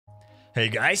Hey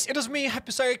guys, it is me,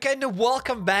 HappyCairek, and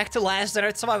welcome back to Last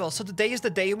Night Survival. So today is the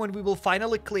day when we will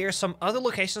finally clear some other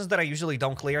locations that I usually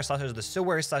don't clear, such as the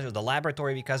sewers, such as the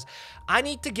laboratory, because I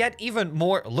need to get even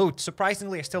more loot.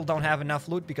 Surprisingly, I still don't have enough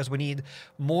loot because we need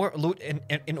more loot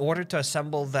in order to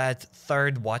assemble that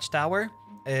third watchtower.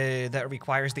 That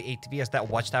requires the ATV, as that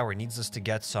watchtower needs us to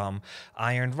get some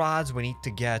iron rods. We need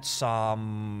to get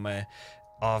some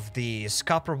of these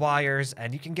copper wires,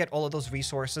 and you can get all of those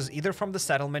resources either from the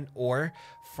settlement or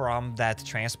from that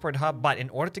transport hub. But in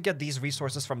order to get these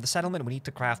resources from the settlement, we need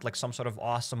to craft like some sort of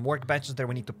awesome workbenches there.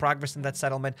 We need to progress in that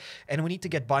settlement, and we need to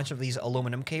get a bunch of these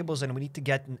aluminum cables, and we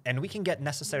can get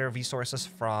necessary resources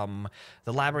from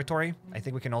the laboratory. I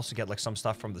think we can also get like some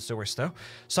stuff from the sewers too.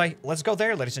 So let's go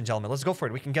there, ladies and gentlemen. Let's go for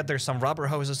it. We can get there some rubber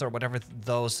hoses or whatever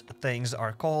those things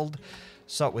are called.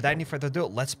 So without any further ado,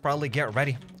 let's probably get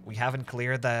ready. We haven't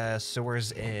cleared the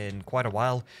sewers in quite a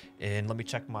while. And let me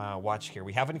check my watch here.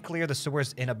 We haven't cleared the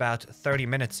sewers in about 30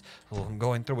 minutes. So I'm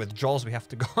going through withdrawals. We have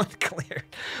to go and clear.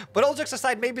 But all jokes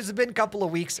aside, maybe it's been a couple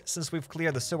of weeks since we've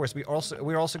cleared the sewers. We're also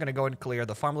going to go and clear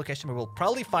the farm location. We will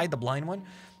probably fight the blind one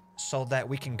so that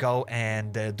we can go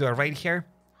and do a raid here.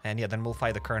 And yeah, then we'll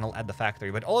fight the colonel at the factory.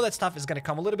 But all that stuff is going to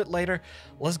come a little bit later.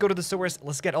 Let's go to the sewers.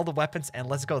 Let's get all the weapons and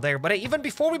let's go there. But even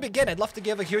before we begin, I'd love to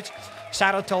give a huge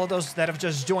shout out to all those that have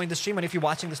just joined the stream. And if you're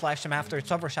watching this live stream after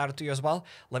it's over, shout out to you as well.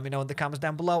 Let me know in the comments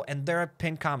down below. And there are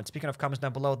pinned comments. Speaking of comments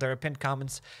down below, there are pinned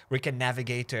comments where you can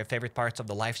navigate to your favorite parts of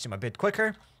the live stream a bit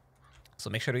quicker.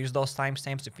 So make sure to use those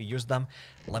timestamps. If you use them,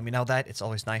 let me know that. It's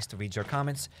always nice to read your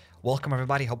comments. Welcome,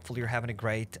 everybody. Hopefully you're having a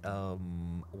great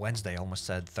Wednesday. Almost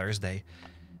said Thursday.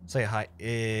 Say hi.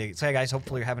 So yeah, guys,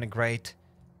 hopefully you're having a great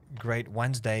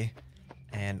Wednesday.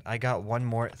 And I got one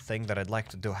more thing that I'd like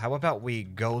to do. How about we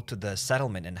go to the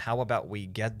settlement, and how about we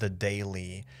get the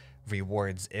daily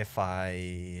rewards if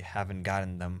I haven't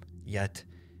gotten them yet?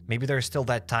 Maybe there's still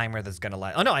that timer that's gonna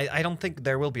lie. Oh no, I don't think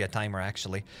there will be a timer,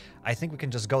 actually. I think we can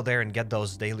just go there and get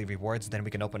those daily rewards. Then we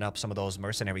can open up some of those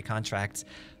mercenary contracts.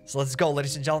 So let's go,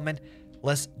 ladies and gentlemen.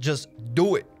 Let's just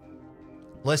do it.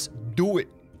 Let's do it.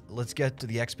 Let's get to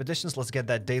the expeditions. Let's get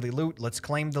that daily loot. Let's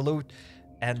claim the loot.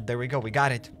 And there we go. We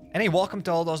got it. And hey, welcome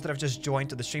to all those that have just joined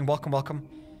to the stream. Welcome, welcome.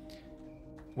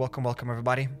 Welcome, welcome,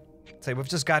 everybody. So we've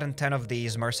just gotten 10 of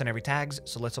these mercenary tags.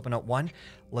 So let's open up one.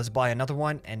 Let's buy another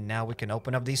one. And now we can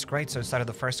open up these crates. So inside of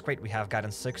the first crate, we have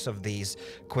gotten 6 of these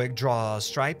quick draw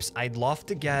stripes. I'd love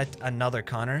to get another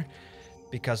Connor,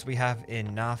 because we have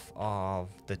enough of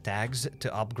the tags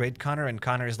to upgrade Connor, and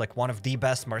Connor is like one of the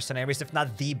best mercenaries, if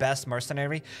not the best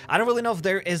mercenary. I don't really know if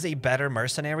there is a better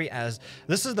mercenary, as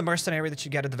this is the mercenary that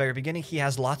you get at the very beginning. He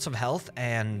has lots of health,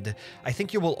 and I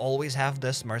think you will always have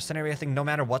this mercenary. I think no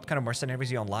matter what kind of mercenaries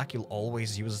you unlock, you'll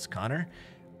always use Connor.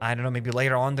 I don't know, maybe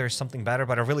later on there's something better,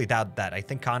 but I really doubt that. I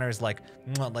think Connor is like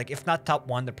if not top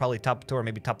 1, they're probably top 2 or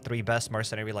maybe top 3 best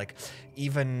mercenary, like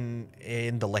even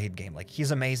in the late game. Like, he's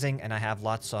amazing, and I have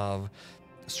lots of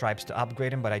stripes to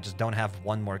upgrade him, but I just don't have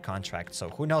one more contract. So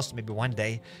who knows, maybe one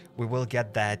day we will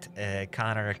get that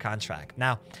Connor contract.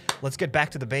 Now, let's get back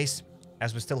to the base,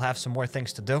 as we still have some more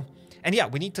things to do. And yeah,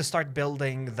 we need to start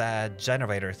building that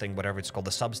generator thing, whatever it's called,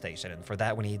 the substation. And for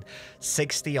that, we need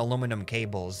 60 aluminum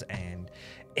cables, and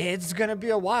it's gonna be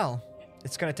a while.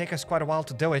 It's gonna take us quite a while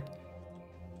to do it.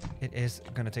 It is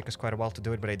gonna take us quite a while to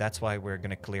do it, but that's why we're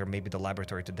gonna clear maybe the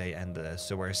laboratory today and the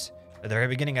sewers. At the very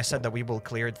beginning, I said that we will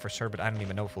clear it for sure, but I don't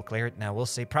even know if we'll clear it. Now, we'll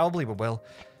see. Probably we will.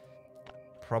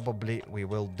 Probably we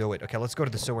will do it. Okay, let's go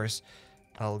to the sewers.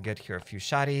 I'll get here a few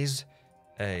shotties,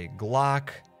 a Glock.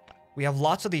 We have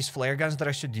lots of these flare guns that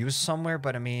I should use somewhere,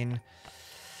 but I mean,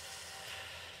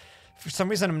 for some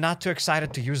reason, I'm not too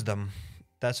excited to use them.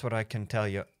 That's what I can tell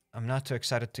you. I'm not too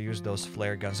excited to use those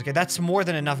flare guns. Okay, that's more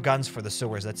than enough guns for the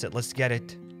sewers. That's it. Let's get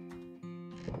it.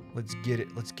 Let's get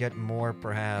it. Let's get more,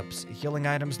 perhaps, healing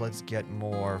items. Let's get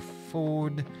more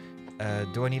food.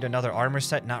 Do I need another armor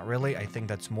set? Not really. I think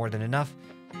that's more than enough.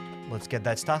 Let's get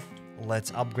that stuff.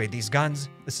 Let's upgrade these guns.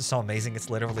 This is so amazing.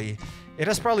 It's literally... It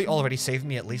has probably already saved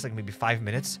me at least like maybe 5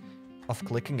 minutes of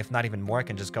clicking, if not even more. I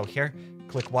can just go here,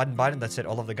 click one button. That's it.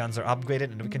 All of the guns are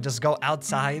upgraded, and we can just go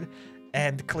outside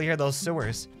and clear those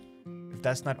sewers. If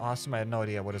that's not awesome, I have no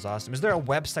idea what is awesome. Is there a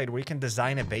website where you can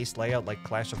design a base layout like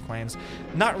Clash of Clans?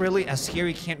 Not really, as here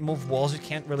you can't move walls. You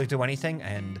can't really do anything,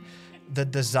 and the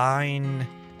design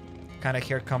kind of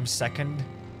here comes second.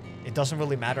 It doesn't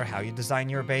really matter how you design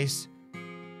your base,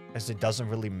 as it doesn't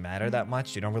really matter that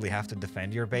much. You don't really have to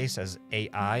defend your base, as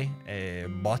AI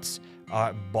bots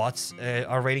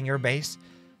are raiding your base.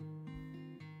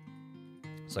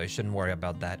 So you shouldn't worry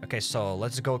about that. Okay, so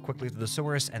let's go quickly to the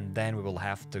sewers, and then we will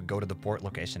have to go to the port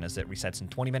location, as it resets in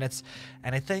 20 minutes.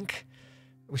 And I think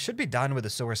We should be done with the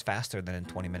sewers faster than in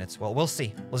 20 minutes. Well, we'll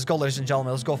see. Let's go, ladies and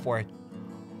gentlemen. Let's go for it.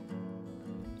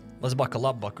 Let's buckle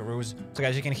up, buckaroos. So,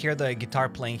 guys, you can hear the guitar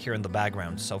playing here in the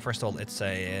background. So, first of all, it's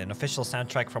an official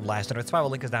soundtrack from Last Night. That's why I'll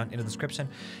link is down in the description.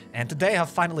 And today, I've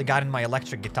finally gotten my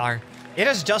electric guitar. It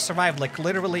has just arrived, like,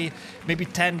 literally maybe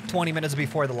 10, 20 minutes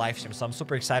before the live stream. So, I'm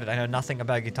super excited. I know nothing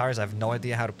about guitars. I have no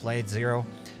idea how to play it. Zero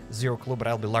clue, but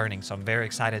I'll be learning. So, I'm very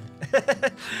excited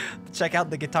to check out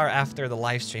the guitar after the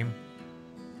live stream.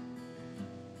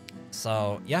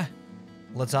 So, yeah.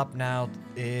 Let's up now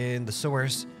in the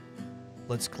sewers.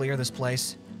 Let's clear this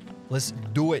place. Let's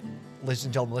do it. Ladies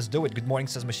and gentlemen, let's do it. Good morning,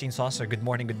 says Machine Saucer. Good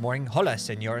morning, good morning. Hola,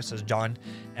 senor, says John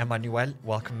Emmanuel.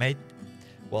 Welcome, mate.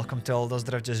 Welcome to all those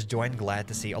that have just joined. Glad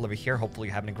to see all of you here. Hopefully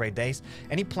you're having a great day.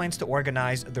 Any plans to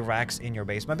organize the racks in your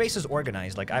base? My base is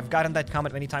organized. Like, I've gotten that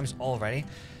comment many times already.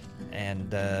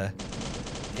 And,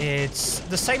 it's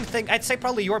the same thing. I'd say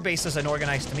probably your base isn't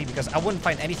organized to me because I wouldn't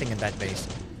find anything in that base.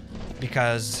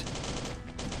 Because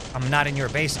I'm not in your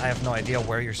base. I have no idea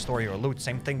where you store your loot.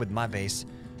 Same thing with my base.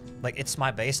 Like, it's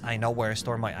my base. I know where I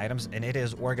store my items, and it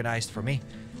is organized for me.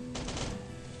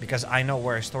 Because I know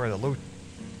where I store the loot.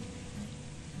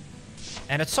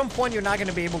 And at some point, you're not going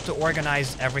to be able to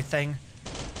organize everything.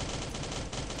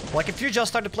 Like, if you just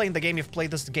started playing the game, you've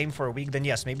played this game for a week, then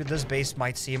yes, maybe this base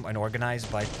might seem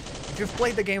unorganized, but if you've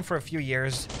played the game for a few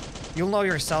years, you'll know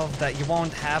yourself that you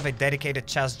won't have a dedicated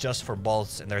chest just for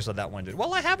bolts. And there's that one dude.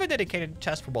 Well, I have a dedicated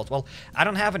chest for bolts. Well, I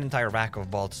don't have an entire rack of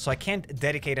bolts, so I can't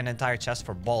dedicate an entire chest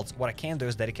for bolts. What I can do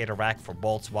is dedicate a rack for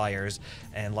bolts, wires,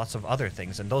 and lots of other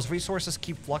things. And those resources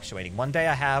keep fluctuating. One day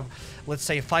I have, let's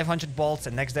say, 500 bolts,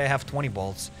 and next day I have 20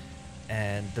 bolts.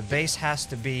 And the base has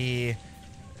to be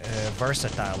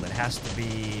versatile. It has to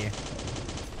be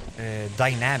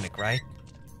dynamic, right?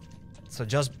 So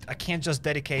I can't just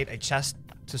dedicate a chest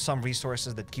to some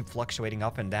resources that keep fluctuating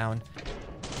up and down.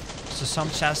 So some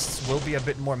chests will be a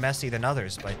bit more messy than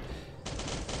others, but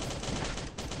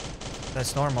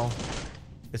that's normal.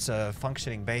 It's a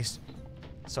functioning base,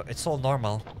 so it's all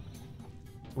normal.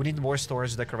 We need more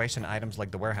storage decoration items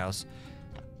like the warehouse.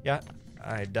 Yeah,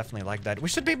 I definitely like that. We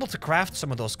should be able to craft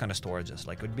some of those kind of storages.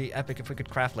 Like, it would be epic if we could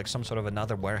craft like some sort of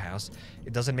another warehouse.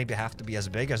 It doesn't maybe have to be as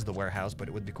big as the warehouse, but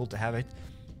it would be cool to have it.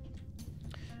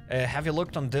 Have you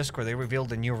looked on Discord? They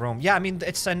revealed a new room. Yeah, I mean,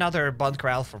 it's another Bunker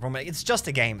Alfa room. It's just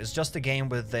a game. It's just a game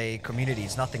with a community.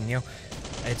 It's nothing new.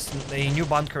 It's a new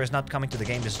bunker is not coming to the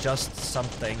game. It's just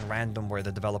something random where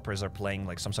the developers are playing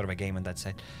like some sort of a game and that's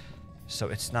it. So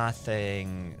it's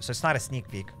nothing. So it's not a sneak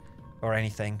peek or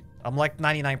anything. I'm like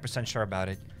 99% sure about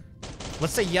it.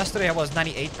 Let's say yesterday I was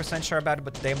 98% sure about it,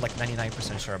 but today I'm like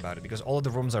 99% sure about it because all of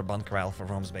the rooms are Bunker Alfa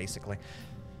rooms basically.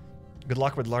 Good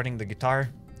luck with learning the guitar.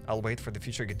 I'll wait for the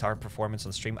future guitar performance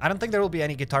on stream. I don't think there will be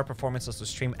any guitar performances to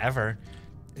stream ever.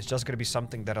 It's just going to be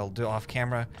something that I'll do off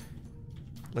camera.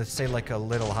 Let's say like a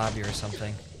little hobby or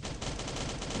something.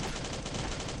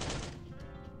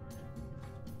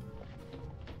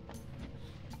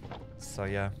 So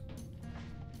yeah.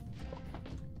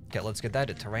 Okay, let's get that.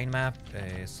 A terrain map,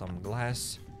 some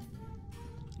glass.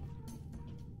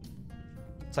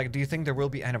 It's like, do you think there will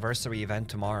be anniversary event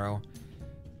tomorrow?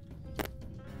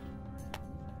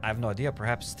 I have no idea.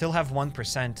 Perhaps still have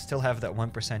 1%. Still have that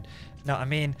 1%. No, I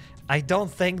mean, I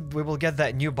don't think we will get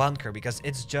that new bunker because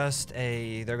it's just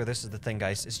a... This is the thing,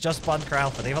 guys. It's just Bunker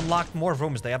Alfa. They've unlocked more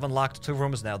rooms. They have unlocked 2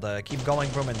 rooms now. The Keep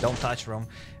Going room and Don't Touch room.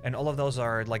 And all of those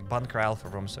are like Bunker Alfa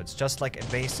rooms. So it's just like a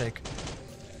basic...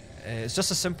 it's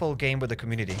just a simple game with the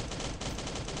community.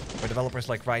 Where developers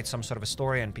like write some sort of a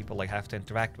story and people like have to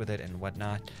interact with it and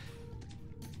whatnot.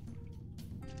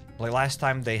 Like last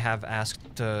time they have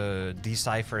asked to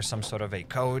decipher some sort of a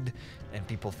code and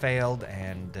people failed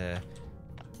and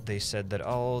they said that,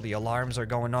 oh, the alarms are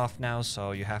going off now,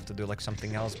 so you have to do like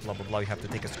something else, blah, blah, blah. You have to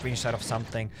take a screenshot of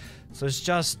something. So it's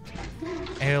just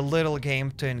a little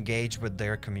game to engage with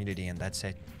their community and that's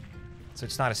it. So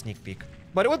it's not a sneak peek.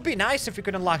 But it would be nice if we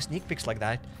could unlock sneak peeks like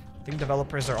that. I think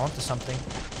developers are onto something.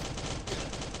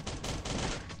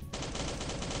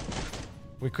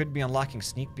 We could be unlocking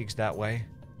sneak peeks that way.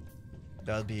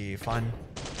 That'll be fun.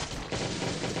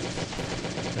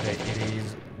 But it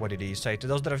is what it is. So to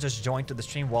those that have just joined to the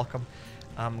stream, welcome.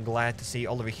 I'm glad to see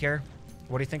all of you here.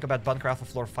 What do you think about Bunker Alfa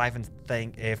floor 5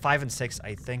 and 6?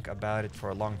 I think about it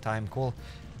for a long time. Cool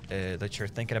that you're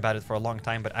thinking about it for a long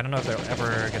time, but I don't know if they're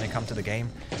ever going to come to the game.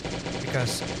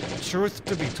 Because, truth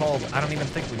to be told, I don't even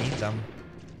think we need them.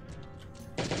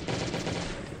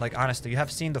 Like, honestly, you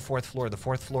have seen the 4th floor. The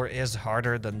 4th floor is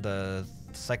harder than the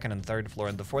 2nd and 3rd floor,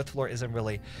 and the 4th floor isn't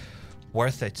really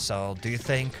worth it. So, do you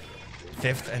think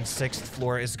 5th and 6th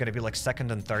floor is going to be like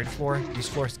 2nd and 3rd floor. These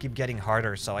floors keep getting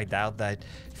harder, so I doubt that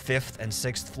 5th and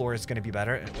 6th floor is going to be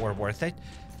better or worth it,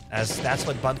 as that's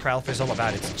what Bunker Alfa is all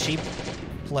about. It's a cheap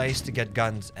place to get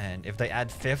guns, and if they add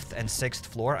 5th and 6th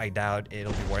floor, I doubt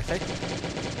it'll be worth it.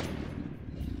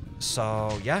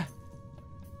 So, yeah.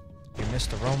 You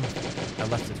missed a room. I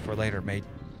left it for later, mate.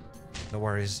 No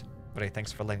worries. But hey,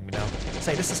 thanks for letting me know.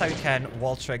 Say, this is how you can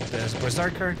wall trick this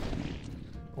Berserker.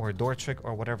 Or door trick,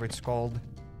 or whatever it's called.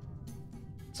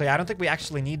 So yeah, I don't think we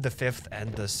actually need the 5th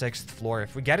and the 6th floor.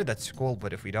 If we get it, that's cool.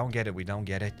 But if we don't get it, we don't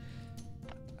get it.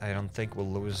 I don't think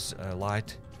we'll lose a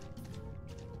lot.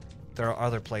 There are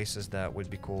other places that would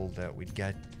be cool that we'd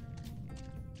get.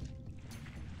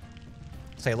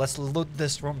 Say, let's loot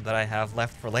this room that I have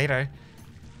left for later.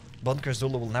 Bunker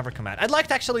Zulu will never come out. I'd like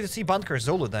to actually see Bunker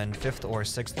Zulu then, 5th or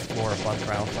 6th floor of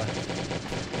Bunker Alfa.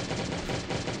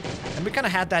 And we kind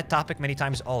of had that topic many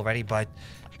times already, but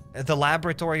the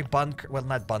laboratory bunker, well,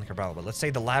 not Bunker Bravo, but let's say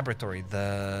the laboratory,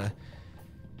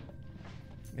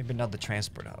 maybe not the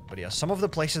transport hub, but yeah, some of the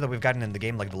places that we've gotten in the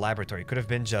game, like the laboratory, could have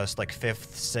been just like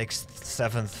 5th, 6th,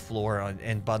 7th floor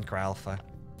in Bunker Alfa.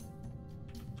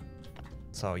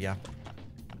 So yeah,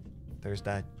 there's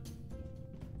that.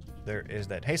 There is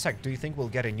that. Hey, Sec, do you think we'll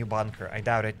get a new bunker? I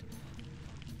doubt it.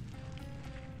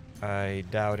 I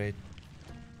doubt it.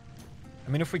 I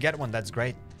mean, if we get one, that's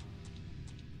great.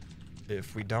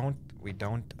 If we don't, we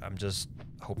don't. I'm just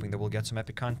hoping that we'll get some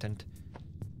epic content.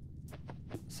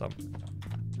 Some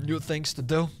new things to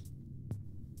do.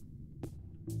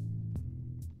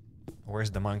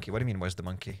 Where's the monkey? What do you mean, where's the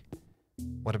monkey?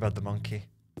 What about the monkey?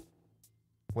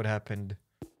 What happened?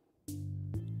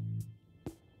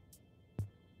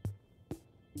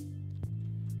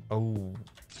 Oh,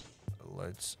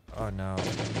 let's... Oh, no.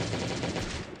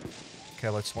 Okay,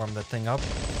 let's warm that thing up.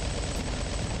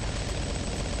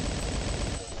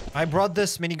 I brought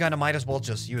this minigun, I might as well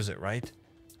just use it, right?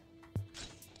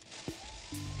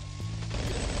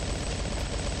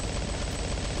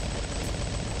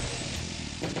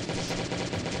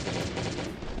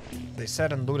 They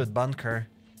said unlooted bunker.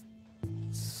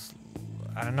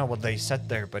 I don't know what they said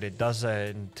there, but it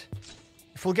doesn't...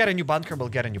 If we'll get a new bunker, we'll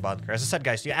get a new bunker. As I said,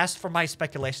 guys, you asked for my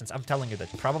speculations. I'm telling you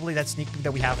that probably that sneak peek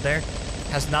that we have there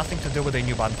has nothing to do with a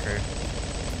new bunker.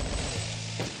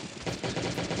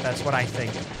 That's what I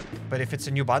think. But if it's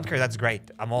a new bunker, that's great.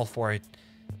 I'm all for it.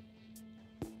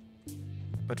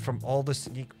 But from all the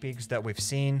sneak peeks that we've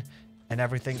seen and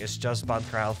everything, it's just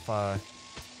Bunker Alfa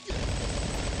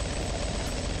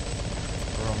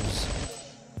rooms.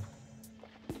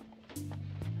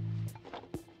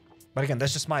 But again,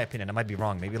 that's just my opinion. I might be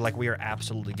wrong. Maybe like we are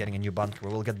absolutely getting a new bunker.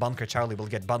 We'll get Bunker Charlie, we'll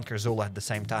get Bunker Zulu at the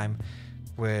same time.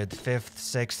 With 5th,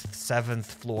 6th, 7th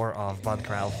floor of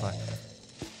Bunker Alfa.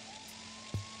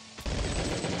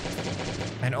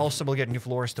 And also we'll get new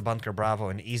floors to Bunker Bravo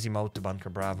and easy mode to Bunker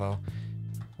Bravo.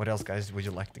 What else, guys, would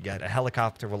you like to get? A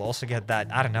helicopter, we'll also get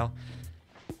that. I don't know.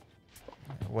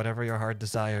 Whatever your heart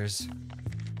desires.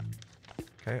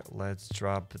 Okay, let's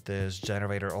drop this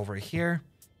generator over here.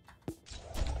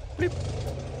 Bleep.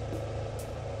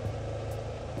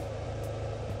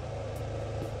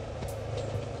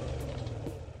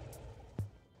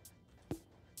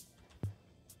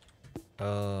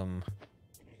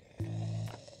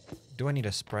 Do I need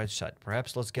a spread shot?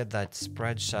 Perhaps let's get that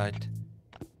spread shot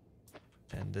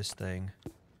and this thing.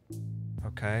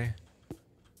 Okay.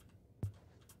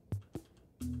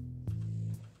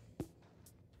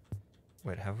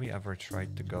 Wait, have we ever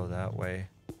tried to go that way?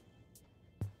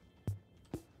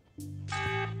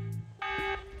 I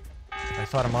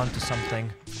thought I'm onto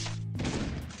something.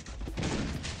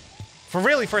 For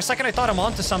a second I thought I'm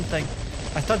onto something.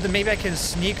 I thought that maybe I can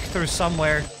sneak through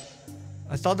somewhere.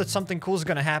 I thought that something cool is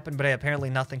gonna happen, but apparently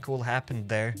nothing cool happened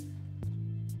there.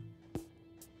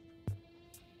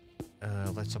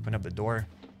 Let's open up the door.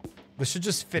 We should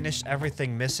just finish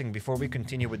everything missing before we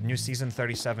continue with new Season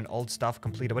 37, old stuff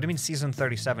completed. What do you mean Season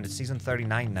 37? It's Season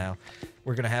 39 now.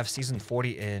 We're gonna have Season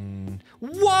 40 in...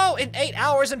 Whoa! In 8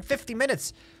 hours and 50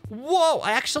 minutes! Whoa!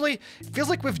 I actually... It feels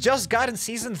like we've just gotten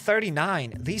Season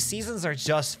 39. These seasons are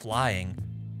just flying.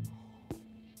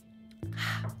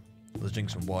 Let's drink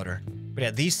some water. But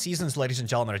yeah, these seasons, ladies and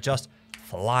gentlemen, are just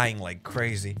flying like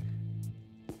crazy.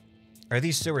 Are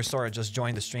these sewer storage? Just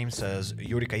joined the stream, says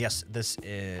Yurika. Yes,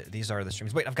 these are the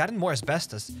streams. Wait, I've gotten more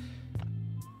asbestos.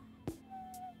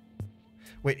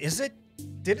 Wait, is it?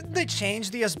 Didn't they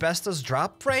change the asbestos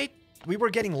drop rate? We were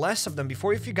getting less of them.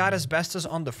 Before, if you got asbestos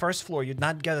on the first floor, you'd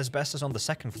not get asbestos on the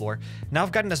second floor. Now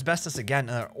I've gotten asbestos again.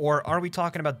 Or are we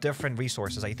talking about different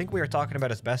resources? I think we are talking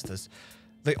about asbestos.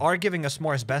 They are giving us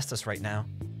more asbestos right now.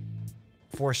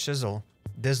 For shizzle.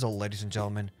 Dizzle, ladies and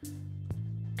gentlemen.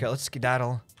 Okay, let's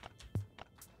skedaddle.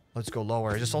 Let's go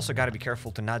lower. Just also gotta be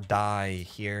careful to not die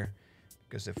here.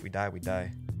 Because if we die, we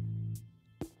die.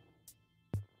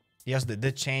 Yes, they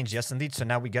did change. Yes, indeed. So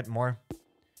now we get more.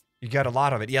 You get a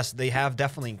lot of it. Yes, they have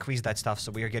definitely increased that stuff.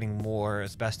 So we are getting more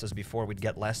asbestos. Before we'd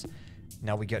get less.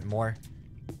 Now we get more.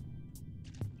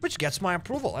 Which gets my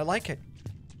approval. I like it.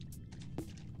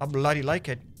 I bloody like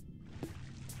it.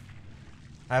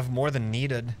 I have more than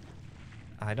needed.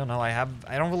 I don't know. I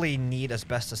don't really need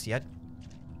asbestos yet.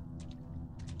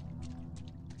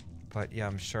 But yeah,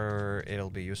 I'm sure it'll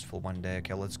be useful one day.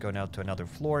 Okay, let's go now to another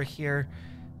floor here.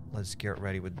 Let's get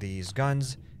ready with these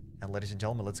guns. And ladies and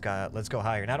gentlemen, let's go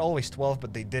higher. Not always 12,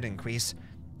 but they did increase.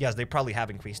 Yes, they probably have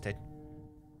increased it.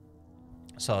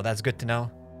 So that's good to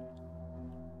know.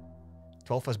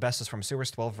 12 asbestos from sewers,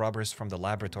 12 rubbers from the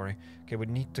laboratory. Okay, we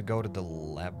need to go to the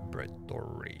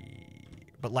laboratory.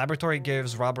 But laboratory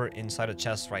gives rubber inside a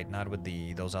chest, right? Not with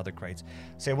those other crates.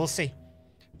 So we'll see.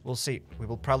 We'll see. We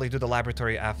will probably do the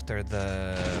laboratory after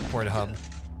the port hub.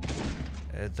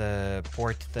 The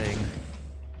port thing.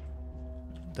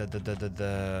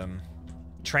 The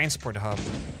transport hub.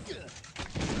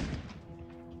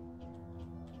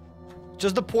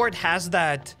 Just the port has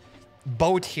that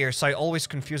boat here, so I always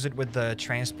confuse it with the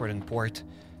transport and port.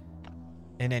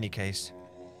 In any case.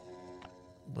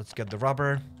 Let's get the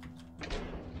rubber.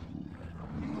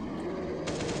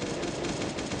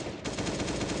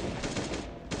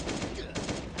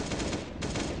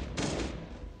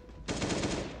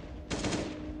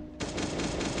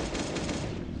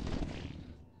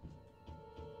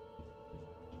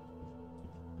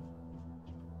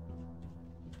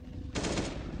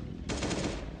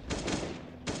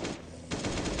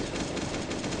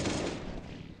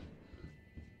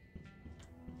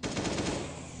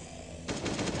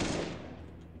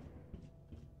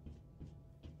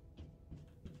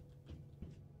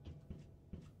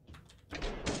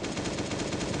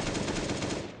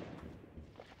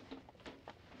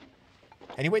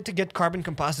 Any way to get carbon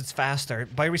composites faster?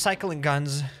 By recycling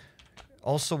guns,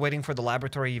 also waiting for the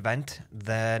laboratory event,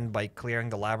 then by clearing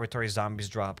the laboratory, zombies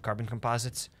drop carbon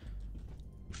composites.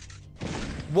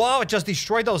 Whoa, it just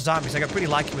destroyed those zombies. I got pretty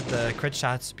lucky with the crit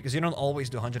shots, because you don't always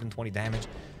do 120 damage.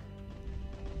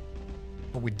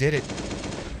 But we did it.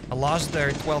 I lost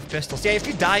their 12 pistols. Yeah, if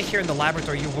you die here in the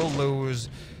laboratory, you will lose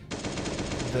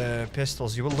the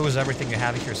pistols. You will lose everything you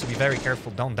have here, so be very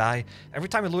careful. Don't die. Every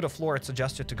time you loot a floor, it's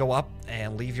suggested to go up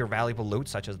and leave your valuable loot,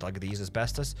 such as like these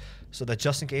asbestos, so that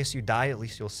just in case you die, at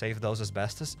least you'll save those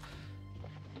asbestos.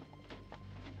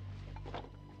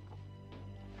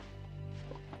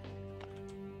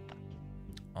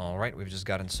 Alright, we've just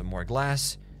gotten some more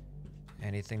glass.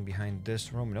 Anything behind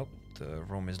this room? Nope. The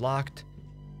room is locked.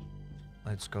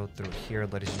 Let's go through here,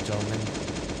 ladies and gentlemen.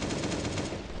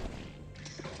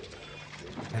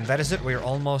 And that is it. We're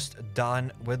almost done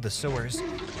with the sewers.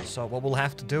 So what we'll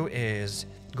have to do is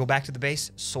go back to the base,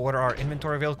 sort our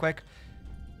inventory real quick,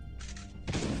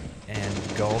 and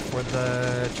go for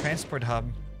the transport hub.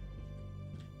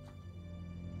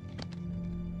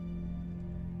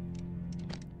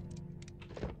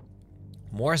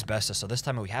 More asbestos. So this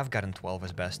time we have gotten 12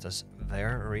 asbestos.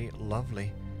 Very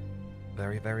lovely.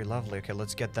 Very, very lovely. Okay,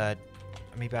 let's get that.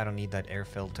 Maybe I don't need that air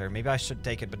filter. Maybe I should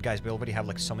take it, but guys, we already have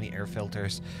like so many air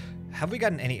filters. Have we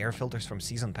gotten any air filters from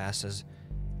season passes?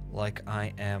 Like,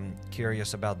 I am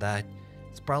curious about that.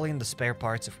 It's probably in the spare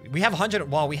parts. If we have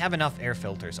 100, well, we have enough air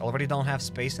filters. Already don't have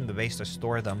space in the base to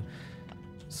store them.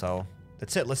 So,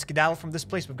 that's it. Let's skedaddle from this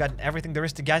place. We've gotten everything there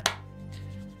is to get.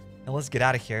 And let's get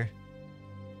out of here.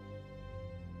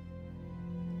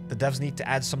 The devs need to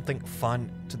add something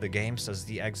fun to the game, says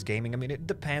the X Gaming. I mean, it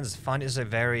depends. Fun is a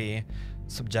very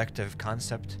subjective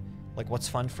concept. Like, what's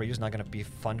fun for you is not going to be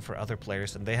fun for other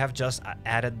players. And they have just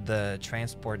added the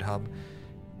transport hub.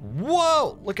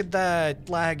 Whoa! Look at that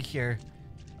lag here.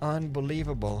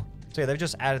 Unbelievable. So yeah, they've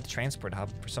just added the transport hub.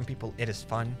 For some people, it is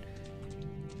fun.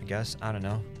 I guess. I don't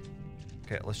know.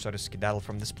 Okay, let's try to skedaddle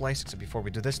from this place. So before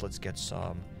we do this, let's get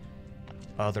some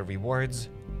other rewards.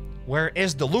 Where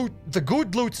is the loot? The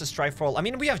good loot, says Trifoil. I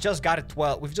mean, we have just got it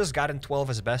 12. We've just gotten 12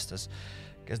 asbestos.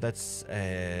 Because that's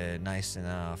nice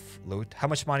enough loot. How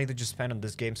much money did you spend on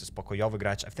this game, says Pokoyowy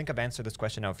Gracz? I think I've answered this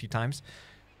question now a few times.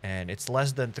 And it's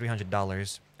less than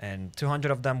 $300. And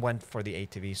 200 of them went for the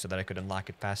ATV so that I could unlock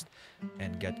it fast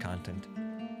and get content.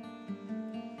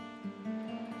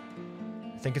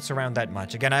 I think it's around that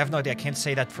much. Again, I have no idea. I can't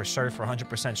say that for sure, for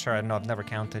 100% sure. I don't know. I've never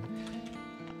counted.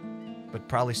 But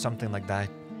probably something like that.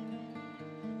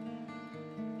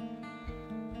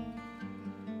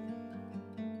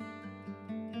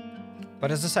 But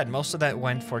as I said, most of that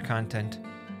went for content.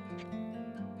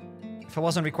 If I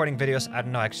wasn't recording videos, I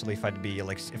don't know actually if I'd be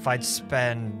like, if I'd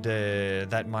spend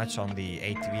that much on the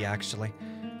ATV actually.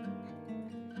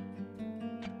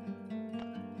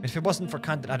 If it wasn't for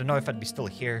content, I don't know if I'd be still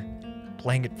here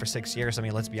playing it for 6 years. I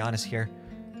mean, let's be honest here.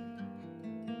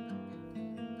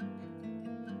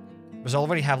 Because I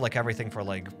already have like everything for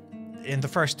like, in the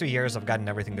first 2 years, I've gotten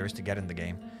everything there is to get in the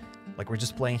game. Like, we're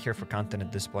just playing here for content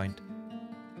at this point.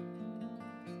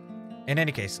 In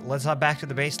any case, let's hop back to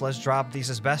the base. Let's drop these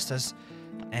asbestos.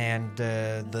 And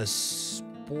the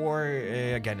sport...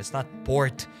 again, it's not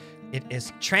port. It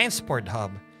is transport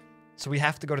hub. So we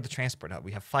have to go to the transport hub.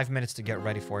 We have 5 minutes to get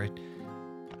ready for it.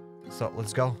 So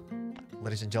let's go.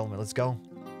 Ladies and gentlemen, let's go.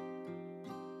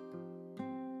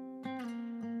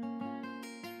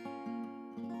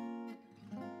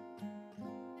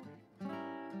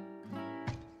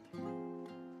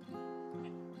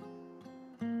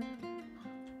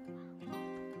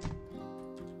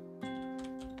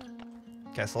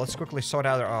 Okay, so let's quickly sort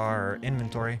out our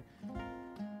inventory.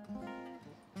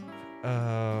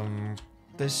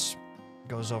 This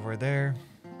goes over there.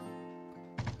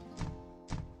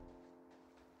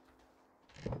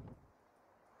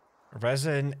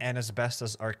 Resin and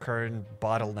asbestos are current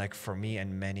bottleneck for me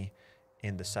and many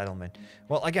in the settlement.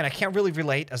 Well, again, I can't really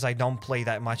relate as I don't play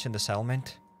that much in the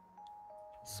settlement.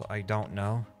 So I don't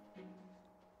know.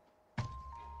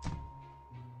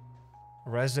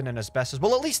 Resin and asbestos.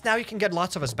 Well, at least now you can get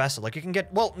lots of asbestos. Like, you can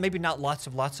get, well, maybe not lots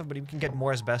of, but you can get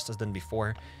more asbestos than before.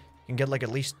 You can get, like,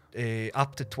 at least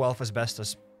up to 12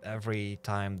 asbestos every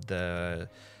time the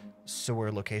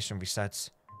sewer location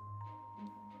resets.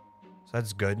 So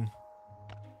that's good,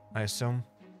 I assume.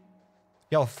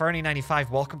 Yo,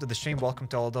 Fernie95, welcome to the stream. Welcome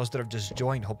to all those that have just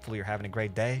joined. Hopefully you're having a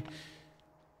great day.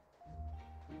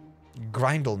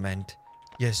 Grindlement.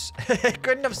 Yes,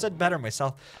 couldn't have said better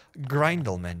myself.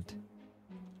 Grindlement.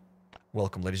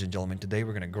 Welcome, ladies and gentlemen. Today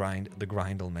we're gonna grind the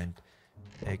Grindlement,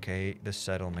 aka the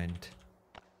settlement.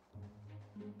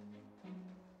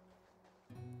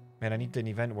 Man, I need an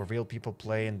event where real people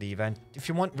play in the event. If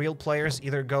you want real players,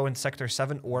 either go in Sector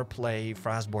 7 or play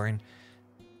Frostborn.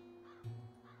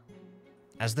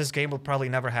 As this game will probably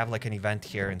never have like an event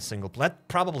here in single player.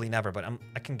 Probably never, but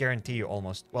I can guarantee you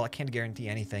almost. Well, I can't guarantee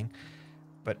anything.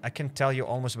 But I can tell you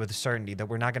almost with certainty that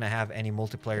we're not going to have any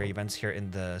multiplayer events here in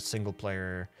the single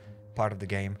player part of the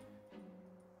game.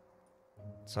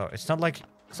 So it's not like...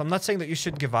 So I'm not saying that you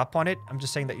should give up on it. I'm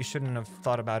just saying that you shouldn't have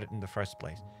thought about it in the first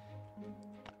place.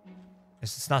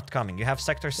 It's not coming. You have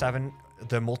Sector 7,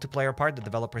 the multiplayer part. The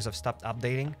developers have stopped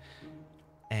updating.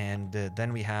 And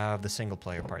then we have the single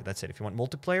player part. That's it. If you want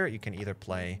multiplayer, you can either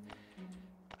play...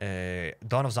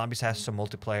 Dawn of Zombies has some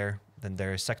multiplayer. Then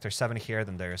there's Sector 7 here.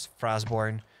 Then there's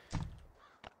Frostborn.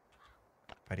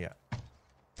 But yeah.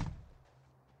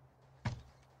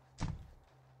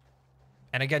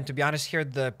 And again, to be honest here,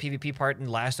 the PvP part in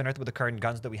Last on Earth with the current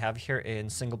guns that we have here in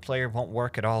single player won't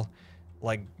work at all.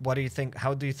 Like, what do you think?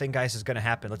 How do you think, guys, is going to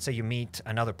happen? Let's say you meet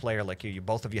another player like you.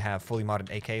 Both of you have fully modded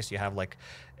AKs. You have, like,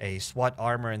 a SWAT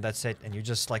armor, and that's it. And you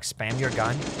just, like, spam your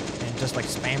gun and just, like,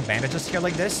 spam bandages here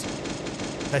like this.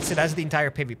 That's it. That's the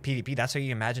entire PvP. That's how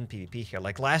you imagine PvP here.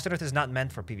 Like, Last on Earth is not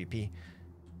meant for PvP.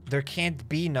 There can't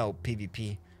be no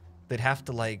PvP. They'd have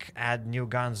to, like, add new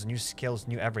guns, new skills,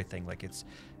 new everything. Like, it's...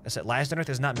 I said, Last on Earth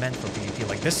is not meant for PvP.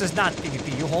 Like, this is not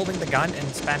PvP. You holding the gun and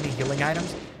spamming healing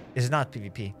items is not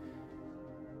PvP.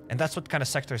 And that's what kind of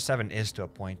Sector 7 is to a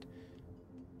point.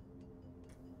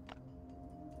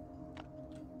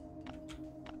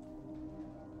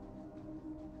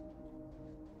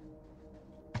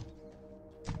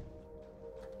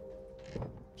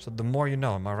 So the more you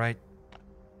know, am I right?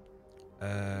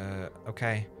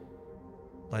 Okay.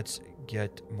 Let's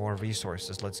get more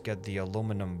resources. Let's get the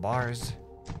aluminum bars.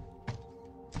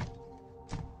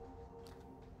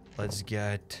 Let's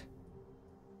get...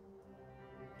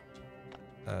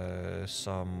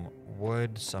 some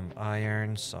wood, some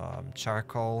iron, some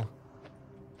charcoal.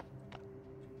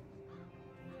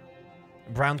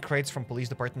 Brown crates from police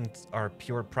department are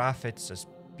pure profits, says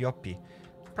Piopi.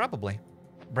 Probably.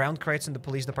 Brown crates in the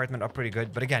police department are pretty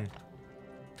good, but again,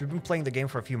 if you've been playing the game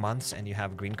for a few months and you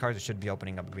have green cards, you should be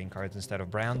opening up green cards instead of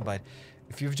brown, but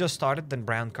if you've just started, then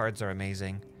brown cards are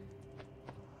amazing.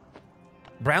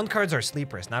 Brown cards are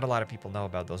sleepers. Not a lot of people know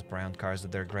about those brown cards,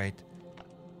 that they're great.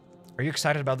 Are you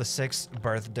excited about the 6th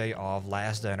birthday of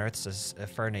Last on Earth? Says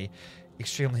Fernie.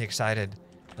 Extremely excited.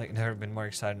 Like, never been more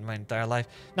excited in my entire life.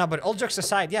 No, but all jokes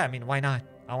aside, yeah, I mean, why not?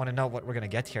 I want to know what we're going to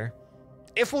get here.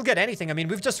 If we'll get anything. I mean,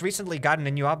 we've just recently gotten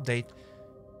a new update.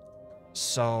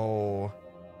 So...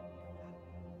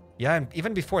 yeah, and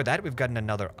even before that, we've gotten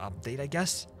another update, I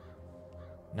guess.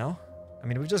 No? I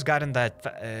mean, we've just gotten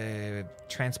that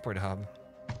transport hub.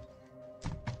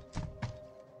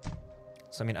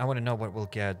 So, I mean, I want to know what we'll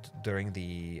get during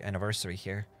the anniversary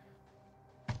here.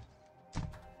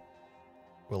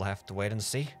 We'll have to wait and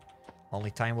see.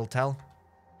 Only time will tell.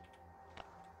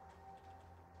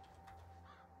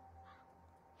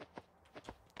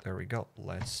 There we go.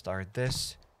 Let's start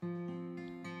this.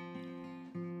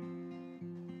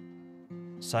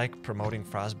 Psych promoting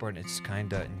Frostborn. It's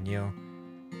kinda new.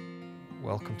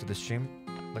 Welcome to the stream.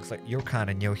 Looks like you're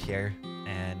kinda new here.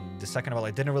 And the second of all,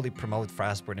 I didn't really promote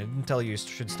Frostborn. I didn't tell you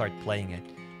should start playing it.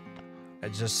 I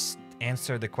just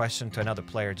answered the question to another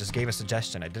player. Just gave a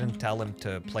suggestion. I didn't tell him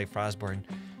to play Frostborn.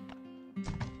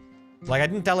 Like, I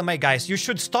didn't tell him, hey guys, you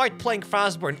should start playing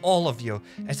Frostborn, all of you.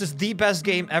 It's just the best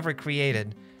game ever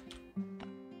created.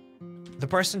 The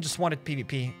person just wanted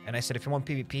PvP, and I said, if you want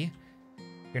PvP,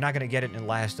 you're not gonna get it in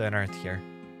Last on Earth here.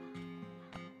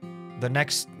 The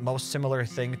next most similar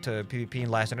thing to PvP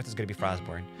in Last on Earth is gonna be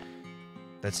Frostborn.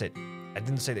 That's it. I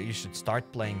didn't say that you should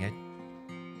start playing it.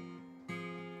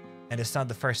 And it's not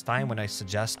the first time when I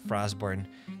suggest Frostborn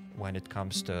when it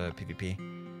comes to PvP.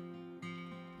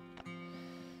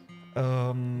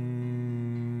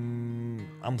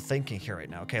 I'm thinking here right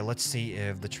now. Okay, let's see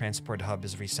if the transport hub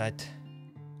is reset.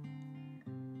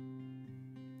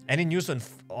 Any news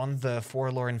on the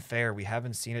Forlorn Fair? We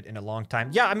haven't seen it in a long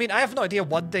time. Yeah, I mean, I have no idea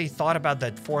what they thought about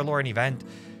that Forlorn event.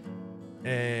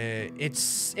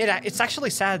 It's actually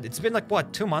sad. It's been like,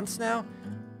 what, 2 months now?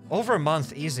 Over a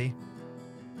month, easy.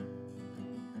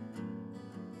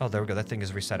 Oh, there we go. That thing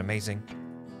is reset. Amazing.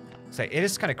 So it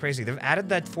is kind of crazy. They've added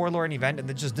that Forlorn event and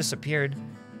it just disappeared.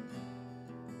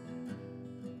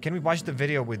 Can we watch the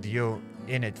video with you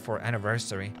in it for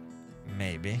anniversary?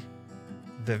 Maybe.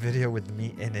 The video with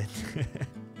me in it.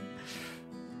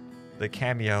 The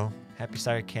cameo.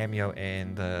 HappyCairek cameo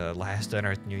in the Last on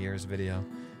Earth New Year's video.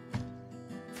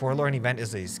 Forlorn event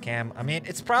is a scam. I mean,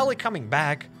 it's probably coming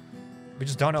back. We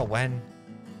just don't know when.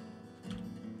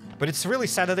 But it's really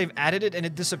sad that they've added it and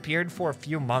it disappeared for a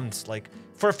few months. Like,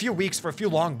 for a few weeks, for a few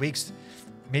long weeks.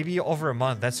 Maybe over a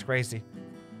month. That's crazy.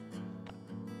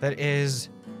 That is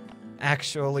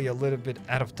actually a little bit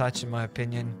out of touch in my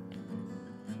opinion.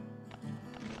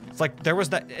 It's like there was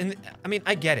that, and I mean,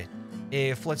 I get it.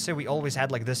 If, let's say, we always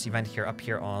had like this event here, up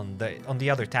here on the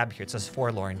other tab here, it says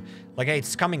Forlorn. Like, hey,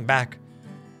 it's coming back.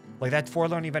 Like, that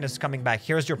Forlorn event is coming back.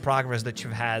 Here's your progress that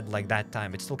you've had, like, that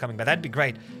time. It's still coming back. That'd be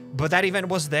great. But that event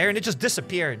was there, and it just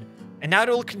disappeared. And now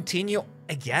it'll continue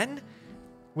again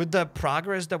with the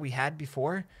progress that we had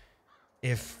before.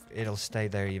 If it'll stay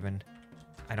there even.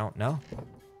 I don't know.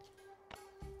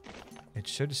 It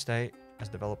should stay. As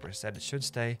developers said, it should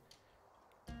stay.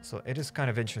 So it is kind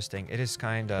of interesting. It is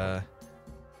kind of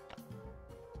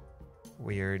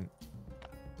weird.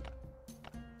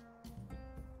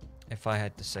 If I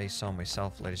had to say so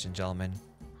myself, ladies and gentlemen.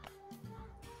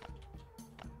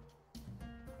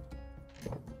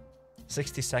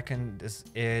 60 seconds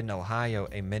in Ohio,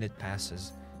 a minute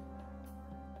passes.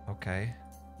 Okay.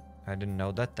 I didn't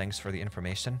know that. Thanks for the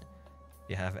information. If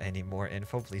you have any more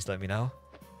info, please let me know.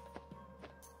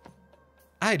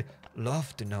 I'd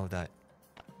love to know that.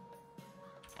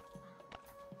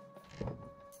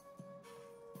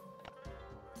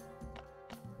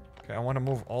 Okay, I want to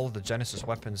move all of the Genesis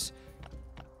weapons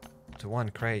to one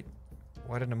crate.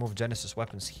 Why didn't I move Genesis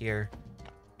weapons here?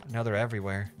 Now they're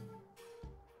everywhere.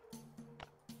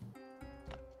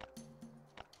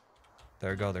 There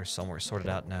we go, they're somewhere sorted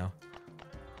out now.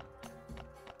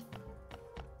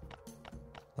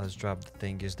 Let's drop the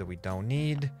thingies that we don't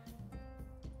need.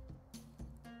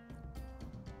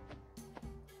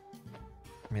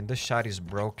 I mean, this shot is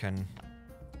broken.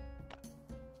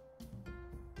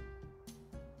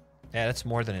 Yeah, that's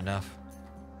more than enough.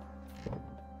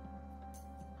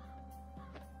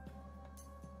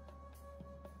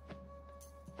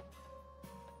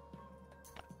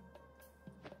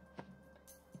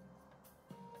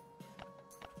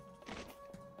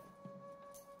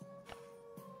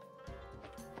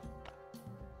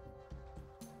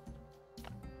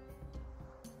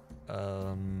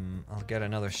 I'll get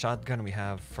another shotgun. We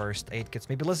have first aid kits.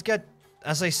 Maybe let's get,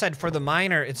 as I said, for the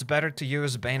miner, it's better to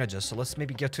use bandages. So let's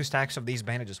maybe get 2 stacks of these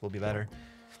bandages will be better.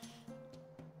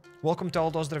 Welcome to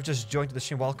all those that have just joined the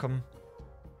stream. Welcome.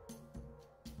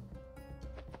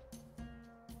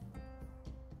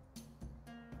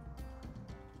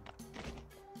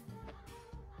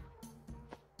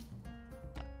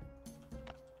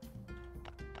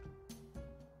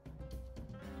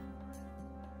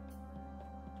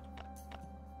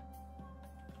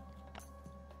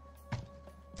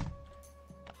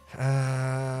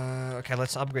 Okay,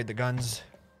 let's upgrade the guns.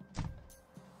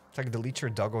 It's like delete your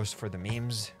doggos for the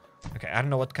memes. Okay, I don't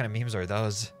know what kind of memes are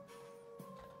those.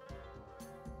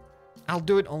 I'll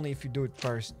do it only if you do it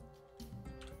first.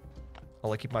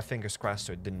 Well, I keep my fingers crossed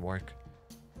so it didn't work.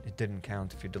 It didn't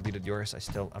count. If you deleted yours,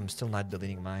 I'm still not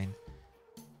deleting mine.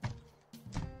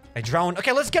 A drone.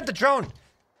 Okay, let's get the drone.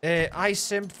 I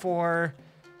simped for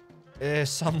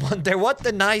someone there. What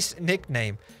the nice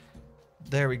nickname.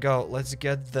 There we go. Let's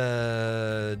get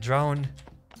the drone.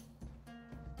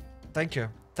 Thank you.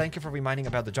 Thank you for reminding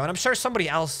about the drone. I'm sure somebody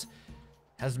else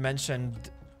has mentioned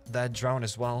that drone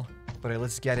as well. But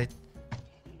let's get it.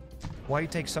 Why you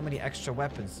take so many extra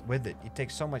weapons with it? It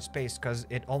takes so much space because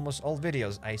in almost all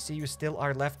videos, I see you still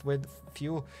are left with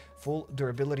few full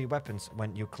durability weapons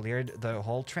when you cleared the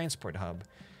whole transport hub.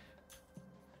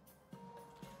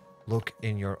 Look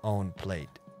in your own plate,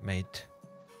 mate.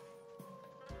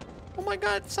 Oh my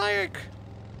god, HappyCairek!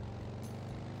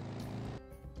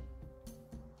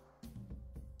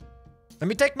 Let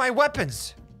me take my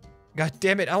weapons! God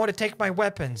damn it, I want to take my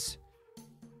weapons.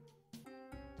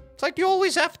 It's like you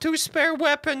always have 2 spare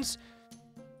weapons.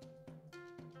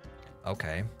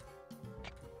 Okay.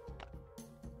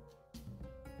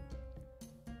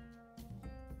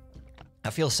 I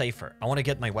feel safer. I want to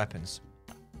get my weapons.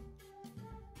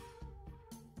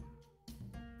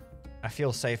 I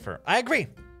feel safer. I agree.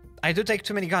 I do take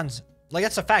too many guns. Like,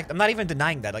 that's a fact. I'm not even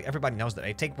denying that. Like, everybody knows that.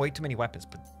 I take way too many weapons,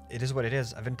 but it is what it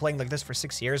is. I've been playing like this for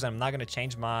 6 years, and I'm not going to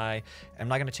change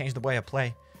the way I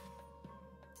play.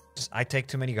 Just, I take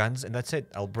too many guns, and that's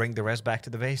it. I'll bring the rest back to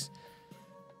the base.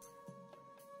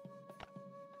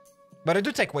 But I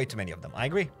do take way too many of them. I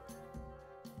agree.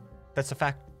 That's a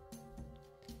fact.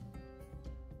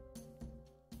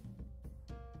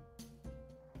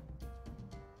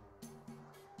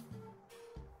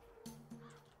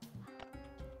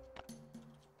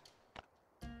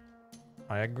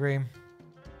 I agree.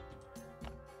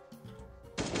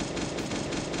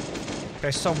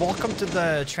 Okay, so welcome to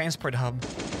the transport hub.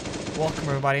 Welcome,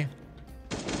 everybody.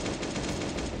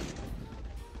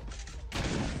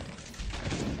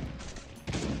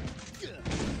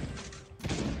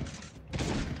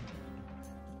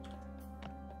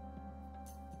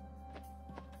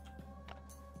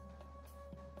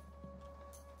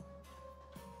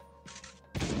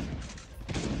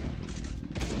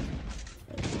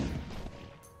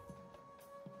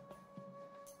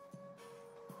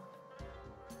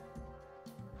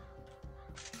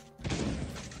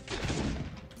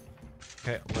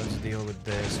 Okay, let's deal with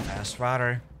this fast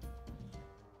router.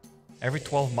 Every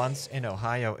 12 months in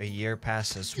Ohio, a year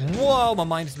passes. Whoa, my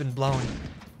mind has been blown.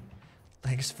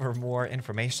 Thanks for more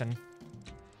information.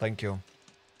 Thank you.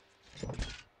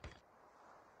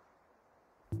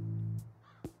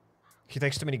 He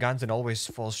takes too many guns and always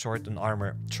falls short on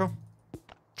armor. True.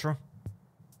 True.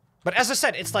 But as I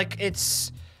said, it's like,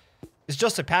 it's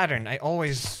just a pattern. I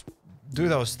always do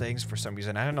those things for some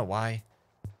reason. I don't know why.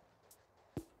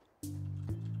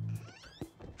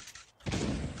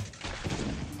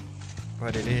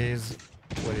 But it is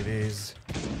what it is.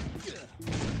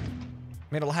 I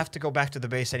mean, I'll have to go back to the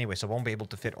base anyway, so I won't be able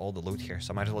to fit all the loot here.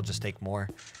 So I might as well just take more.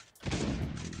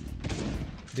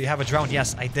 Do you have a drone?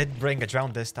 Yes, I did bring a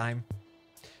drone this time.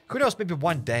 Who knows, maybe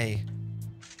one day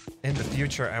in the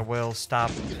future I will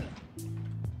stop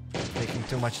taking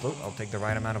too much loot. I'll take the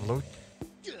right amount of loot.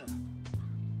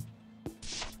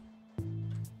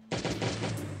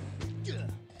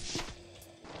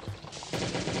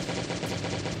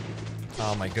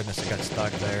 Oh my goodness, I got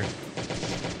stuck there.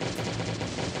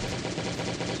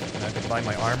 Now goodbye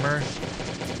my armor.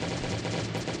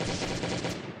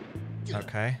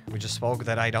 Okay, we just spoke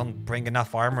that I don't bring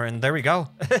enough armor, and there we go.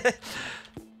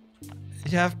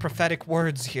 You have prophetic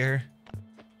words here.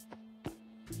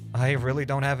 I really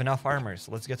don't have enough armor,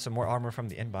 so let's get some more armor from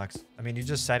the inbox. I mean, you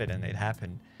just said it and it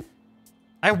happened.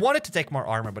 I wanted to take more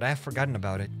armor, but I have forgotten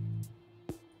about it.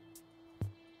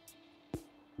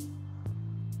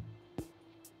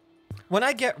 When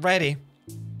I get ready,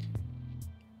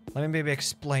 let me maybe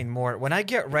explain more. When I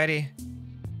get ready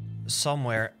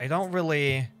somewhere, I don't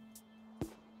really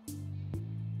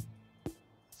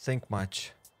think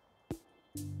much.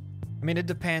 I mean, it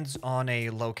depends on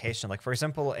a location. Like, for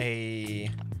example, a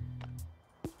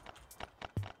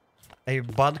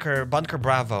bunker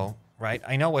Bravo, right?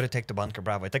 I know what to take to Bunker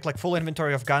Bravo. I take like full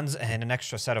inventory of guns and an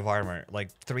extra set of armor.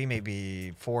 Like 3,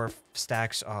 maybe 4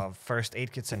 stacks of first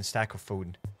aid kits and a stack of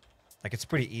food. Like, it's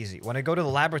pretty easy. When I go to the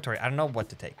laboratory, I don't know what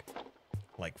to take.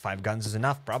 Like, 5 guns is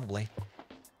enough, probably.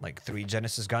 Like, 3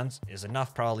 Genesis guns is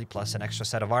enough, probably. Plus an extra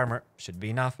set of armor should be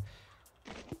enough.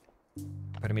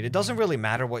 But, I mean, it doesn't really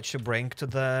matter what you bring to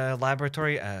the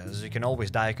laboratory, as you can always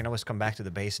die. You can always come back to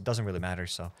the base. It doesn't really matter,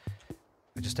 so...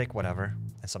 I just take whatever.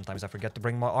 And sometimes I forget to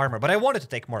bring more armor. But I wanted to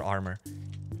take more armor.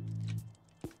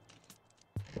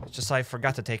 It's just I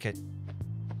forgot to take it.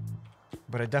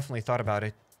 But I definitely thought about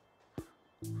it.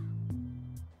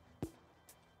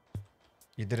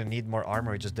 You didn't need more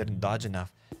armor, you just didn't dodge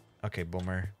enough. Okay,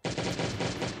 Boomer.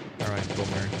 Alright,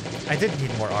 Boomer. I did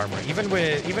need more armor. Even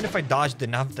if I dodged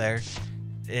enough there,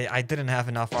 I didn't have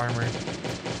enough armor.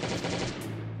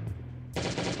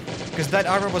 Because that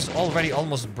armor was already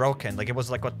almost broken. Like, it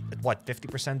was like, what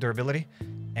 50% durability?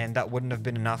 And that wouldn't have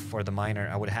been enough for the miner.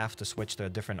 I would have to switch to a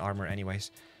different armor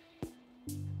anyways.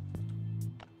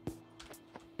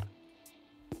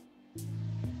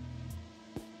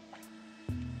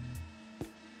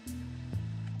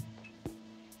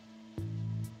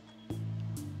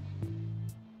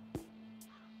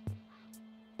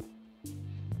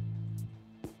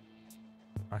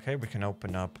 Okay, we can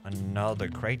open up another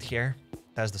crate here.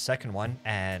 That's the second one.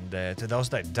 And to those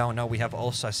that don't know, we have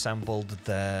also assembled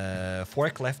the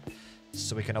forklift.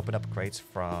 So we can open up crates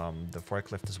from the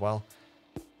forklift as well.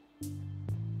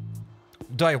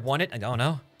 Do I want it? I don't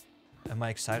know. Am I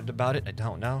excited about it? I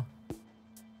don't know.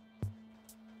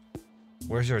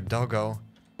 Where's your doggo?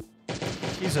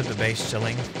 He's at the base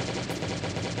chilling.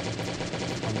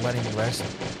 I'm letting him rest.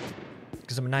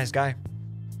 Because I'm a nice guy.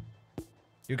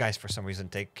 You guys, for some reason,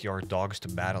 take your dogs to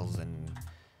battles and...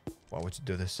 Why would you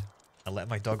do this? I let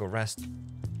my doggo rest.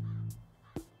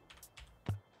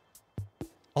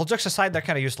 All jokes aside, they're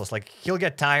kind of useless. Like, he'll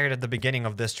get tired at the beginning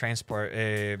of this transport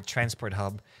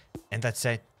hub. And that's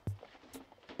it.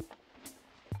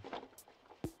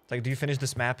 Like, do you finish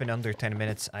this map in under 10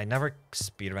 minutes? I never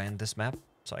speedran this map.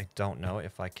 So I don't know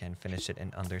if I can finish it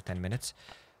in under 10 minutes.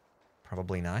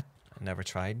 Probably not. I never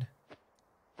tried.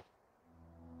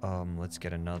 Let's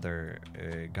get another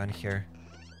gun here.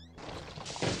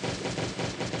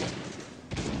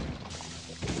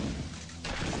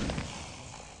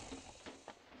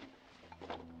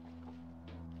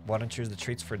 Why don't you use the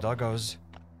treats for doggos?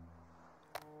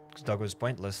 Because doggo is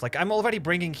pointless. Like, I'm already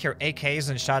bringing here AKs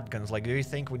and shotguns. Like, do you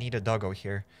think we need a doggo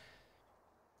here?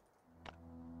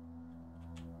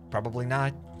 Probably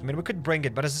not. I mean, we could bring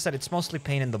it, but as I said, it's mostly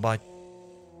pain in the butt.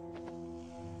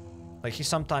 Like, he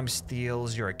sometimes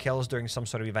steals your kills during some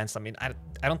sort of events. I mean, I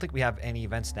don't think we have any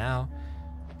events now.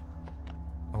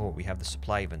 Oh, we have the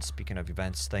supply event. Speaking of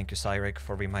events, thank you, HappyCairek,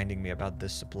 for reminding me about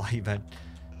this supply event.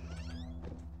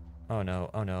 Oh no,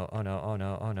 oh no, oh no, oh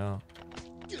no, oh no.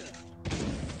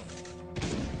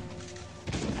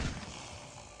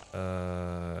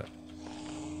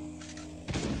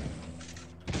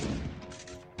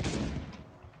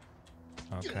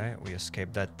 Okay, we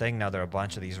escaped that thing. Now there are a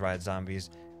bunch of these red zombies.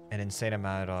 An insane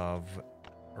amount of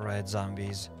red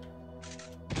zombies.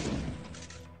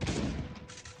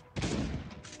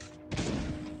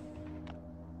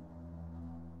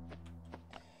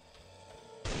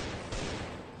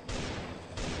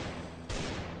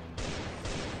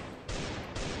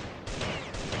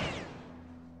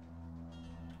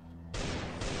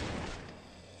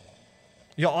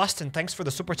 Yo, Austin, thanks for the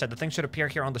super chat. The thing should appear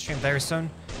here on the stream very soon.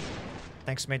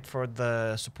 Thanks, mate, for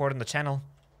the support on the channel.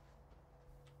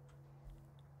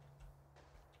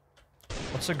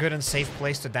 What's a good and safe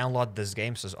place to download this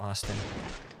game, says Austin?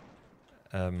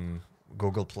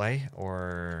 Google Play,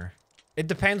 or... It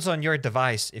depends on your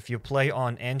device. If you play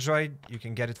on Android, you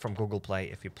can get it from Google Play.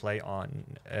 If you play on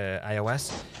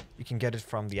iOS, you can get it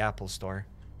from the Apple Store.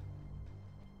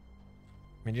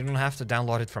 I mean, you don't have to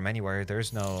download it from anywhere.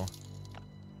 There's no...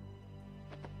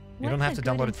 You don't have to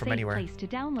download it from anywhere. Place to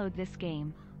download this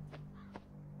game?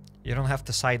 You don't have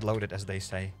to sideload it, as they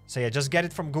say. So yeah, just get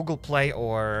it from Google Play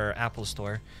or Apple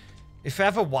Store. If you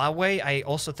have a Huawei, I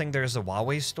also think there's a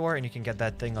Huawei store, and you can get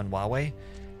that thing on Huawei.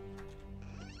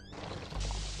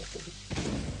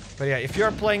 But yeah, if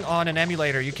you're playing on an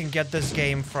emulator, you can get this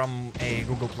game from a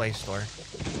Google Play store.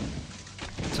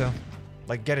 So,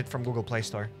 like, get it from Google Play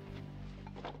Store.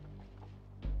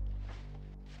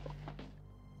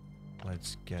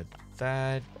 Let's get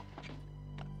that.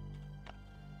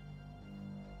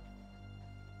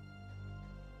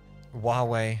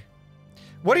 Huawei.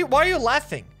 Why are you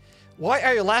laughing? Why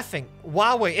are you laughing?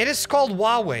 Huawei. It is called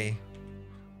Huawei.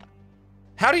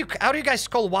 How do you guys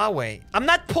call Huawei? I'm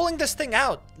not pulling this thing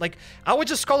out. Like, I would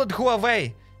just call it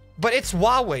Huawei. But it's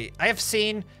Huawei. I have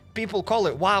seen people call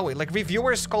it Huawei. Like,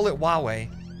 reviewers call it Huawei.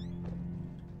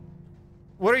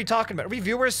 What are you talking about?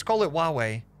 Reviewers call it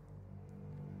Huawei.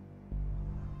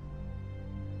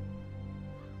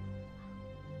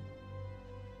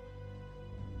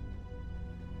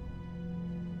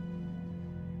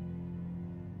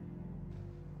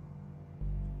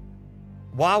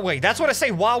 Huawei. That's what I say,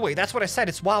 Huawei. That's what I said.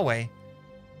 It's Huawei.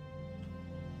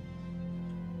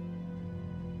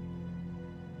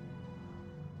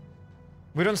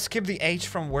 We don't skip the H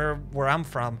from where I'm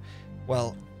from.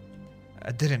 Well,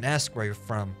 I didn't ask where you're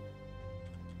from.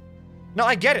 No,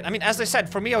 I get it. I mean, as I said,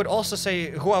 for me, I would also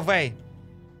say Huawei.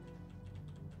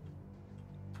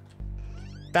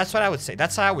 That's what I would say.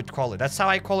 That's how I would call it. That's how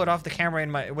I call it off the camera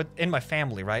in my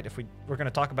family, right? If we're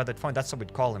gonna talk about that phone, that's how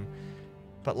we'd call him.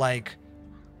 But like,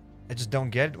 I just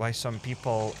don't get why some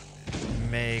people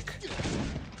make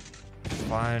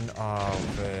fun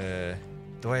of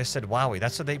the way I said Huawei.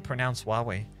 That's how they pronounce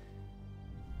Huawei.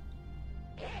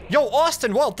 Yo,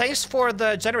 Austin, well, thanks for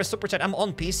the generous super chat. I'm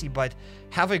on PC, but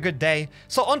have a good day.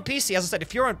 So on PC, as I said,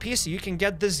 if you're on PC, you can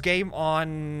get this game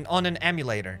on an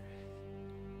emulator.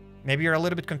 Maybe you're a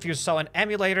little bit confused. So an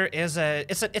emulator is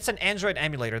it's an Android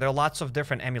emulator. There are lots of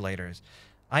different emulators.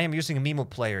 I am using a Mimo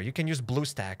Player. You can use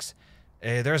BlueStacks.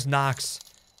 There's Nox.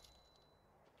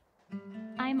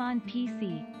 I'm on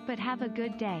PC, but have a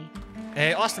good day.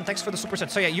 Austin, thanks for the super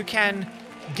chat. So yeah, you can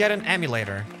get an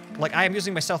emulator. Like I am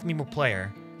using myself Mimo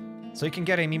Player. So you can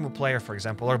get a Mimo Player, for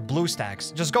example, or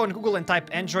BlueStacks. Just go on Google and type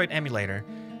Android emulator,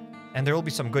 and there will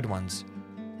be some good ones.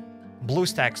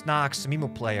 BlueStacks, Nox,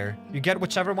 Mimo Player. You get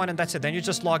whichever one and that's it. Then you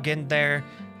just log in there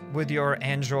with your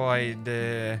Android,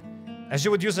 as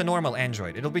you would use a normal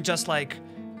Android. It'll be just like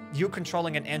you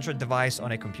controlling an Android device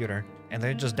on a computer. And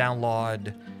then you just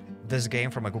download this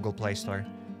game from a Google Play Store.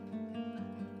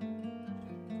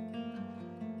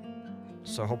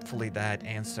 So hopefully that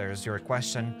answers your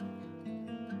question.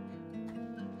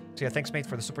 So yeah, thanks mate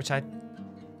for the super chat.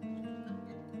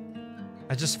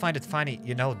 I just find it funny,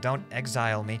 you know, don't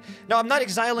exile me. No, I'm not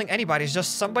exiling anybody, it's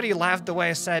just somebody laughed the way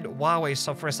I said Huawei,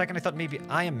 so for a second I thought maybe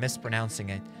I am mispronouncing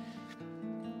it.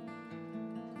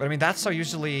 But I mean, that's how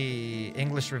usually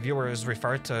English reviewers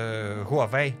refer to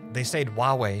Huawei. They say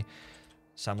Huawei.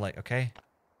 So I'm like, okay,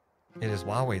 it is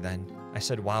Huawei then. I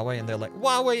said Huawei and they're like,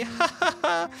 Huawei, ha ha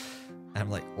ha. And I'm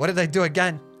like, what did I do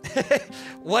again?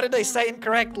 What did I say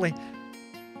incorrectly?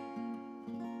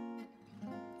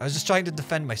 I was just trying to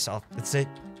defend myself. That's it.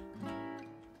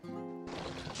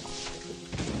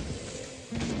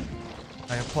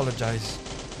 I apologize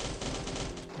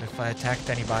if I attacked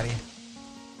anybody.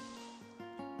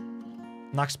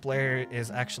 Nox Player is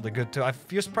actually good too. I've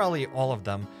used probably all of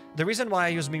them. The reason why I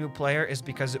use Mimo Player is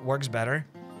because it works better.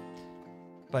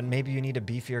 But maybe you need a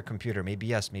beefier computer. Maybe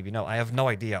yes, maybe no. I have no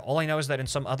idea. All I know is that in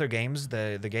some other games,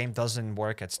 the game doesn't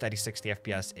work at steady 60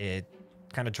 FPS. It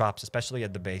kind of drops, especially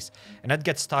at the base. And that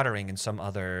gets stuttering in some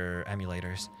other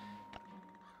emulators.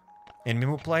 In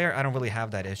Mimo Player, I don't really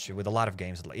have that issue with a lot of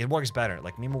games. It works better.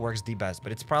 Like, Mimo works the best,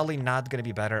 but it's probably not going to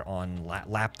be better on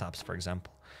laptops, for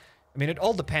example. I mean, it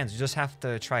all depends. You just have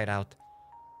to try it out.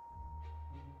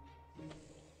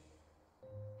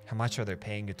 How much are they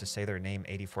paying you to say their name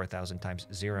 84,000 times?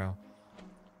 0.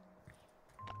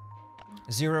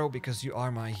 0 because you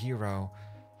are my hero.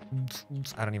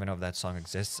 I don't even know if that song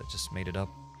exists. I just made it up.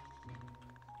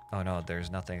 Oh no, there's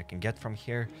nothing I can get from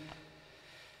here.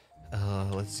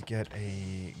 Let's get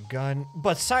a gun.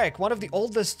 But Sarek, one of the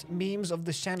oldest memes of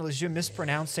this channel is you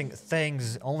mispronouncing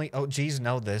things. Only OGs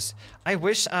know this. I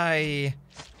wish I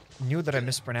knew that I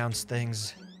mispronounced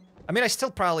things. I mean, I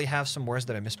still probably have some words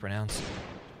that I mispronounce.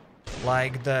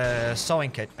 Like the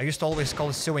sewing kit. I used to always call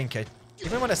it sewing kit.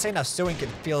 Even when I say now sewing kit,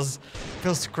 it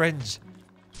feels cringe.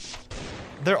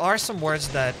 There are some words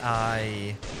that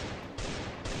I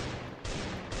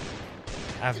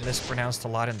have mispronounced a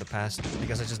lot in the past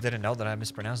because I just didn't know that I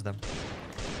mispronounced them.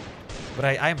 But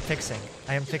I am fixing.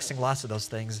 I am fixing lots of those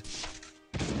things.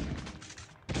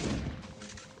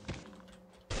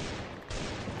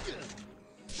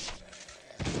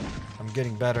 I'm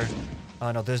getting better.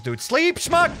 Oh no, this dude. Sleep,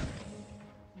 schmuck!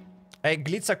 Hey,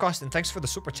 Glitza Kostin, thanks for the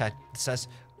super chat. It says,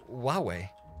 Huawei.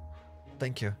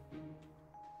 Thank you.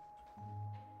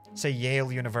 Say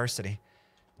Yale University.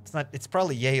 It's not, it's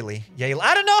probably Yale. Yale.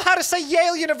 I don't know how to say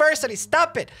Yale University.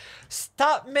 Stop it.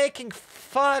 Stop making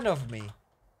fun of me.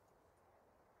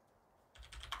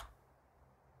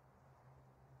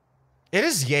 It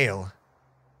is Yale.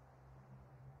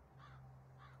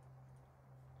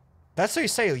 That's how you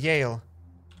say Yale.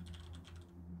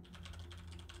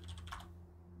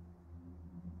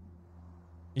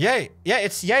 Yay. Yeah,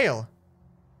 it's Yale.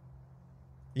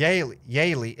 Yale.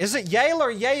 Yale. Is it Yale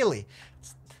or Yale?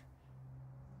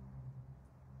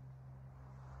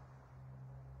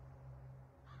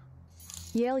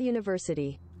 Yale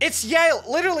University. It's Yale.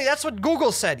 Literally, that's what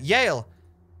Google said. Yale.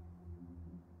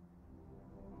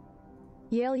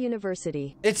 Yale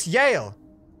University. It's Yale.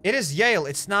 It is Yale.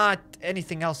 It's not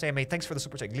anything else. Hey, mate, thanks for the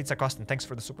super chat. Glitza Kostin, thanks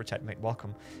for the super chat, mate.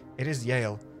 Welcome. It is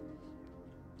Yale.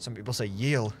 Some people say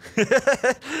Yale.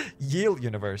 Yale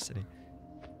University.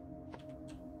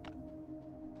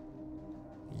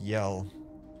 Yell.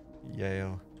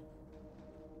 Yale.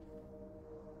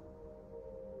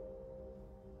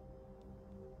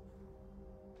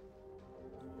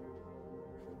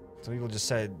 Some people just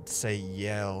say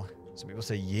yell. Some people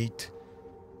say yeet.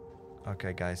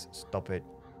 Okay, guys, stop it.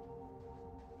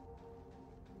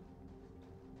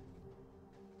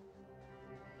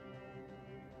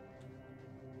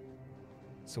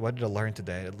 So what did I learn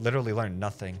today? I literally learned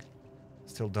nothing.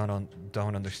 Still don't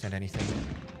understand anything.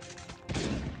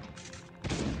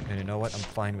 And you know what? I'm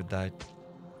fine with that.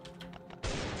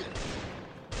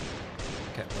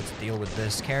 Okay, let's deal with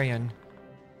this. Carry on.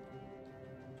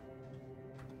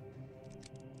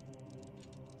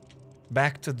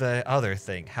 Back to the other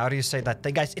thing. How do you say that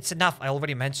thing? Guys, it's enough. I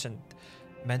already mentioned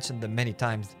them many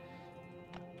times.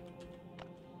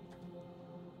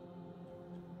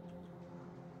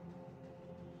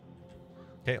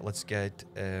 Okay, let's get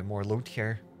more loot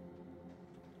here.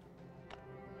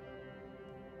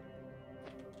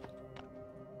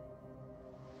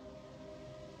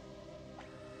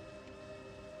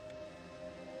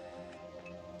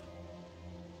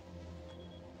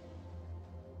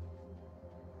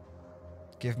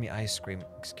 Give me ice cream.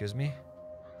 Excuse me?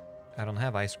 I don't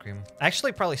have ice cream. I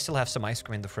actually probably still have some ice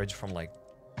cream in the fridge from like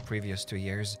previous 2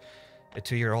 years. A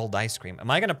 2-year-old ice cream. Am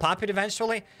I gonna pop it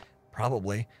eventually?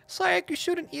 Probably. It's like, you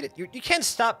shouldn't eat it. You can't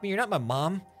stop me. You're not my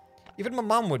mom. Even my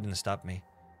mom wouldn't stop me.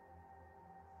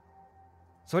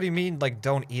 So what do you mean, like,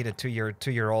 don't eat a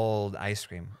 2-year-old ice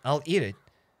cream? I'll eat it.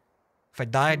 If I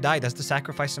die, I die. That's the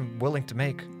sacrifice I'm willing to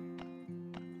make.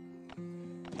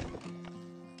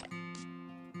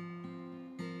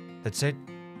 That's it.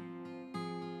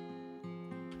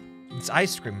 It's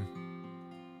ice cream.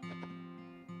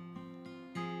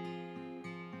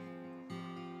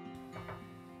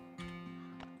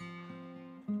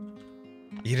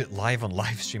 Eat it live on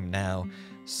live stream now.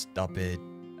 Stop it.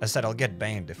 I said I'll get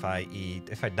banned if I eat.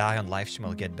 If I die on live stream,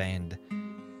 I'll get banned.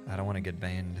 I don't want to get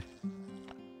banned.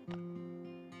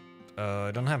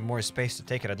 I don't have more space to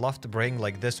take it. I'd love to bring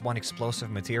like this one explosive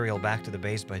material back to the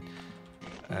base, but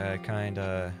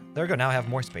kinda... There we go, now I have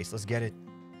more space. Let's get it.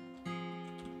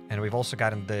 And we've also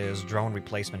gotten this drone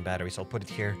replacement battery, so I'll put it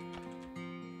here.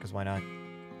 Because why not?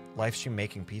 Live stream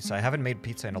making pizza. I haven't made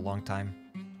pizza in a long time.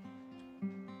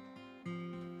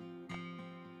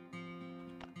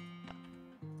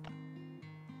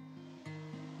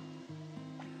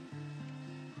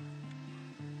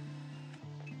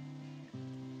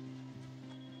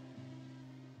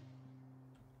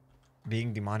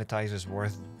 Being demonetized is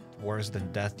worse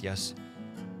than death, yes.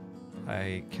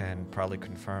 I can probably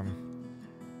confirm.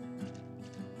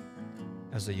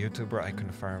 As a YouTuber, I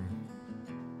confirm.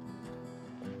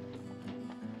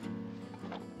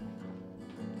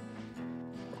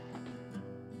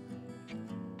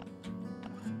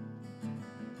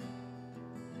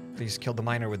 Please kill the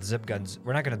miner with zip guns.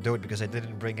 We're not gonna do it because I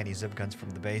didn't bring any zip guns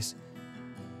from the base.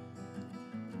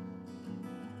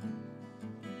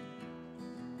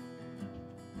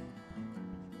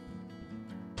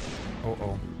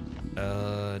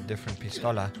 Different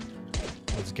pistola.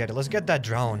 Let's get it. Let's get that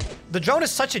drone. The drone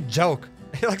is such a joke.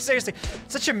 Like, seriously,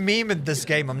 such a meme in this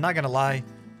game. I'm not gonna lie.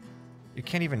 You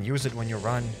can't even use it when you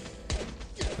run.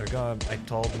 There we go. I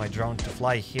told my drone to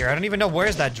fly here. I don't even know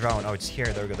where's that drone. Oh, it's here.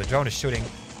 There we go. The drone is shooting.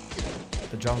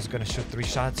 The drone's gonna shoot 3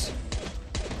 shots.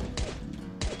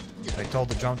 I told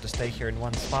the drone to stay here in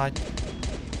one spot.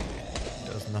 It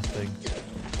does nothing.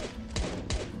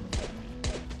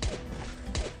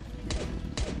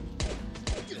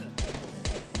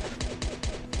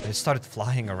 It started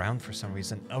flying around for some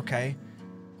reason. Okay.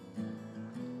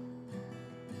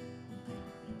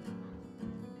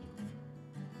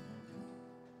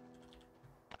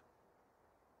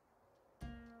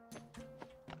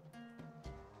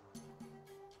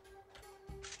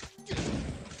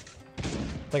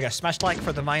 Like a smash like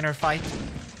for the miner fight.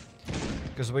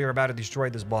 Because we were about to destroy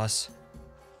this boss.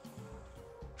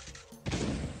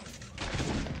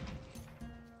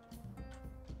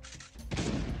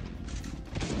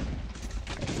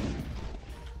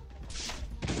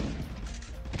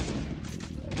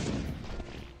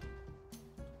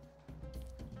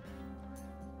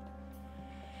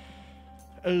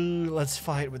 Let's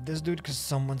fight with this dude because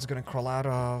someone's gonna crawl out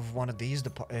of one of these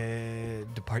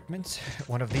departments.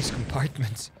 One of these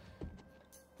compartments.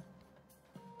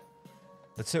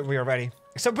 That's it, we are ready.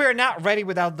 Except we are not ready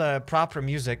without the proper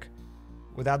music.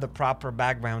 Without the proper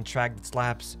background track that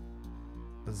slaps.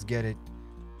 Let's get it.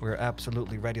 We're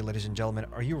absolutely ready, ladies and gentlemen.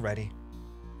 Are you ready?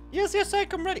 Yes, yes,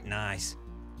 I'm ready. Nice.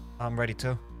 I'm ready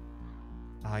too.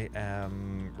 I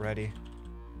am ready.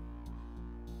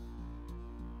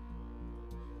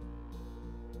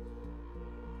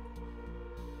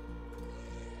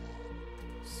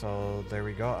 So there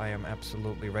we go. I am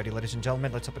absolutely ready, ladies and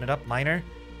gentlemen. Let's open it up. Miner?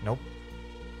 Nope.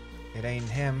 It ain't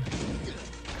him.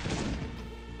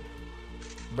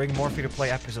 Bring more free-to-play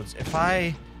episodes. If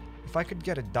I could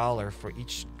get $1 for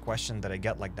each question that I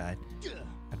get like that,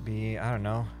 I'd be, I don't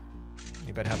know,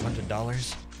 maybe I'd have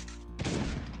 $100.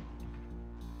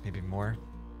 Maybe more.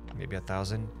 Maybe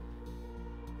 1,000.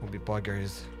 Would be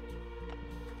buggers.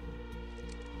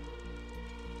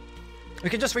 We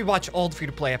can just rewatch old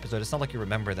free-to-play episodes. It's not like you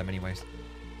remember them anyways.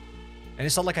 And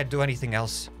it's not like I do anything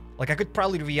else. Like, I could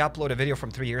probably re-upload a video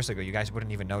from 3 years ago. You guys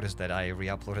wouldn't even notice that I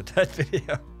re-uploaded that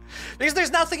video. Because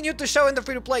there's nothing new to show in the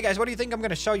free-to-play, guys. What do you think I'm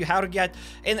going to show you? How to get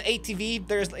an ATV?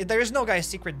 There's no, guys,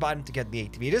 secret button to get the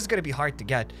ATV. It is going to be hard to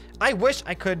get. I wish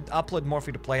I could upload more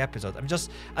free-to-play episodes.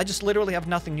 I just literally have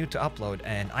nothing new to upload.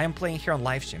 And I am playing here on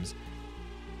live streams.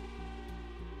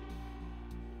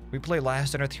 We play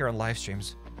Last on Earth here on live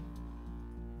streams.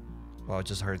 Well, I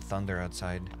just heard thunder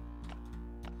outside.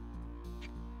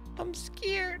 I'm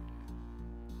scared.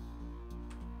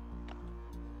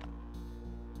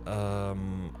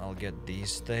 I'll get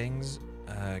these things.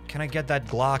 Can I get that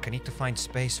Glock? I need to find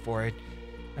space for it.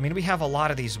 I mean, we have a lot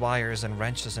of these wires and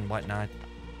wrenches and whatnot.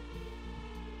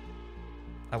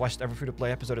 I watched every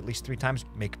free-to-play episode at least 3 times.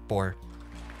 Make it bore.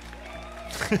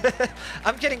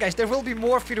 I'm kidding, guys. There will be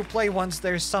more free-to-play once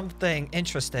there's something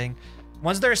interesting.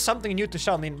 Once there's something new to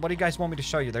show. I mean, what do you guys want me to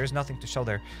show you? There's nothing to show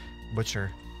there. Butcher.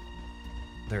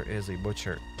 There is a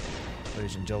butcher.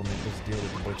 Ladies and gentlemen, let's deal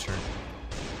with the butcher.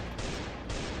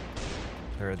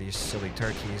 There are these silly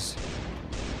turkeys.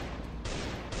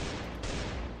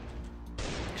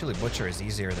 Actually, butcher is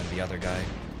easier than the other guy.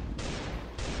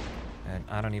 And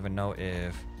I don't even know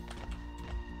if...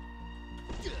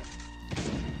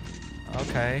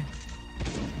 Okay.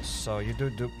 So you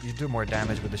do more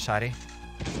damage with the shotty.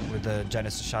 With the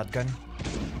Genesis shotgun.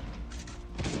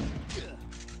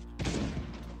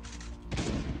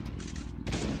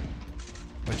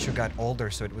 But you got older,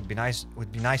 so it would be nice.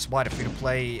 What, a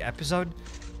free-to-play episode?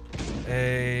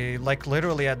 Like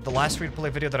literally at the last free-to-play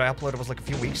video that I uploaded was like a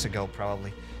few weeks ago,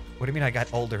 probably. What do you mean I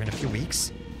got older in a few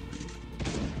weeks?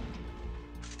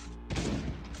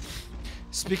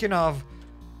 Speaking of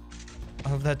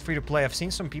that free-to-play, I've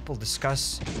seen some people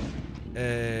discuss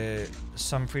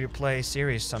some free-to-play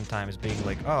series sometimes being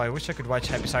like, oh, I wish I could watch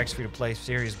HappyCairek's free-to-play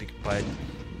series, but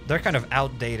they're kind of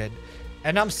outdated.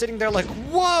 And I'm sitting there like,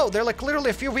 whoa, they're like literally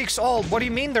a few weeks old. What do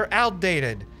you mean they're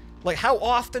outdated? Like, how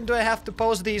often do I have to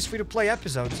post these free-to-play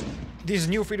episodes? These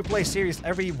new free-to-play series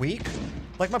every week?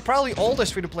 Like, my probably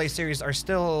oldest free-to-play series are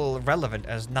still relevant,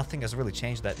 as nothing has really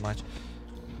changed that much.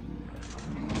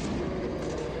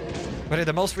 But in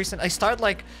the most recent, I start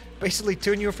like basically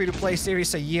 2 new free-to-play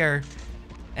series a year.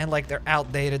 And like, they're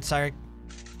outdated. Sorry.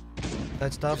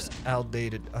 That stuff's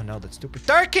outdated. Oh no, that stupid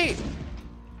turkey!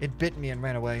 It bit me and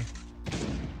ran away.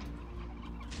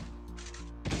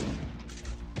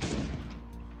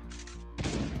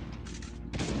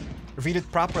 Read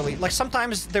it properly. Like,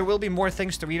 sometimes there will be more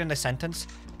things to read in a sentence.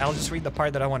 I'll just read the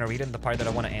part that I want to read and the part that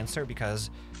I want to answer, because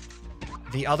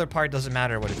the other part doesn't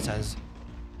matter what it says,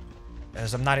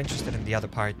 as I'm not interested in the other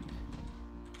part.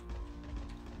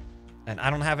 And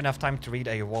I don't have enough time to read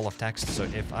a wall of text, so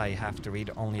if I have to read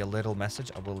only a little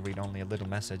message, I will read only a little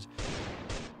message.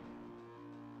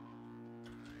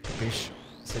 Capiche,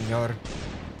 senor.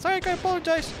 Sorry, I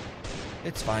apologize.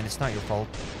 It's fine, it's not your fault.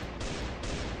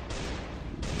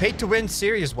 Pay to win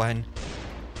series when?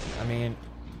 I mean,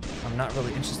 I'm not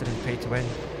really interested in pay to win.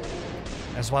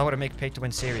 As why would I make pay to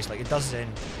win series? Like, it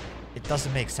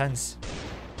doesn't make sense.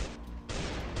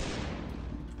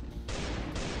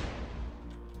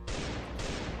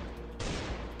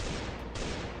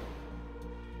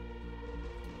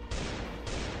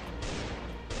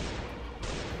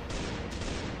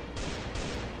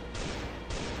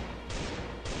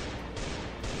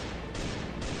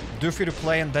 Do free to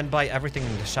play and then buy everything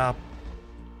in the shop.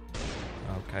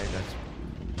 Okay,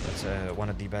 that's one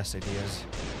of the best ideas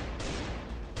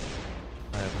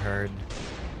I have heard.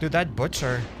 Dude, that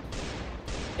butcher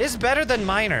is better than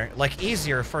miner. Like,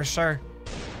 easier for sure.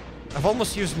 I've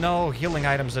almost used no healing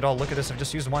items at all. Look at this, I've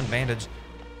just used 1 bandage.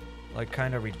 Like,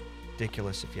 kind of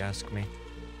ridiculous if you ask me.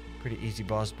 Pretty easy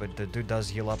boss, but the dude does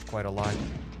heal up quite a lot.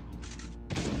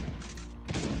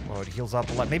 Oh, it heals up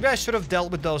a lot. Maybe I should have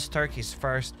dealt with those turkeys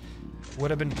first. Would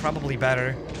have been probably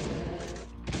better.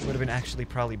 Would have been actually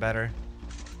probably better.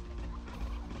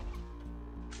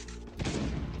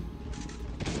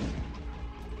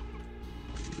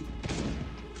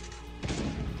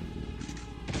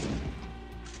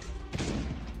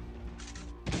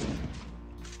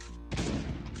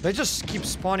 They just keep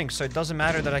spawning, so it doesn't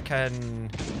matter that I can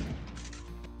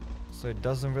So it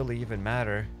doesn't really even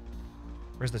matter.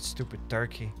 Where's that stupid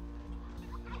turkey?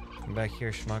 Come back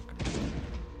here, schmuck.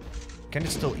 Can it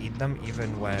still eat them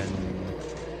even when...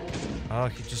 Oh,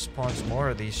 he just spawns more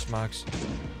of these schmucks.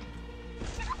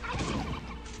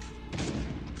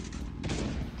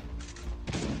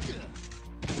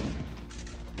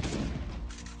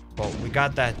 Well, we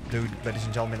got that dude, ladies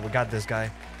and gentlemen. We got this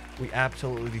guy. We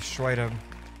absolutely destroyed him.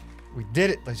 We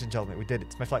did it, ladies and gentlemen. We did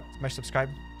it. Smash subscribe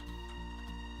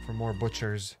for more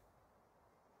butchers.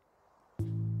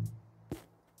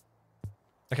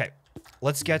 Okay,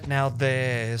 let's get now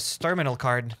this terminal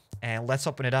card and let's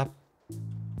open it up.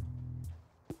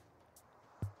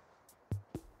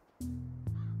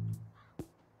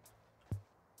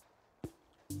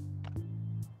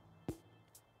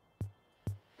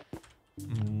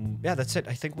 Yeah, that's it.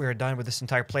 I think we're done with this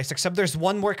entire place, except there's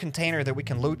one more container that we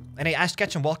can loot. And hey, Ash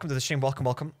Ketchum, welcome to the stream. Welcome,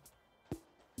 welcome.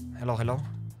 Hello, hello.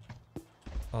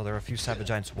 Oh, there are a few Savage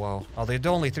Giants. Whoa. Oh, they do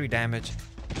only 3 damage.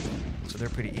 So they're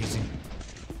pretty easy.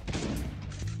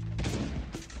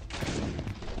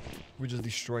 We just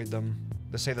destroyed them.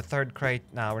 They say the 3rd crate.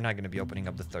 Nah, we're not going to be opening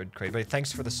up the 3rd crate. But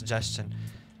thanks for the suggestion.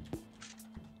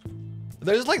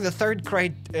 There's like the 3rd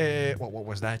crate. What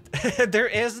was that? There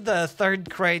is the 3rd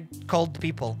crate called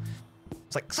people.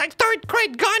 It's like 3rd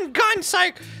crate gun,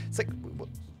 psych. It's like,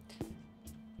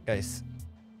 guys,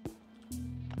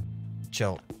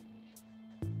 chill.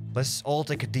 Let's all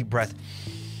take a deep breath.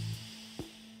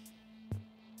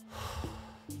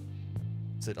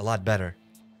 Is it a lot better?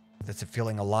 That's it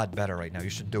feeling a lot better right now. You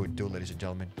should do it too, ladies and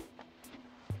gentlemen.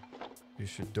 You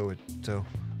should do it too.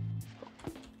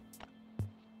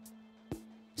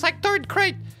 It's like 3rd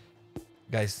crate!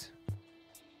 Guys.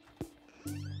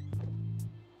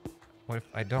 What if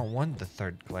I don't want the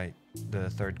 3rd crate? The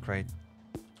 3rd crate.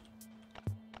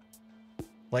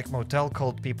 Like Motel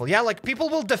called people. Yeah, like people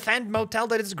will defend Motel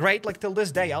that it's great, like till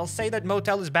this day. I'll say that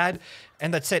Motel is bad,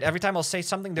 and that's it. Every time I'll say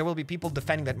something, there will be people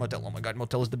defending that Motel. Oh my god,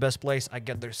 Motel is the best place. I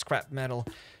get their scrap metal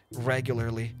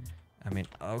regularly. I mean,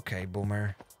 okay,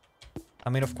 boomer. I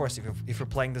mean, of course, if you're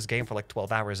playing this game for like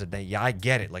 12 hours a day, yeah, I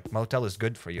get it. Like, Motel is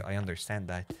good for you. I understand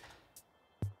that.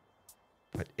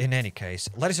 But in any case,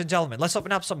 ladies and gentlemen, let's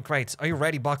open up some crates. Are you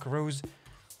ready, buckaroos?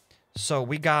 So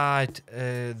we got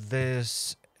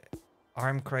this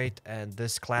arm crate and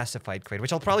this classified crate,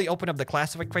 which I'll probably open up the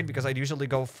classified crate because I'd usually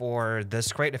go for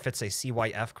this crate if it's a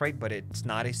CYF crate, but it's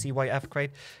not a CYF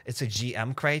crate. It's a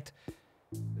GM crate.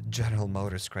 General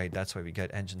Motors crate. That's why we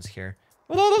get engines here.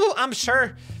 I'm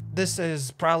sure this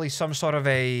is probably some sort of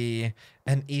an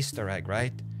Easter egg,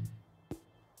 right?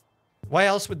 Why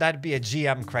else would that be a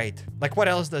GM crate? Like, what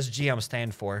else does GM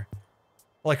stand for?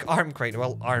 Like, arm crate.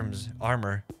 Well, arms.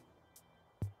 Armor.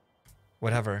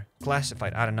 Whatever.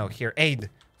 Classified. I don't know. Here. Aid.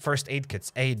 First aid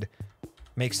kits. Aid.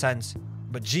 Makes sense.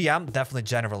 But GM, definitely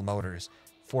General Motors.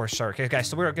 For sure. Okay, guys,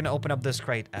 so we're going to open up this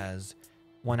crate as...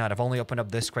 Why not? I've only opened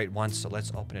up this crate once, so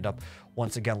let's open it up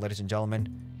once again, ladies and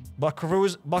gentlemen.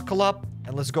 Buckaroos, buckle up,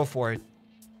 and let's go for it.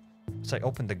 So I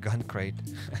opened the gun crate.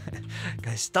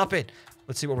 Guys, stop it.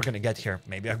 Let's see what we're gonna get here.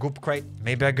 Maybe a goop crate,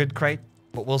 maybe a good crate,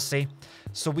 but we'll see.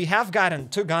 So we have gotten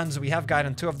 2 guns. We have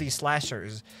gotten 2 of these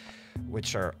slashers,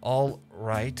 which are all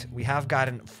right. We have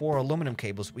gotten 4 aluminum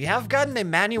cables. We have gotten a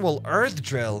manual earth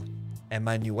drill.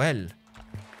 Emmanuel.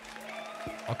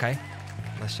 Okay.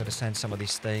 Let's try to send some of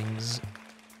these things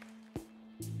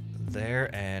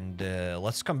there, and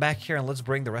let's come back here and let's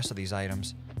bring the rest of these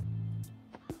items.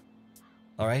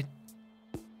 All right,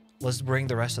 let's bring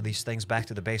the rest of these things back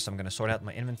to the base. I'm gonna sort out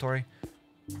my inventory.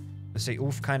 Let's say,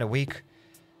 oof, kind of weak.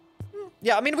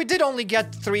 Yeah, I mean, we did only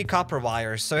get 3 copper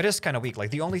wires, so it is kind of weak.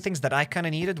 Like, the only things that I kind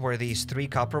of needed were these 3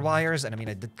 copper wires, and I mean,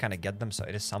 I did kind of get them, so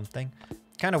it is something.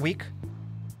 Kind of weak,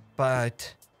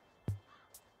 but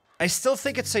I still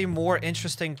think it's a more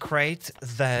interesting crate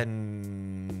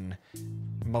than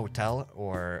Motel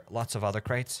or lots of other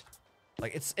crates.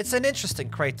 Like, it's an interesting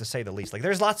crate to say the least. Like,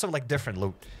 there's lots of like different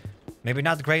loot. Maybe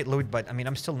not great loot, but I mean,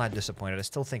 I'm still not disappointed. I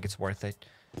still think it's worth it.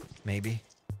 Maybe.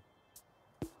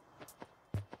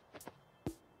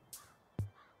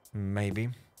 Maybe.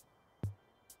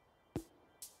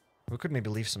 We could maybe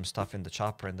leave some stuff in the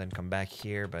chopper and then come back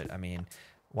here, but I mean,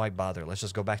 why bother? Let's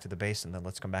just go back to the base and then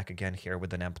let's come back again here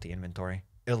with an empty inventory.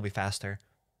 It'll be faster.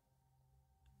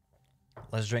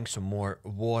 Let's drink some more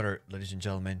water, ladies and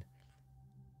gentlemen.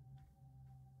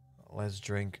 Let's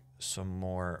drink some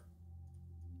more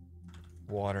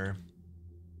water.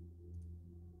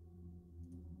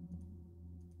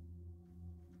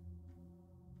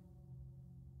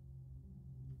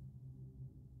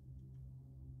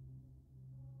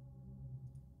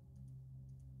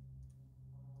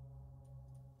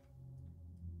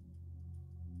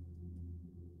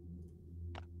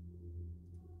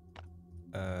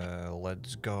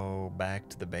 Let's go back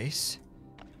to the base.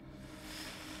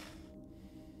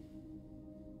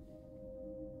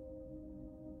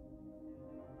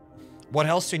 What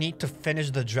else do you need to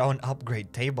finish the drone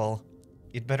upgrade table?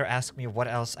 You'd better ask me what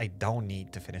else I don't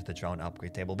need to finish the drone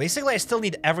upgrade table. Basically, I still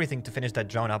need everything to finish that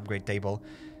drone upgrade table.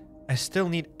 I still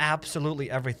need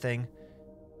absolutely everything.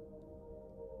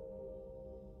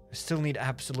 I still need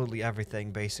absolutely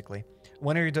everything, basically.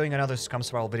 When are you doing another Scum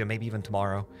Survival video? Maybe even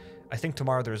tomorrow. I think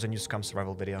tomorrow there's a new Scum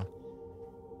Survival video.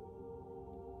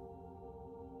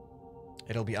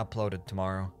 It'll be uploaded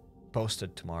tomorrow.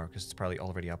 Posted tomorrow, because it's probably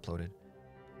already uploaded.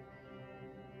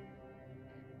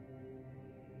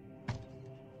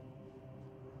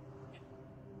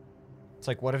 It's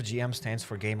like, what if GM stands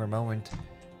for gamer moment?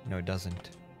 No, it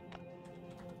doesn't.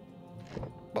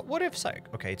 But what if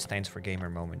okay, it stands for gamer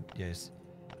moment. Yes.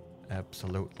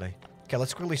 Absolutely. Okay,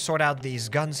 let's quickly sort out these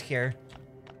guns here.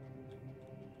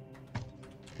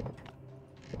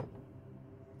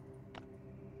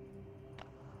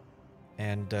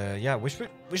 And yeah, wish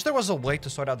there was a way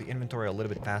to sort out the inventory a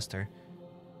little bit faster.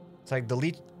 It's like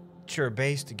delete your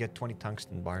base to get 20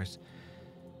 tungsten bars.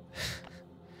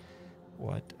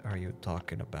 What are you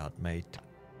talking about, mate?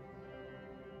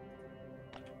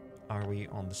 Are we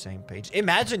on the same page?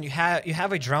 Imagine you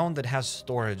have a drone that has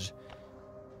storage.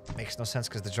 Makes no sense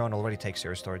because the drone already takes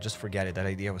your storage. Just forget it. That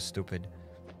idea was stupid.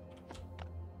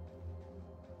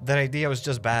 That idea was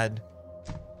just bad.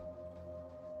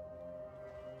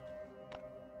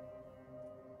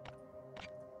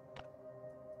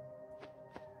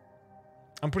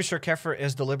 I'm pretty sure Kefir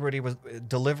is deliberately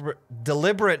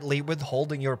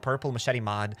withholding your purple machete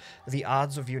mod. The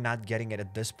odds of you not getting it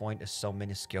at this point is so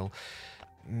minuscule.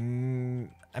 I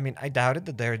mean, I doubted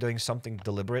that they're doing something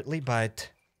deliberately, but...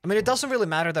 I mean, it doesn't really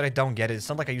matter that I don't get it. It's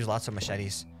not like I use lots of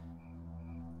machetes.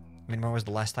 I mean, when was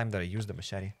the last time that I used a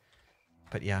machete?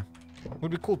 But yeah. It would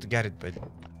be cool to get it, but...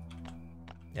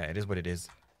 yeah, it is what it is.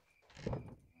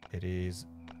 It is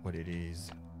what it is.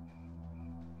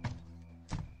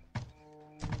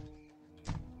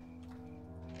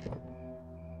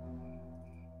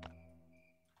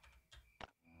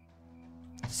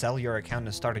 Sell your account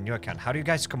and start a new account. How do you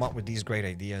guys come up with these great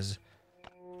ideas?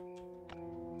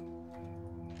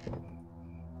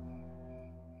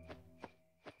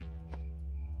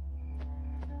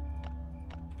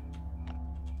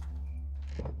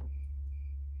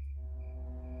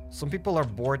 Some people are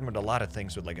bored with a lot of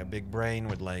things, with like a big brain,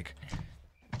 with like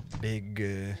big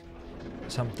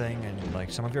something, and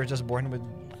like some of you are just born with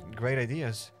great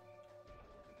ideas.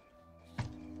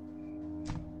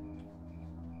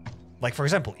 Like, for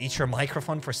example, eat your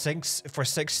microphone for six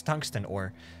tungsten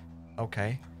ore.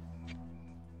 Okay.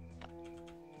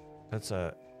 That's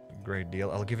a great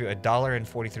deal. I'll give you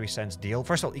 $1.43 deal.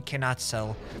 First of all, you cannot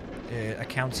sell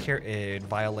accounts here. It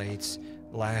violates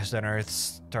Last on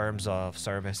Earth's terms of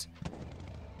service.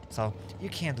 So, you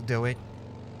can't do it.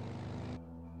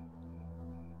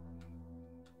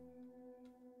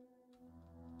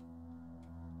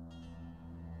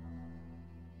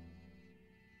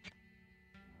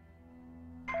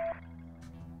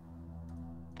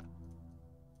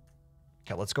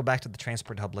 Okay, let's go back to the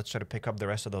transport hub. Let's try to pick up the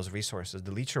rest of those resources.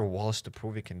 Delete your walls to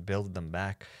prove you can build them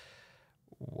back.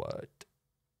 What?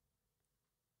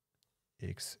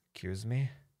 Excuse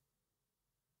me?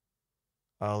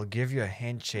 I'll give you a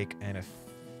handshake and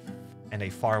a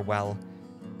farewell.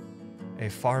 A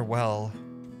farewell.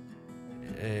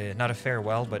 Not a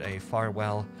farewell, but a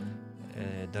farewell.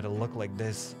 That'll look like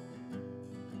this.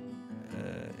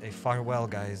 A farewell,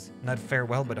 guys. Not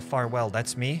farewell, but a farewell.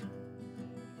 That's me.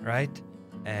 Right?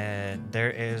 And there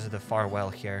is the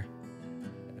farewell here.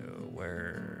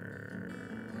 Where...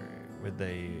 with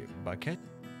a bucket?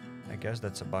 I guess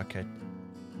that's a bucket.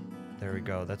 There we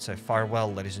go. That's a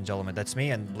farewell, ladies and gentlemen. That's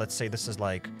me, and let's say this is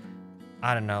like,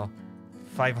 I don't know,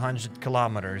 500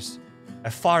 kilometers. A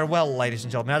farewell, ladies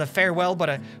and gentlemen. Not a farewell, but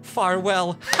a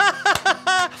farewell.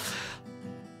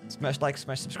 Smash like,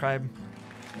 smash subscribe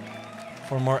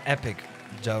for more epic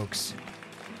jokes.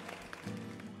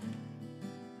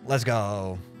 Let's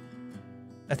go.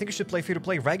 I think you should play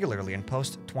free-to-play regularly and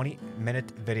post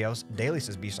 20-minute videos daily,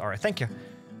 says BSR. Thank you.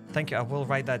 Thank you. I will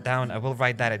write that down. I will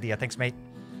write that idea. Thanks, mate.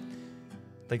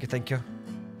 Thank you, thank you.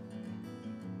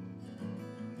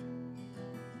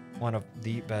 One of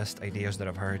the best ideas that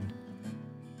I've heard.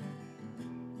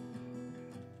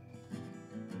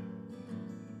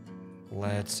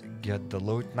 Let's get the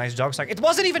loot. Nice joke, Sark. It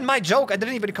wasn't even my joke. I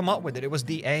didn't even come up with it. It was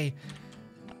DA.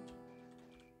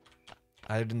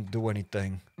 I didn't do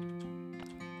anything.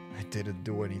 I didn't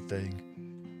do anything.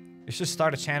 You should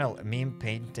start a channel. Meme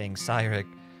painting, Cyrek.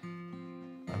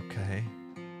 Okay.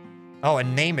 Oh,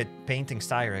 and name it Painting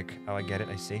Cyrek. Oh, I get it.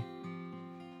 I see.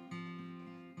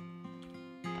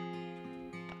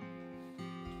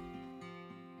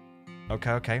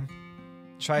 Okay, okay.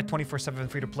 Try it 24/7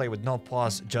 free to play with no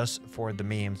pause just for the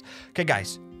memes. Okay,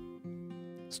 guys.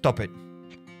 Stop it.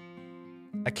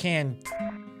 I can't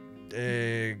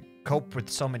cope with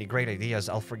so many great ideas.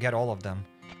 I'll forget all of them.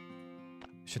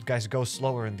 Should guys go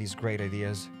slower in these great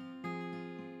ideas?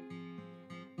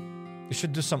 You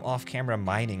should do some off-camera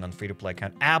mining on free-to-play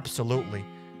account. Absolutely.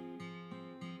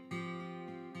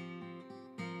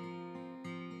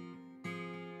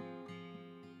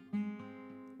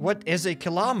 What is a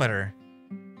kilometer?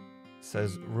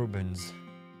 Says Rubens.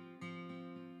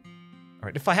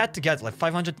 Alright, if I had to get, like,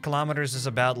 500 kilometers is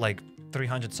about, like,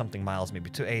 300 something miles, maybe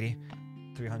 280.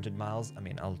 300 miles. I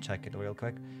mean, I'll check it real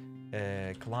quick.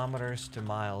 Kilometers to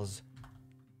miles.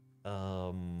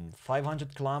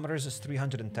 500 kilometers is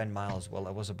 310 miles. Well,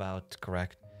 I was about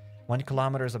correct. 1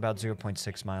 kilometer is about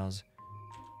 0.6 miles.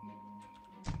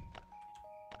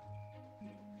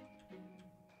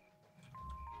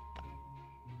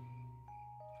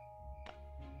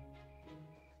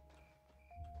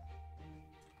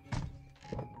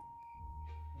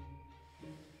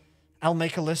 I'll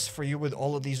make a list for you with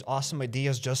all of these awesome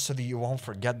ideas just so that you won't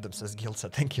forget them, says Gilsa.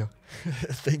 Thank you.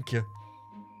 Thank you.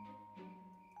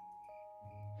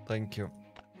 Thank you.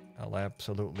 I'll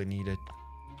absolutely need it.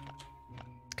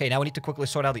 Okay, now we need to quickly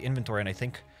sort out the inventory, and I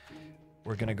think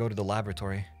we're gonna go to the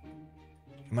laboratory.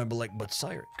 You might be like, but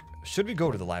Cyrek, should we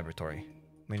go to the laboratory?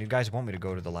 I mean, you guys want me to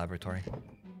go to the laboratory.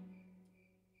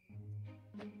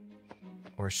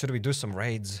 Or should we do some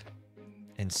raids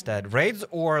instead? Raids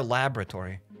or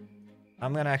laboratory?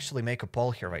 I'm gonna actually make a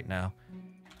poll here right now.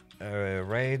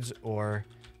 Raids or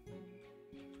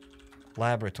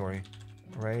laboratory?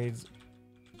 Raids,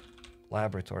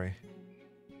 laboratory.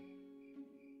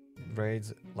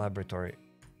 Raids, laboratory.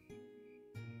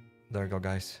 There we go,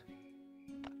 guys.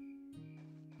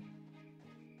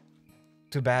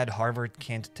 Too bad Harvard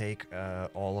can't take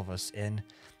all of us in.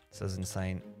 This is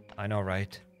insane. I know,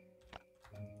 right?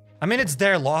 I mean, it's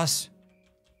their loss.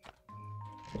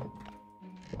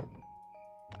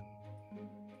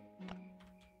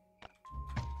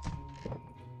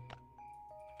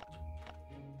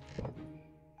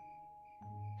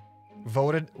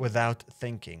 Voted without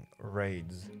thinking.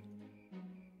 Raids.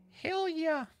 Hell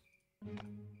yeah.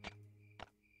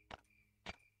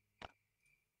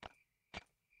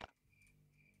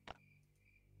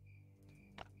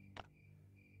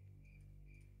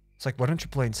 It's like, why don't you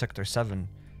play in Sector 7?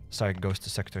 Cyrek goes to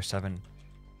Sector 7.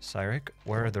 Cyrek,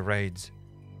 where are the raids?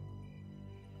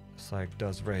 Cyrek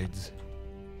does raids.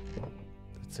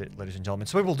 That's it, ladies and gentlemen.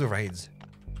 So we will do raids.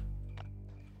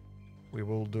 We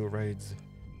will do raids.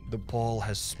 The poll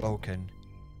has spoken.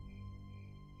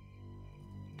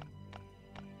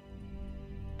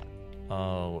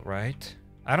 All right.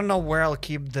 I don't know where I'll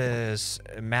keep this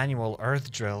manual earth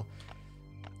drill.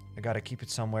 I gotta keep it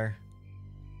somewhere.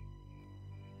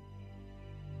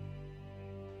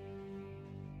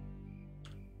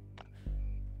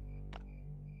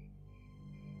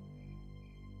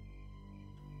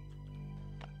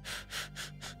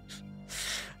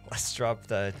 Let's drop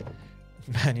that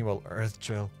manual earth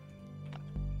drill.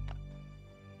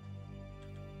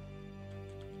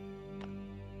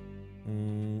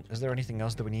 Is there anything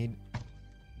else that we need?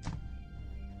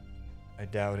 I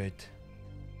doubt it.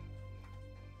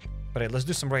 But hey, let's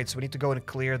do some raids. So we need to go and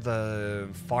clear the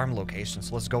farm location.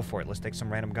 So let's go for it. Let's take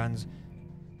some random guns.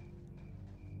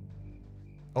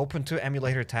 Open 2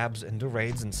 emulator tabs and do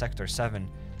raids in Sector 7.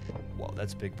 Whoa,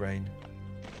 that's big brain.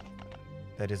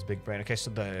 That is big brain. Okay,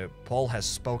 so the poll has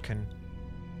spoken.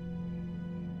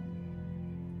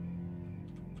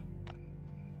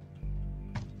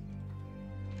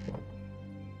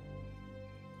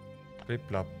 Blip,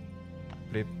 blop.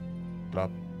 Blip,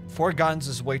 blop. 4 guns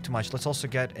is way too much. Let's also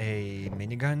get a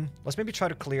minigun. Let's maybe try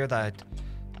to clear that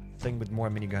thing with more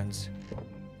miniguns.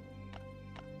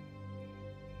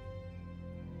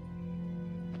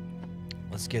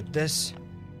 Let's get this.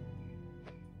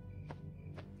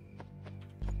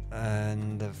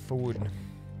 And the food.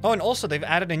 Oh, and also they've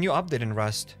added a new update in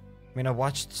Rust. I mean, I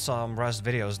watched some Rust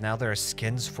videos. Now there are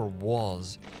skins for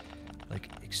walls. Like,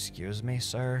 excuse me,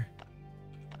 sir?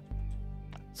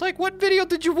 It's like, what video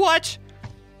did you watch?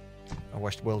 I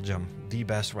watched Willjum, the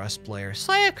best Rust player.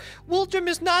 Cyrek, Willjum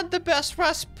is not the best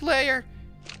Rust player.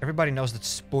 Everybody knows that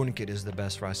Spoonkid is the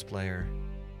best Rust player.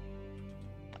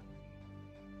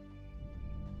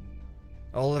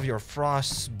 All of your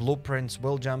Frosts, Blueprints,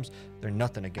 Willjums, they're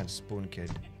nothing against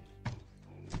Spoonkid.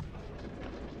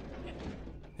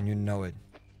 And you know it.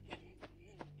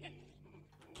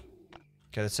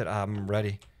 Okay, that's it. I'm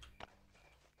ready.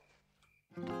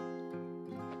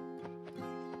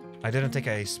 I didn't take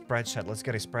a spread shot. Let's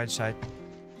get a spread shot.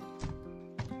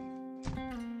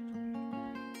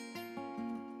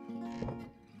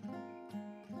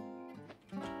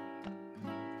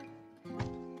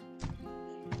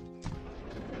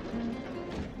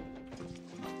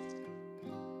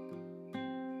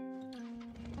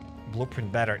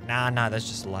 Blueprint better. Nah, that's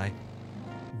just a lie.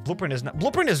 Blueprint is not.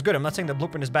 Blueprint is good. I'm not saying that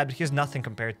Blueprint is bad, but he's nothing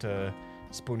compared to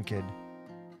Spoon Kid.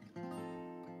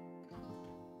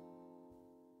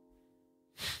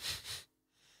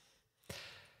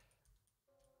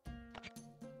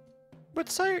 But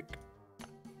Psych.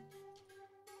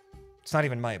 It's not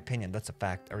even my opinion. That's a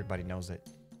fact. Everybody knows it.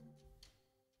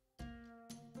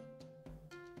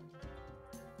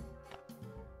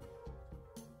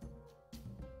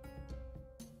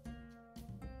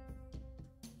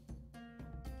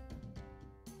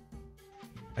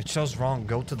 I chose wrong.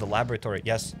 Go to the laboratory.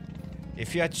 Yes.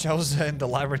 If you had chosen the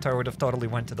laboratory, I would have totally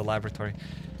went to the laboratory.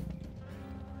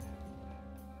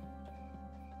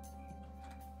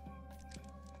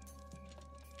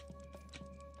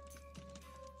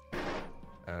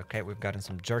 Okay, we've gotten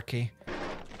some jerky.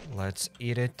 Let's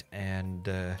eat it and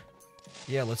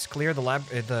yeah, let's clear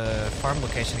the farm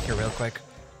location here real quick.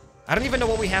 I don't even know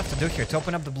what we have to do here to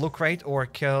open up the blue crate or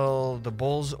kill the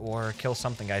bulls or kill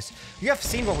something, guys. You have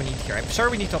seen what we need here. I'm sure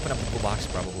we need to open up the blue box,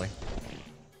 probably.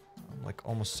 I'm like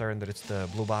almost certain that it's the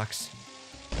blue box.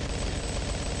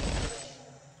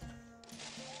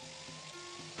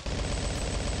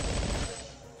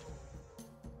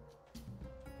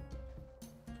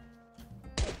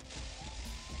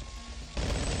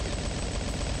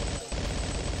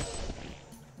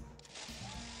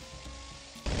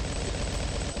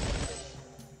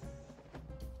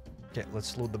 Okay,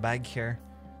 let's loot the bag here.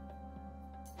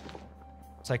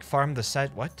 It's like farm the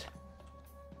set. What?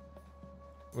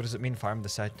 What does it mean, farm the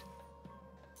set?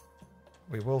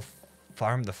 We will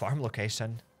farm the farm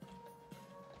location.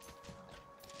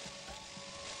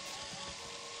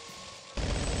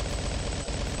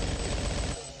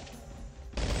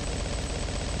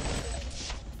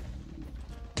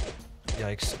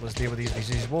 Yikes, let's deal with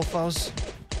these wolfos.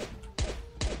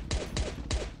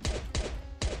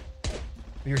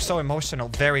 You're so emotional,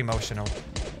 very emotional.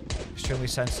 Extremely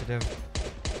sensitive.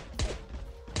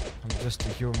 I'm just a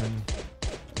human.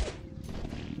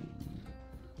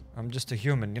 I'm just a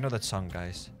human. You know that song,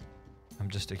 guys. I'm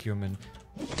just a human.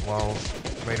 Wow,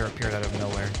 Raider appeared out of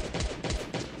nowhere.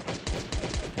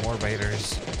 More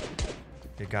Raiders.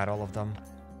 You got all of them.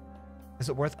 Is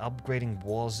it worth upgrading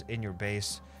walls in your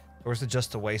base? Or is it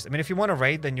just a waste? I mean, if you want to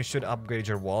raid, then you should upgrade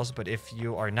your walls. But if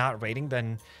you are not raiding,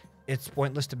 then it's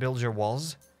pointless to build your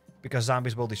walls. Because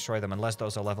zombies will destroy them unless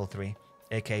those are level 3.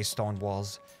 aka stone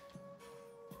walls.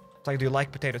 It's like, do you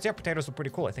like potatoes? Yeah, potatoes are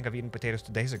pretty cool. I think I've eaten potatoes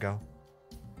 2 days ago.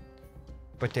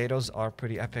 Potatoes are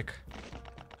pretty epic.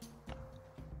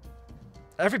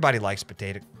 Everybody likes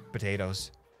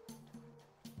potatoes.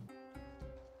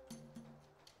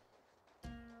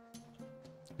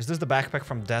 Is this the backpack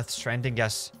from Death Stranding?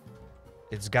 Yes.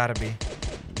 It's gotta be.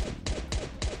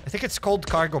 I think it's called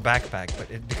cargo backpack,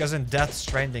 but because in Death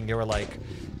Stranding they were like,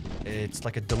 it's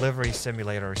like a delivery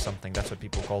simulator or something. That's what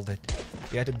people called it.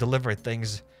 You had to deliver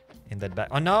things in that bag.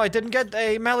 Oh no, I didn't get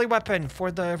a melee weapon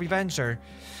for the Revenger.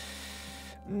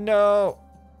 No.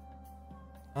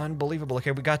 Unbelievable.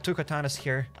 Okay, we got 2 katanas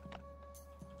here.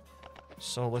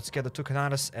 So let's get the 2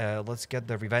 katanas. Let's get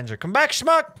the Revenger. Come back,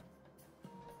 schmuck!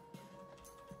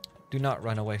 Do not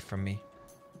run away from me.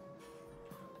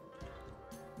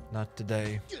 Not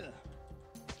today.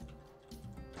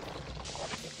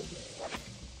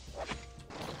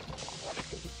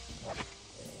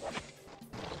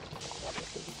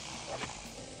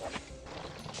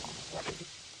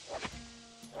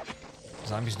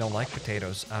 Zombies don't like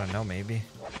potatoes. I don't know, maybe.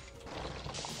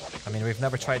 I mean, we've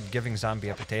never tried giving zombie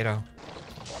a potato.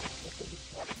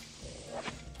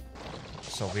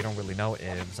 So we don't really know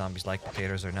if zombies like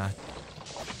potatoes or not.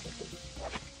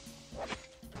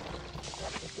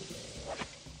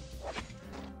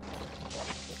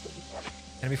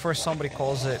 And before somebody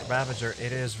calls it Ravager,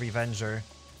 it is Revenger.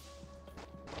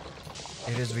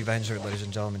 It is Revenger, ladies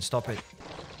and gentlemen. Stop it.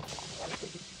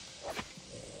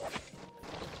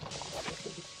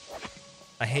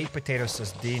 I hate potatoes,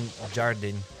 says Dean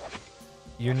Jardin.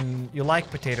 You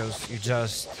like potatoes, you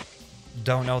just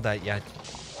don't know that yet.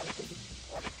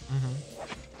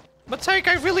 But Tarek,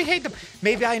 I really hate them.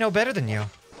 Maybe I know better than you.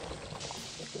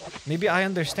 Maybe I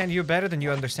understand you better than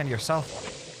you understand yourself.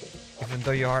 Even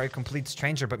though you are a complete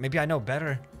stranger, but maybe I know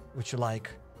better what you like.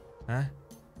 Huh?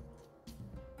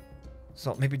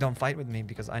 So maybe don't fight with me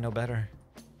because I know better.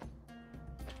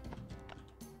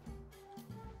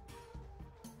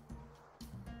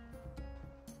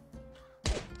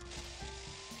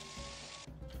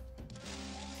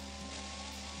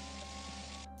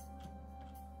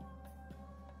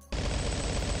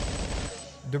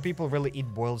 Do people really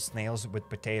eat boiled snails with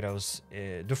potatoes?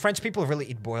 Do French people really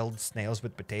eat boiled snails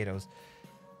with potatoes?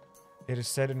 It is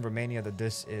said in Romania that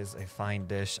this is a fine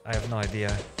dish. I have no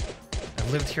idea.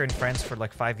 I've lived here in France for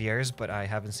like 5 years, but I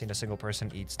haven't seen a single person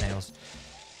eat snails.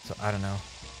 So I don't know.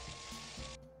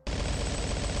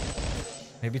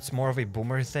 Maybe it's more of a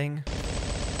boomer thing.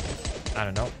 I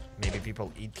don't know. Maybe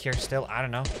people eat here still. I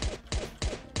don't know.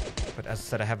 But as I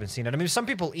said, I haven't seen it. I mean, some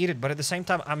people eat it, but at the same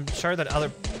time, I'm sure that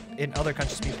in other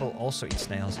countries, people also eat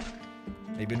snails.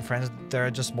 Maybe in France, there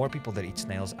are just more people that eat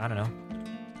snails. I don't know.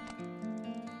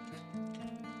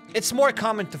 It's more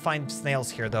common to find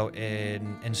snails here, though,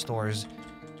 in stores.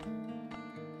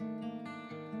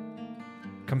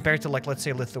 Compared to, like, let's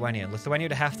say Lithuania. In Lithuania,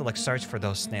 you have to, like, search for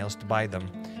those snails to buy them.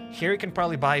 Here, you can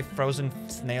probably buy frozen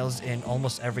snails in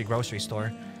almost every grocery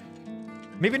store.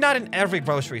 Maybe not in every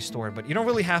grocery store, but you don't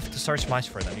really have to search much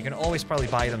for them. You can always probably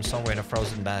buy them somewhere in a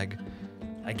frozen bag,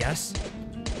 I guess.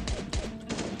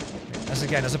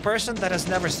 As a person that has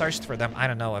never searched for them, I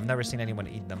don't know. I've never seen anyone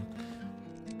eat them.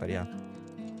 But yeah.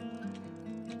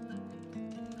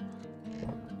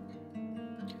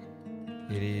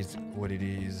 It is what it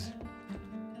is.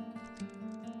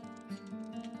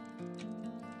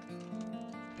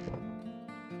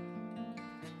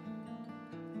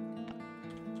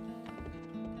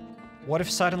 What if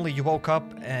suddenly you woke up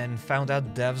and found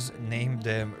out devs named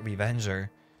him Revenger?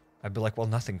 I'd be like, well,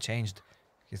 nothing changed.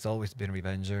 He's always been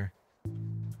Revenger.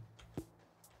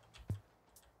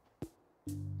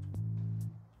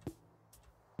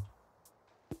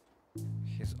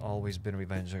 He's always been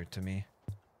Revenger to me.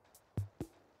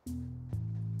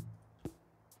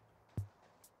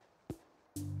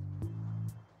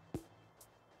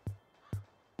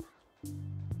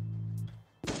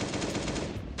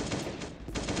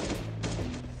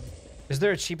 Is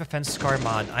there a cheap offense scar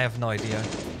mod? I have no idea.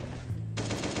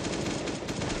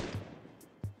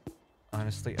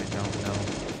 Honestly, I don't know.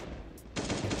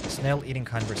 Snail eating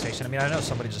conversation. I mean, I know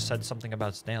somebody just said something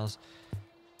about snails.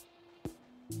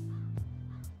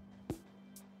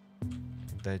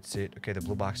 That's it. Okay, the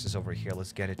blue box is over here.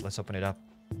 Let's get it. Let's open it up.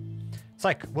 It's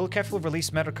like, will Kefl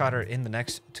release Metal Cutter in the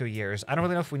next 2 years? I don't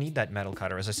really know if we need that Metal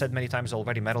Cutter. As I said many times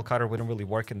already, Metal Cutter wouldn't really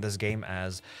work in this game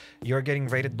as you're getting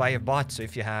raided by a bot. So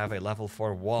if you have a level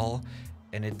 4 wall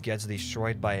and it gets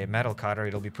destroyed by a Metal Cutter,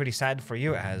 it'll be pretty sad for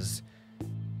you as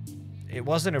it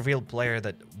wasn't a real player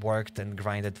that worked and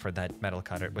grinded for that Metal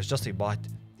Cutter. It was just a bot.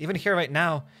 Even here right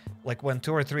now, like when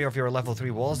 2 or 3 of your level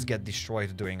 3 walls get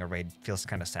destroyed during a raid, it feels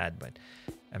kind of sad, but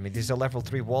I mean, these are level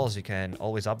 3 walls, you can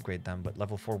always upgrade them, but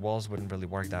level 4 walls wouldn't really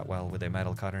work that well with a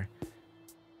Metal Cutter.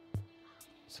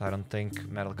 So I don't think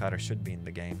Metal Cutter should be in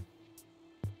the game.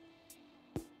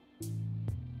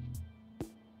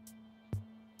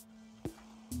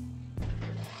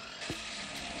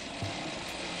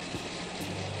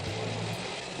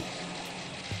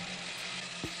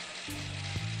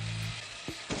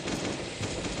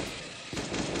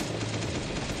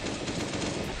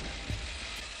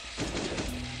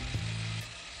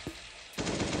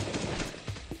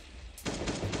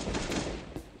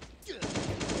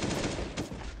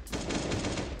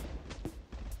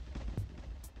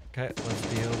 Okay, let's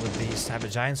deal with these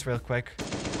Savage Giants real quick.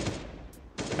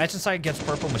 Imagine Side gets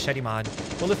purple machete mod.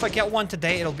 Well, if I get one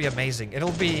today, it'll be amazing.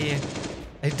 It'll be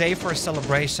a day for a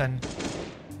celebration.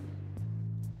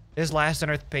 Is Last on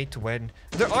Earth pay to win?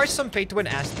 There are some pay to win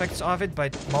aspects of it,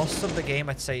 but most of the game,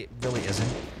 I'd say, really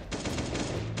isn't.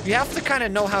 You have to kind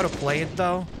of know how to play it,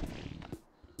 though.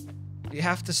 You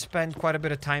have to spend quite a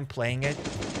bit of time playing it.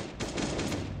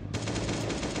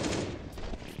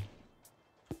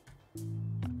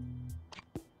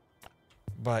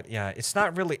 But yeah, it's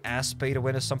not really as pay to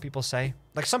win as some people say.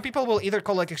 Like, some people will either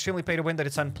call like extremely pay to win that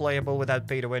it's unplayable without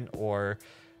pay to win, or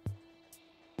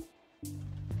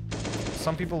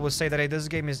some people will say that, hey, this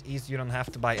game is easy, you don't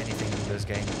have to buy anything in this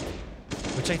game.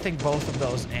 Which I think both of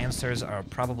those answers are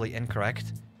probably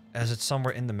incorrect, as it's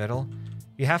somewhere in the middle.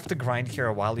 You have to grind here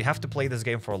a while. You have to play this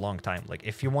game for a long time. Like,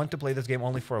 if you want to play this game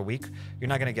only for a week, you're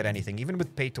not going to get anything. Even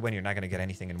with pay to win, you're not going to get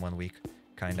anything in 1 week.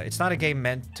 Kinda. It's not a game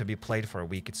meant to be played for a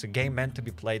week. It's a game meant to be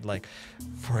played, like,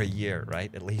 for a year, right?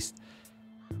 At least.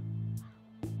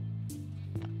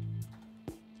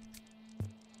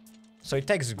 So it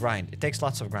takes grind. It takes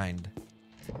lots of grind.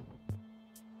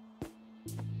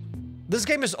 This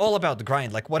game is all about the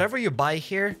grind. Like, whatever you buy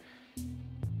here,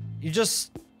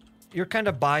 you're kind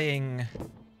of buying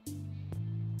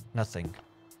nothing,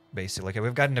 basically. Okay,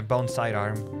 we've gotten a bone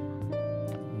sidearm.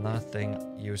 Nothing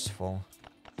useful.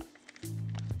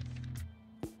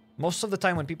 Most of the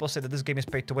time when people say that this game is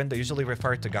pay to win, they usually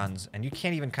refer to guns. And you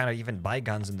can't even kind of even buy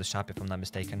guns in the shop if I'm not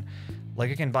mistaken. Like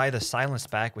you can buy the silence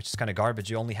pack, which is kind of garbage.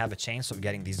 You only have a chance of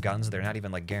getting these guns. They're not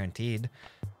even like guaranteed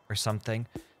or something.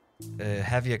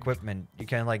 Heavy equipment. You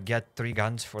can like get 3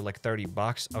 guns for like 30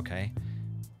 bucks. Okay.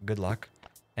 Good luck.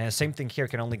 And same thing here. You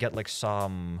can only get like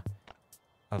some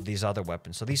of these other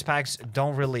weapons. So these packs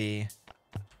don't really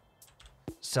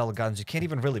sell guns. You can't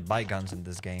even really buy guns in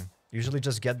this game. Usually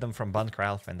just get them from Bunker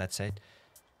Alfa and that's it.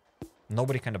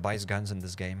 Nobody kind of buys guns in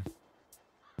this game.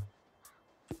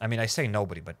 I mean, I say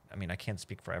nobody, but I mean, I can't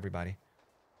speak for everybody.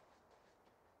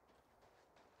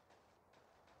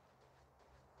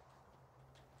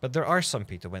 But there are some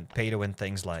pay-to-win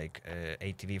things like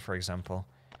ATV, for example.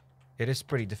 It is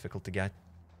pretty difficult to get.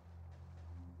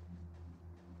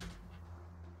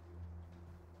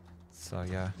 So,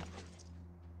 yeah.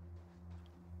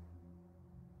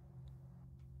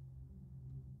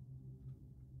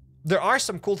 There are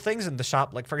some cool things in the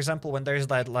shop. Like, for example, when there's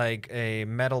that, like, a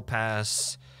metal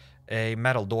pass, a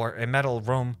metal door, a metal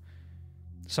room.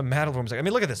 Some metal rooms. Like, I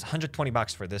mean, look at this. 120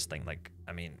 bucks for this thing. Like,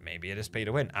 I mean, maybe it is pay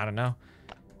to win. I don't know.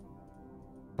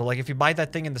 But, like, if you buy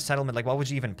that thing in the settlement, like, why would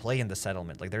you even play in the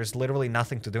settlement? Like, there's literally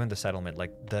nothing to do in the settlement.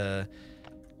 Like,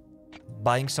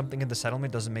 buying something in the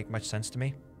settlement doesn't make much sense to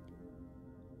me.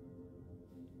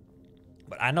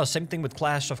 But I know, same thing with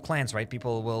Clash of Clans, right?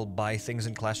 People will buy things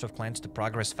in Clash of Clans to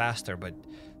progress faster, but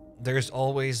there's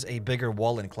always a bigger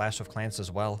wall in Clash of Clans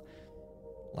as well.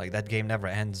 Like, that game never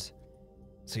ends.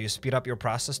 So you speed up your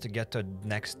process to get to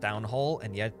next town hall,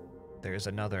 and yet there's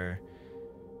another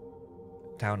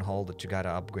town hall that you gotta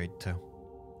upgrade to.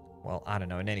 Well, I don't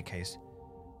know. In any case,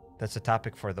 that's a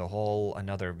topic for the whole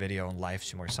another video and live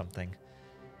stream or something.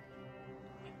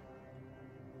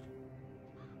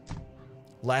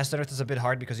 Last Earth is a bit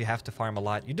hard because you have to farm a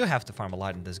lot. You do have to farm a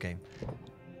lot in this game.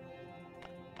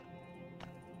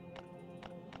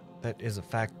 That is a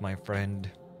fact, my friend.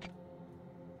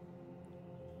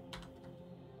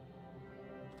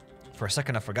 For a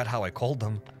second, I forgot how I called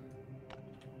them.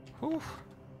 Whew.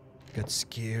 Got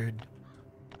scared.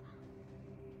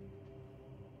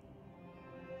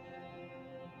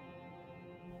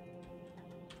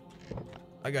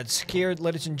 I got scared,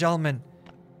 ladies and gentlemen.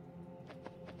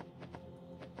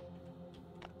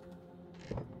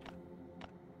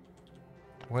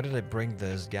 Where did I bring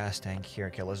this gas tank here?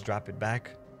 Okay, let's drop it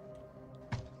back.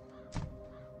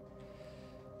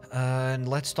 And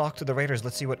let's talk to the raiders.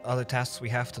 Let's see what other tasks we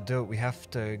have to do. We have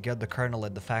to get the colonel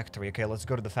at the factory. Okay, let's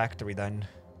go to the factory then.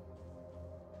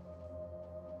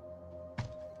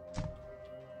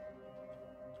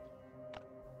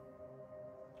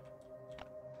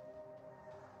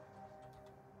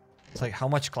 It's like, how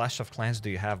much Clash of Clans do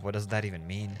you have? What does that even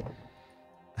mean?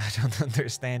 I don't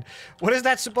understand. What is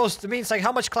that supposed to mean? It's like,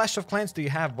 how much Clash of Clans do you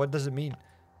have? What does it mean?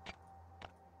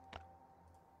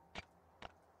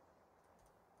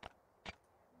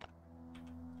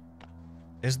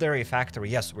 Is there a factory?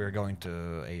 Yes, we're going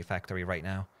to a factory right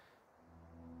now.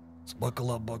 Let's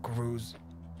buckle up, buckaroos.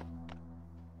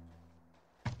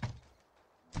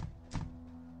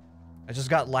 I just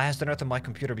got Last Earth on my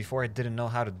computer before. I didn't know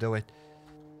how to do it.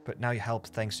 But now you helped.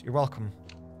 Thanks. You're welcome.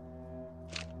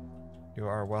 You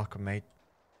are welcome, mate.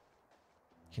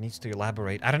 He needs to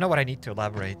elaborate. I don't know what I need to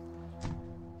elaborate.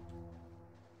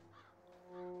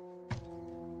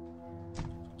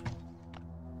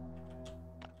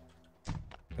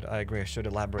 But I agree, I should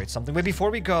elaborate something. But before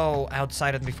we go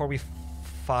outside and before we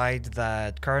fight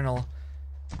that colonel...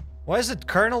 Why is it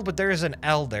colonel, but there is an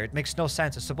L there? It makes no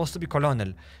sense. It's supposed to be colonel.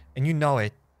 And you know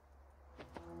it.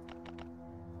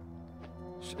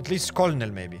 At least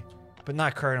colonel, maybe. But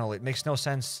not colonel. It makes no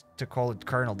sense to call it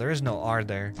colonel. There is no R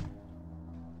there.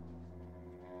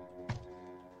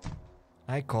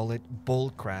 I call it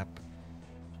bullcrap.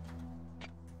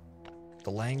 The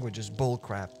language is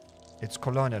bullcrap. It's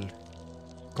colonel.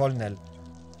 Colonel.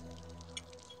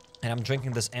 And I'm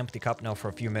drinking this empty cup now for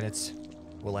a few minutes.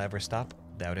 Will I ever stop?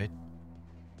 Doubt it.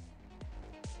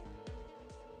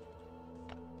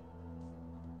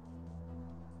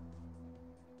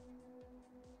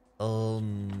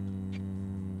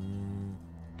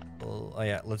 Oh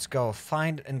yeah, let's go.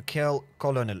 Find and kill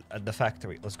Colonel at the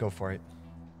factory. Let's go for it.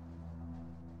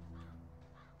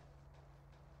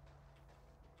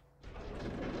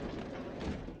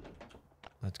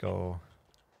 Let's go.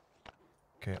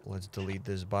 Okay, let's delete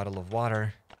this bottle of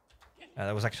water.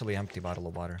 That was actually an empty bottle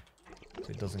of water, so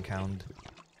it doesn't count.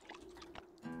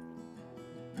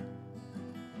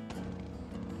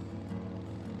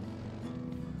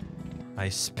 I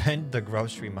spent the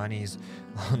grocery monies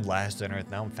on Last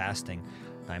Earth. Now I'm fasting.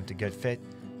 Time to get fit.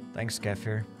 Thanks,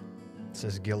 Kefir.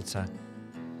 Says Gilza.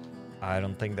 I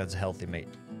don't think that's healthy, mate.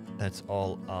 That's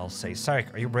all I'll say.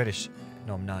 Sarek, are you British?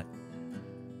 No, I'm not.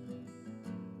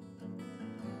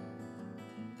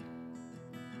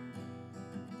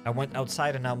 I went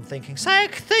outside and now I'm thinking,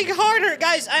 Sarek, think harder!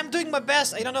 Guys, I'm doing my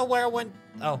best. I don't know where I went.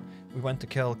 Oh, we went to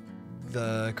kill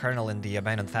the colonel in the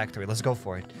abandoned factory. Let's go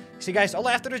for it. See, guys, all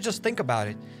I have to do is just think about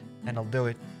it, and I'll do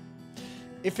it.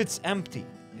 If it's empty,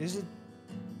 is it...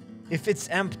 If it's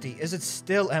empty, is it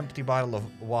still empty bottle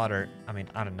of water? I mean,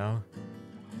 I don't know.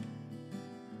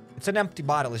 It's an empty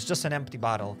bottle. It's just an empty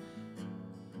bottle.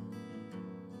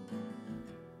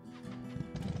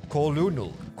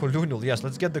 Colonel. Colonel, yes.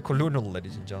 Let's get the colonel,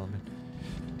 ladies and gentlemen.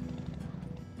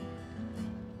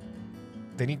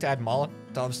 They need to add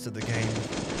Molotovs to the game.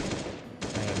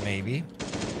 Maybe.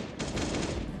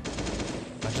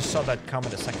 I just saw that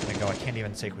comment a second ago. I can't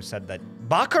even say who said that.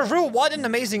 Buckaroo! What an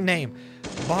amazing name!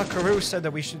 Buckaroo said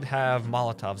that we should have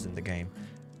Molotovs in the game.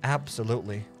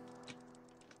 Absolutely.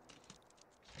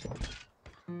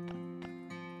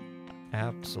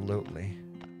 Absolutely.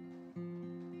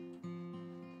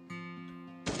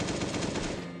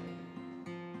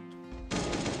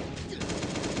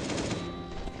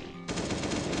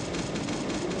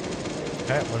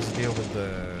 Okay, let's deal with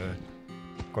the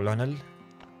colonel.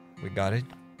 We got it.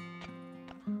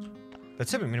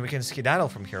 That's it. I mean, we can skedaddle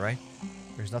from here, right?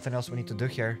 There's nothing else we need to do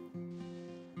here.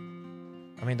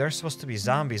 I mean, they're supposed to be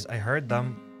zombies. I heard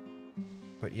them.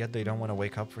 But yet they don't want to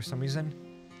wake up for some reason.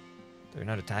 They're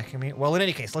not attacking me. Well, in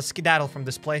any case, let's skedaddle from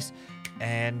this place.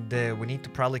 And we need to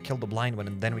probably kill the blind one.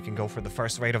 And then we can go for the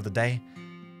first raid of the day.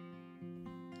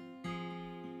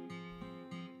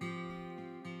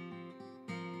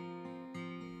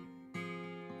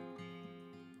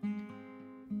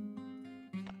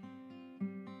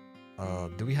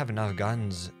 Do we have enough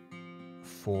guns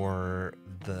for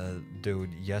the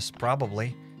dude? Yes,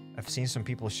 probably. I've seen some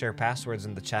people share passwords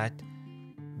in the chat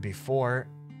before,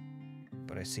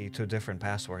 but I see 2 different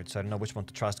passwords, so I don't know which one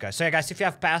to trust, guys. So yeah, guys, if you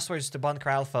have passwords to Bunker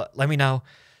Alfa, let me know.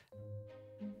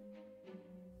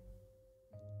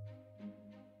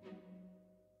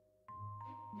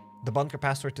 The bunker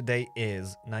password today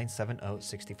is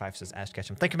 97065, says Ash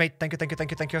Ketchum. Thank you, mate. Thank you, thank you,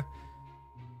 thank you, thank you.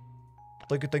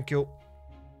 Thank you, thank you.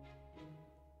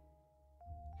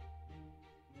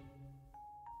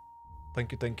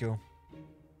 Thank you, thank you.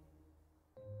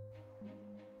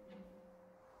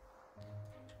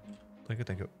 Thank you,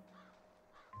 thank you.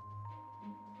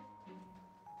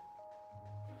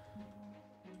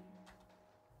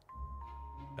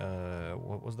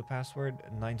 What was the password?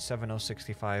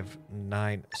 97065.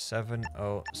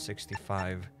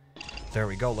 97065. There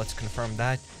we go. Let's confirm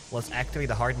that. Let's activate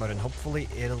the hard mode and hopefully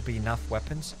it'll be enough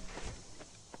weapons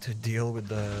to deal with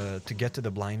to get to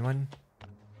the blind one.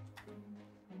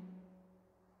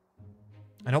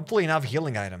 And hopefully enough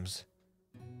healing items.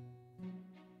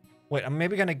 Wait, I'm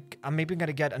maybe gonna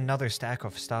get another stack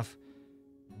of stuff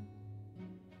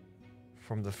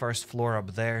from the first floor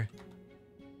up there.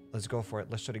 Let's go for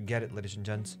it. Let's try to get it, ladies and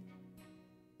gents.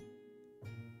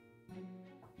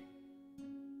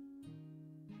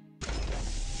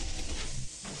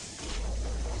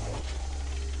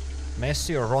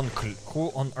 Messi or Ronkel?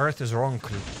 Who on earth is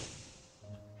Ronkel?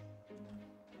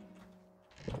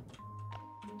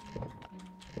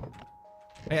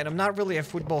 And I'm not really a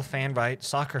football fan, right?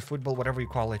 Soccer, football, whatever you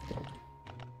call it.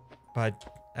 But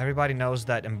everybody knows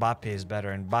that Mbappe is better.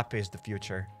 Mbappe is the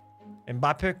future.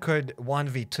 Mbappe could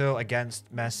 1v2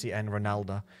 against Messi and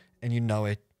Ronaldo. And you know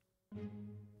it.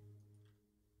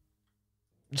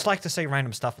 Just like to say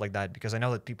random stuff like that. Because I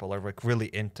know that people are like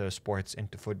really into sports,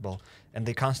 into football. And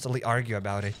they constantly argue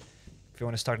about it. If you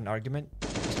want to start an argument,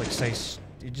 just like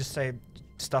you just say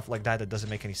stuff like that that doesn't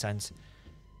make any sense.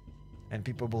 And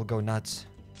people will go nuts.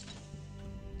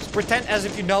 Just pretend as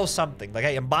if you know something. Like,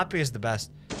 hey, Mbappe is the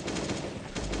best.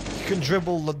 You can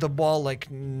dribble the ball like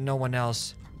no one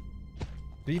else.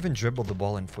 Do you even dribble the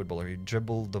ball in football? Or you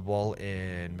dribble the ball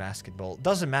in basketball?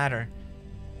 Doesn't matter.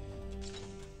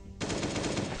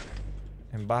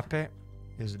 Mbappe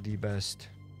is the best.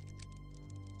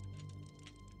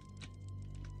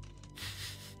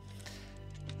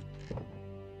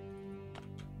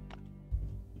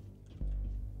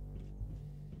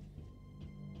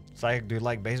 Like, do you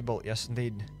like baseball? Yes,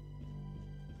 indeed.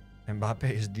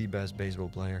 Mbappe is the best baseball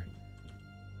player.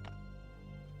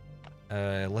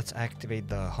 Let's activate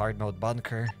the hard mode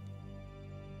bunker.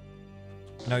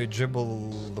 Now you dribble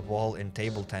the ball in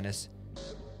table tennis.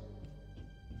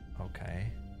 Okay.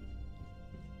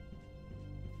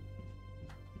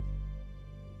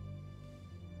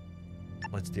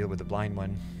 Let's deal with the blind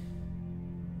one.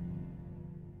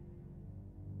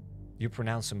 You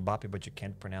pronounce Mbappe, but you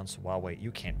can't pronounce Huawei.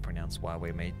 You can't pronounce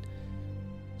Huawei, mate.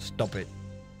 Stop it.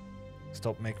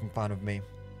 Stop making fun of me.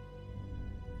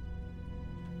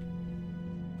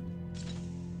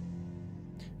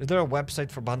 Is there a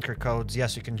website for bunker codes?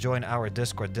 Yes, you can join our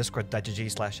Discord,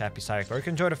 discord.gg/HappyCairek, or you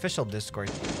can join official Discord.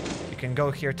 You can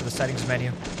go here to the settings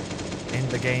menu in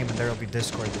the game, and there will be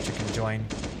Discord that you can join.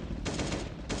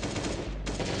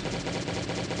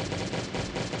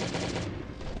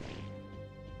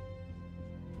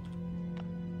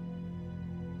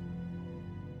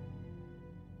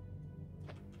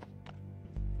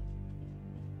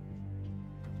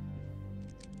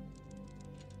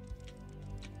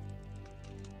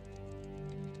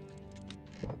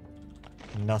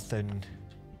 Nothing.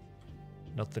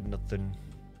 Nothing.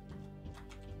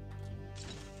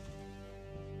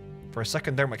 For a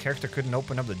second there, my character couldn't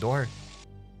open up the door.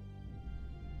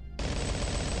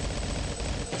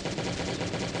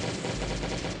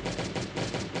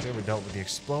 Okay, we dealt with the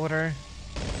exploder.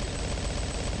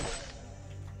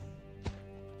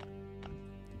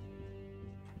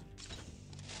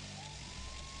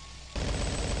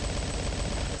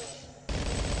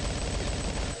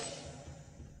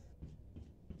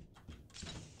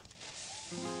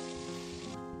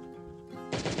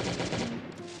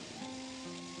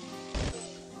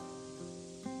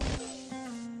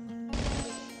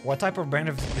 What type of brand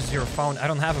is your phone? I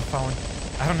don't have a phone.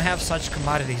 I don't have such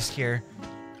commodities here.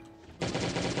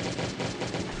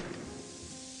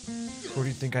 Who do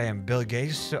you think I am? Bill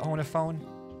Gates to own a phone?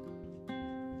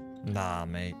 Nah,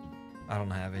 mate. I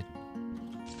don't have it.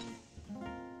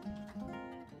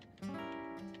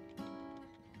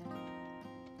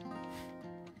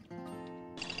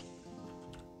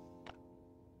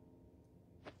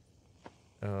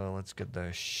 Let's get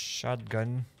the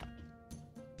shotgun.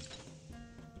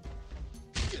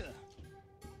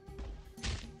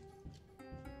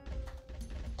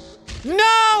 No!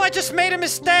 I just made a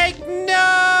mistake!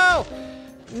 No!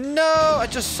 No! I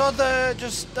just saw the...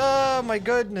 oh my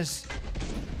goodness.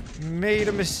 Made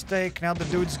a mistake. Now the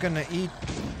dude's gonna eat.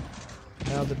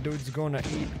 Now the dude's gonna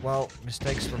eat. Well,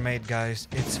 mistakes were made, guys.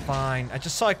 It's fine. I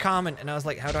just saw a comment and I was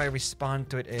like, how do I respond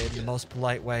to it in the most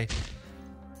polite way?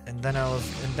 And then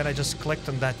I just clicked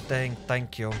on that thing.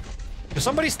 Thank you. If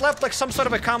somebody's left like some sort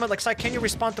of a comment, like, can you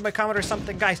respond to my comment or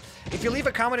something? Guys, if you leave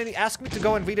a comment and you ask me to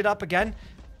go and read it up again,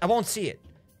 I won't see it.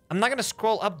 I'm not gonna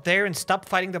scroll up there and stop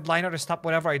fighting the blind or stop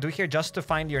whatever I do here just to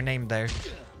find your name there.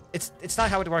 It's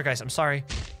not how it works, guys. I'm sorry.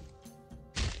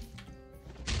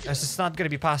 It's just not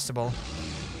gonna be possible.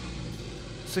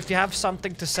 So if you have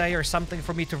something to say or something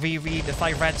for me to reread, if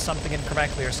I read something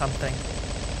incorrectly or something,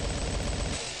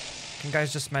 can you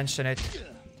guys just mention it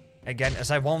again, as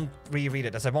I won't reread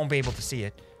it, as I won't be able to see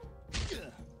it.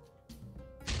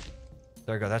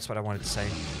 There we go. That's what I wanted to say.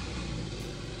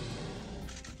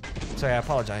 Sorry, I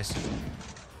apologize.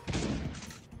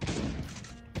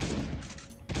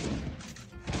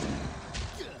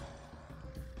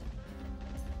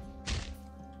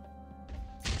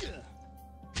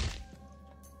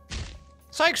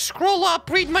 Psych, scroll up,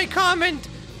 read my comment!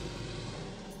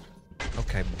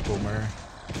 Okay, boomer.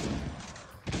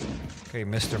 Okay,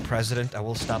 Mr. President, I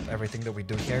will stop everything that we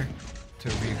do here to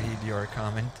reread your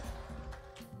comment.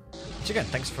 Which again,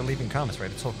 thanks for leaving comments, right?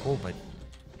 It's so cool, but...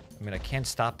 I mean, I can't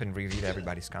stop and reread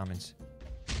everybody's comments.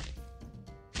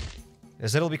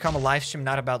 As it'll become a live stream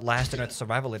not about Last Internet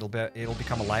Survival, it'll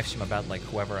become a live stream about like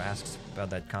whoever asks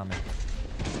about that comment.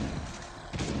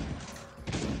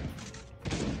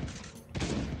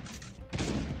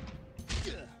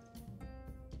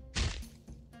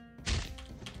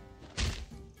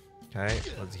 Okay,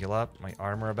 let's heal up. My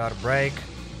armor about to break.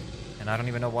 And I don't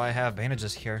even know why I have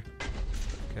bandages here.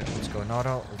 Okay, let's go in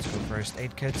auto. Let's go first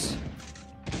aid kits.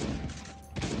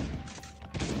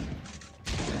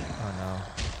 Oh no.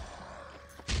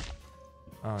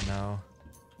 Oh no.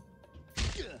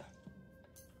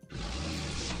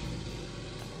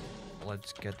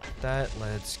 Let's get that.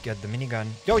 Let's get the minigun.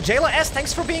 Yo, Jayla S,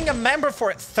 thanks for being a member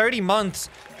for 30 months.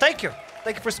 Thank you.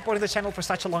 Thank you for supporting the channel for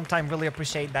such a long time. Really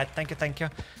appreciate that. Thank you, thank you.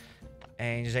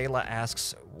 And Jayla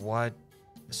asks,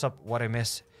 what's up, what I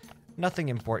miss? Nothing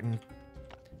important.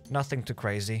 Nothing too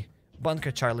crazy.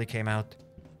 Bunker Charlie came out.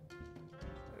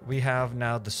 We have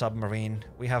now the submarine.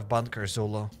 We have Bunker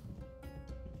Zulu.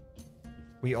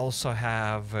 We also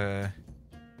have the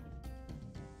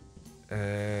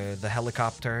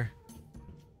helicopter.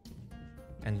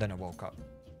 And then I woke up.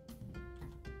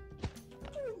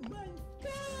 Oh my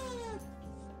god!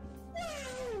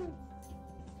 No!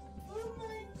 Oh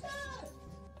my god!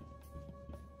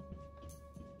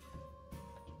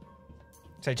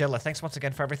 So Jella, thanks once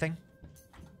again for everything.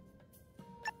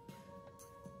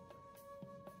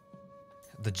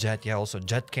 The jet, yeah, also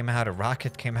jet came out, a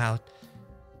rocket came out.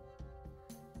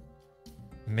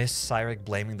 Miss Cyrek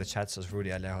blaming the chat, says Rudy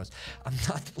Alejos. I'm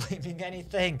not blaming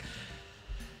anything.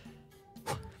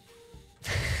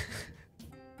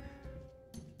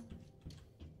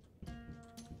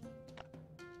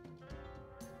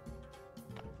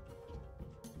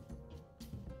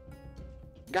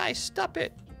 Guys, stop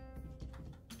it.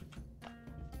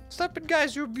 Stop it,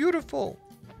 guys. You're beautiful.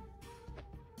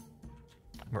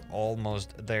 We're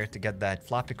almost there to get that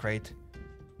floppy crate.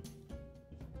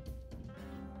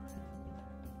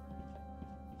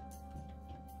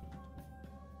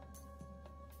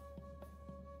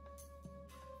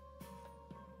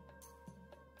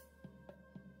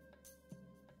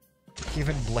 He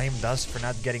even blamed us for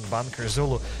not getting Bunker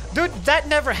Zulu. Dude, that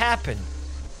never happened.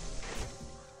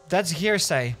 That's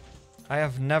hearsay.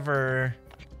 I've never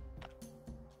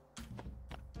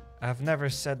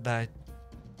said that.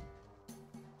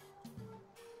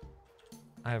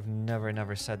 I have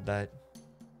never said that.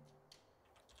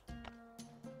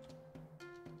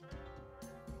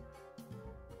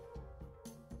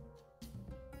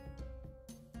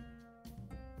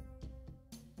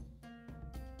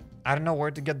 I don't know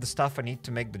where to get the stuff I need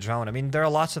to make the drone. I mean, there are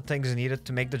lots of things needed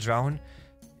to make the drone.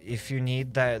 If you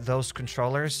need those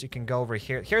controllers, you can go over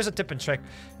here. Here's a tip and trick.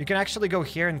 You can actually go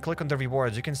here and click on the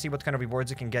rewards. You can see what kind of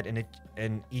rewards you can get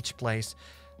in each place.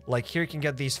 Like here, you can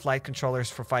get these flight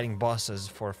controllers for fighting bosses,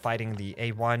 for fighting the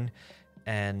A1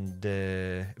 and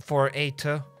for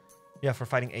A2. Yeah, for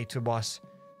fighting A2 boss.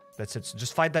 That's it. So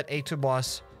just fight that A2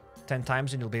 boss 10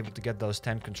 times and you'll be able to get those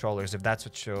 10 controllers if that's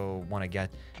what you want to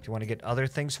get. If you want to get other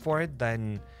things for it,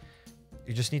 then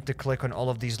you just need to click on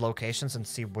all of these locations and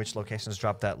see which locations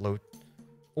drop that loot.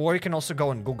 Or you can also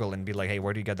go on Google and be like, hey,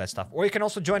 where do you get that stuff? Or you can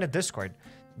also join a Discord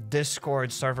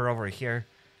server over here.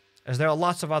 As there are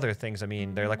lots of other things. I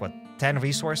mean, there are like, what, 10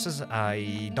 resources?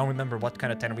 I don't remember what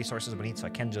kind of 10 resources we need, so I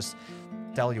can't just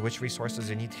tell you which resources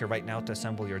you need here right now to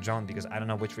assemble your drone because I don't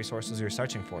know which resources you're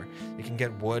searching for. You can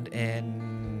get wood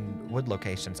in wood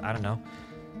locations. I don't know.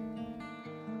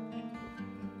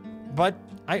 But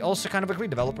I also kind of agree.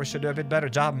 Developers should do a bit better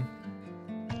job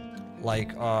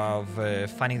like of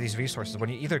finding these resources. When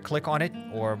you either click on it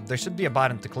or there should be a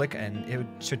button to click and it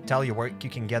should tell you where you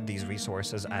can get these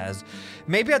resources. As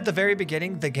maybe at the very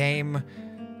beginning the game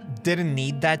didn't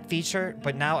need that feature,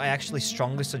 but now I actually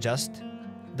strongly suggest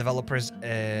developers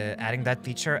adding that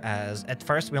feature. As at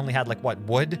first we only had like what,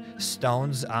 wood,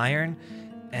 stones, iron,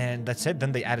 and that's it.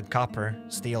 Then they added copper,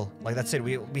 steel. Like that's it.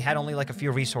 We had only like a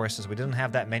few resources. We didn't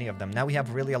have that many of them. Now we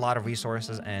have really a lot of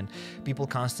resources and people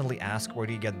constantly ask where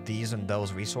do you get these and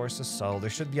those resources. So there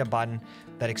should be a button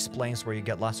that explains where you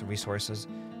get lots of resources,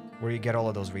 where you get all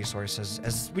of those resources.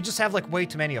 As we just have like way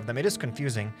too many of them. It is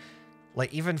confusing.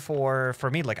 Like even for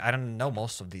me, like I don't know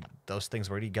most of those things.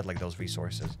 Where do you get like those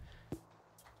resources?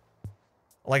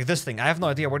 Like this thing, I have no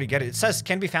idea where to get it. It says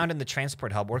can be found in the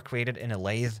transport hub or created in a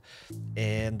lathe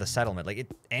in the settlement. Like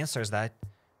it answers that.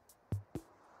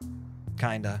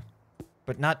 Kinda.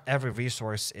 But not every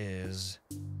resource is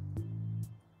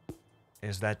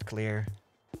that clear.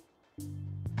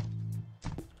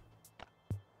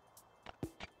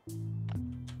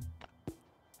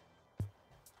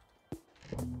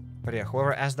 But yeah,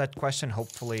 whoever asked that question,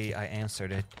 hopefully I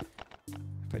answered it.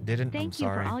 If I didn't, I'm sorry. Thank you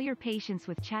for all your patience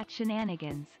with chat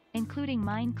shenanigans, including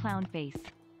mine, Clownface.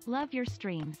 Love your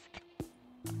streams.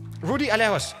 Rudy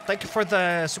Alejos, thank you for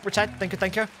the super chat.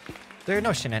 Thank you. There are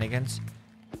no shenanigans.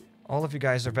 All of you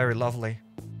guys are very lovely.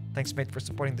 Thanks, mate, for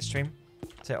supporting the stream.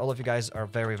 Say all of you guys are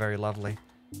very, very lovely.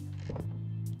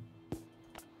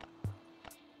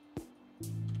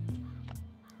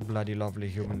 Bloody lovely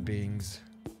human beings.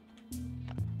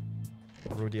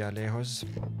 Rudy Alejos.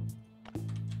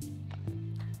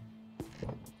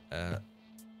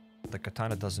 The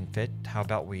katana doesn't fit. How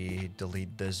about we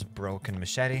delete this broken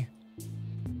machete?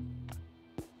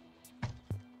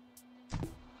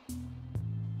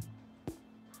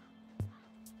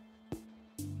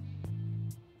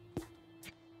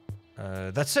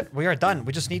 That's it. We are done.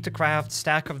 We just need to craft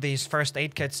stack of these first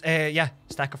aid kits. Yeah,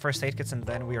 stack of first aid kits, and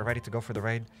then we are ready to go for the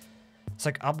raid. It's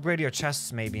like upgrade your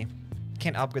chests, maybe.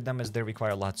 Can't upgrade them as they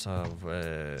require lots of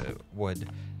wood,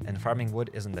 and farming wood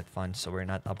isn't that fun, so we're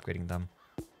not upgrading them.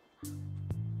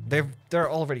 They're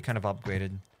already kind of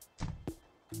upgraded.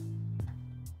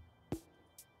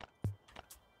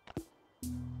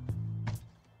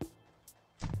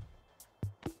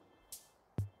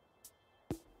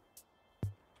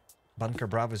 Bunker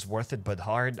Bravo is worth it, but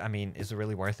hard. I mean, is it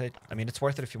really worth it? I mean, it's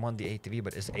worth it if you want the ATV,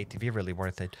 but is ATV really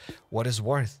worth it? What is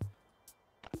worth?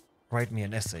 Write me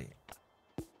an essay.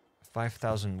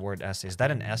 5,000 word essay. Is that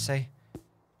an essay?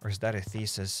 Or is that a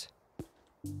thesis?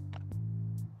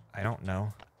 I don't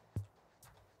know.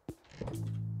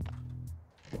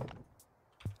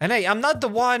 And hey, I'm not the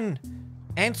one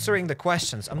answering the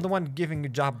questions. I'm the one giving you a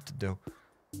job to do.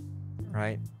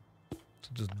 Right? So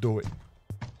just do it.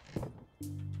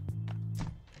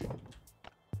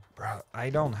 Bro, I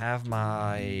don't have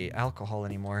my alcohol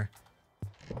anymore.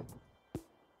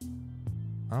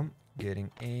 I'm getting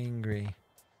angry.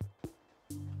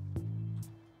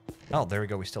 Oh, there we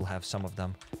go. We still have some of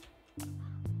them.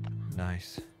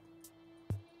 Nice.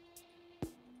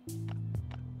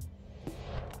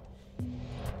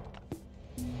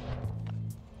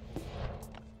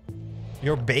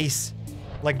 Your base.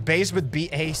 Like base with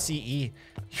B-A-C-E.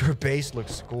 Your base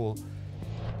looks cool.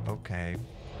 Okay.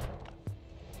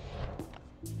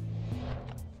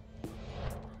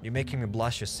 You're making me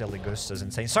blush, you silly goose, says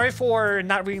insane. Sorry for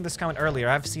not reading this comment earlier.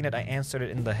 I've seen it. I answered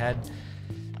it in the head.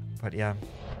 But yeah.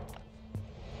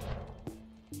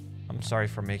 I'm sorry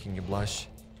for making you blush.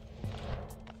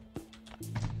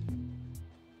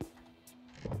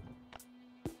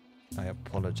 I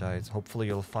apologize. Hopefully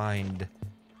you'll find...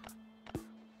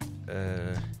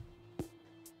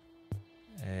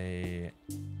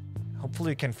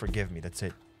 Hopefully you can forgive me, that's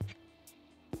it.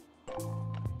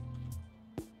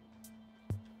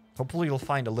 Hopefully you'll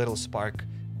find a little spark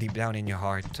deep down in your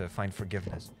heart to find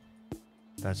forgiveness.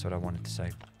 That's what I wanted to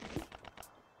say.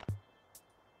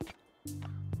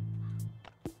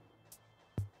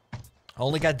 I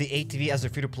only got the ATV as a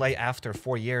free-to-play after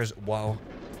 4 years. Wow.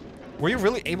 Were you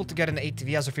really able to get an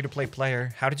ATV as a free-to-play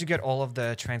player? How did you get all of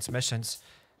the transmissions?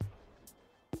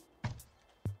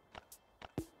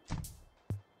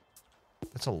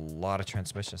 That's a lot of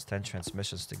transmissions. 10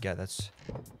 transmissions to get.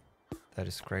 That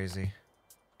is crazy.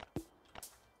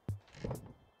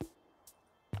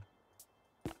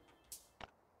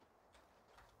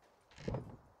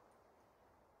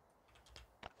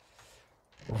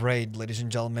 Raid, ladies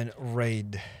and gentlemen,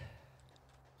 raid.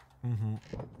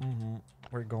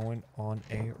 We're going on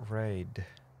a raid.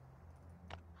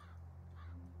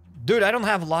 Dude, I don't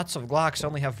have lots of Glocks. I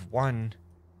only have one.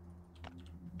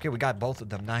 Okay, we got both of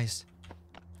them. Nice.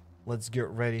 Let's get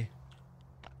ready.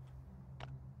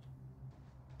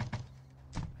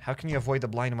 How can you avoid the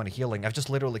blind one healing? I've just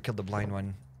literally killed the blind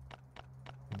one.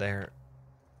 There.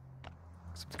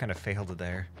 It's kind of failed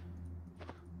there.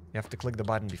 You have to click the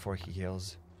button before he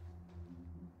heals.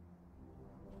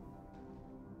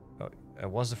 Oh, it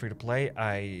was a free-to-play.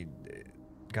 I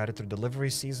got it through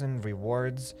delivery season,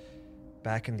 rewards,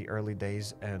 back in the early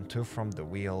days, and 2 from the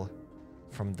wheel.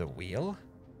 From the wheel?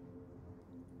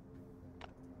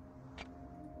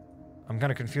 I'm kind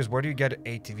of confused. Where do you get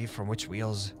ATV from? Which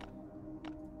wheels?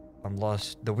 I'm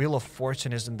lost. The Wheel of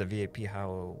Fortune isn't the VIP.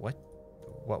 How? What?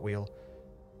 What wheel?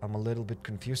 I'm a little bit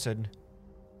confused.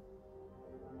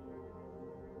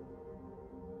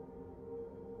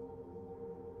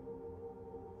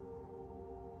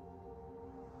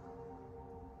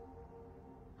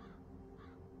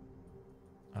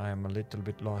 I am a little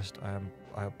bit lost.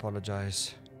 I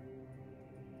apologize.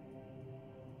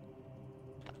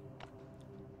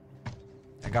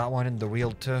 I got one in the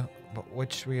wheel too, but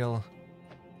which wheel?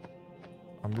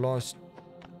 I'm lost.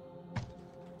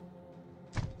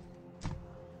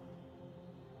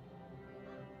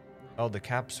 Oh, the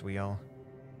caps wheel.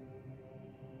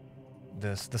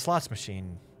 The slots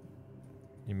machine.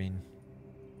 You mean?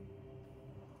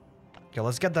 Okay,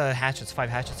 let's get the hatchets, 5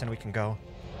 hatchets, and we can go.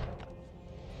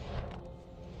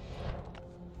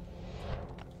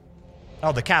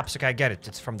 Oh, the caps. Okay, I get it.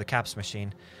 It's from the caps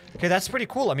machine. Okay, that's pretty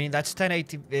cool. I mean, that's 10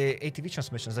 ATV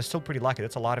transmissions. That's still pretty lucky.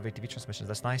 That's a lot of ATV transmissions.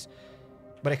 That's nice.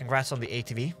 But congrats on the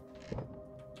ATV.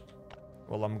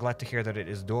 Well, I'm glad to hear that it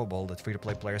is doable, that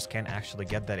free-to-play players can actually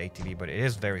get that ATV, but it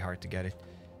is very hard to get it.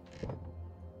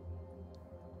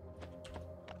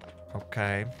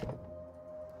 Okay.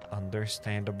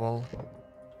 Understandable.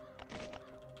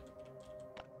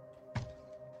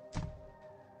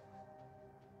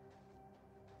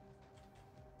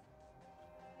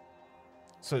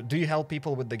 So, do you help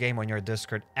people with the game on your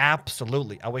Discord?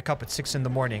 Absolutely. I wake up at 6 in the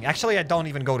morning. Actually, I don't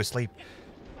even go to sleep.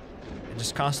 I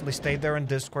just constantly stay there in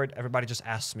Discord. Everybody just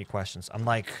asks me questions. I'm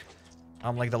like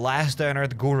the last day on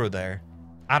earth guru there.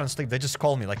 I don't sleep. They just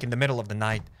call me like in the middle of the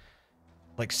night.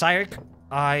 Like, Cairek,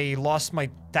 I lost my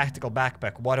tactical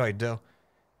backpack. What do I do?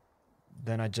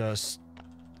 Then I just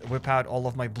whip out all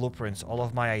of my blueprints, all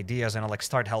of my ideas, and I like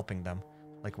start helping them.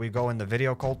 Like, we go in the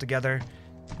video call together,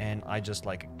 and I just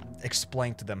like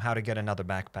explain to them how to get another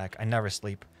backpack. I never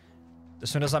sleep. As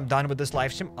soon as I'm done with this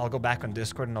live stream, I'll go back on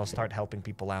Discord and I'll start helping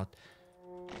people out.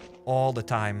 All the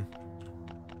time.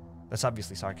 That's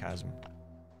obviously sarcasm.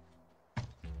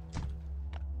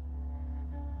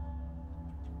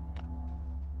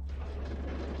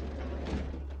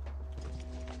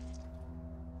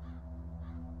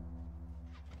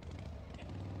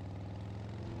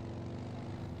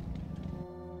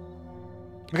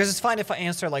 Because it's fine if I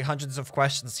answer like hundreds of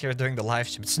questions here during the live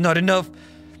stream. It's not enough.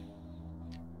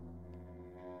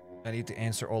 I need to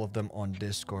answer all of them on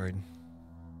Discord.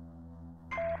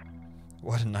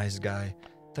 What a nice guy.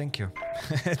 Thank you.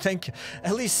 Thank you.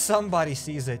 At least somebody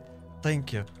sees it.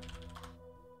 Thank you.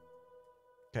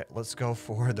 Okay, let's go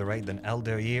for the raid then.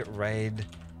 LDoE raid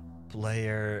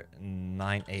player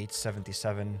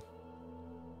 9877.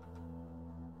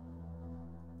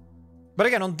 But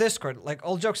again, on Discord, like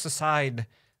all jokes aside,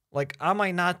 like I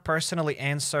might not personally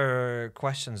answer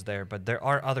questions there, but there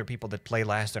are other people that play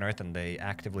Last on Earth and they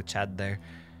actively chat there.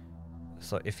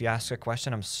 So if you ask a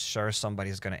question, I'm sure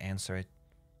somebody's gonna answer it.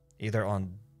 Either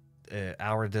on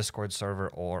our Discord server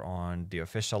or on the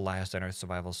official Last on Earth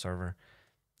survival server.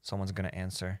 Someone's gonna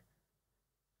answer.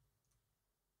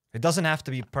 It doesn't have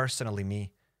to be personally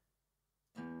me.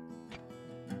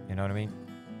 You know what I mean?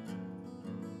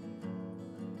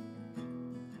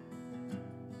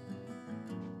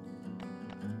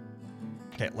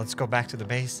 Okay, let's go back to the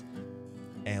base.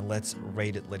 And let's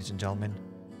raid it, ladies and gentlemen.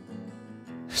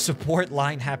 Support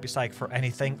line HappyCairek for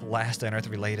anything Last on Earth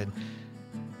related.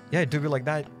 Yeah, do be like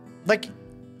that. Like...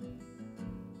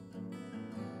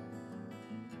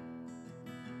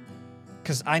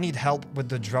 Because I need help with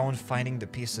the drone finding the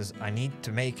pieces. I need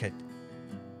to make it.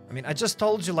 I mean, I just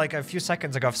told you like a few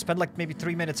seconds ago. I've spent like maybe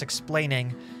 3 minutes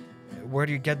explaining where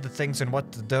do you get the things and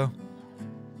what to do.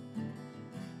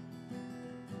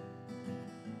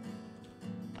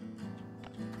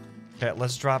 Okay,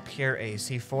 let's drop here a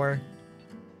C4.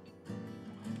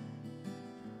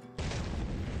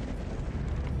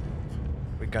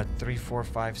 We got 3, 4,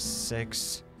 5,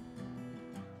 6...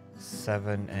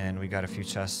 7, and we got a few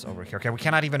chests over here. Okay, we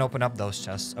cannot even open up those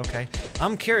chests. Okay.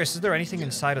 I'm curious, is there anything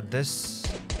inside of this?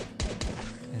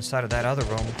 Inside of that other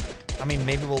room? I mean,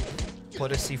 maybe we'll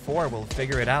put a C4. We'll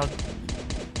figure it out.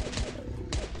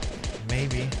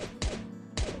 Maybe.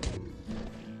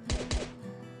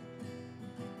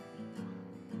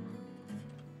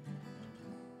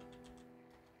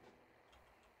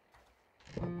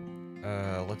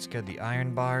 Let's get the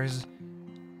iron bars.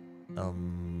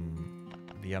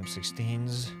 The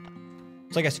M16s.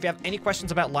 So I guess if you have any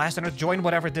questions about Last on Earth, join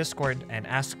whatever Discord and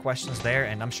ask questions there,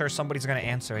 and I'm sure somebody's gonna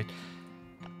answer it.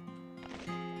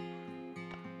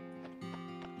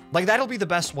 Like, that'll be the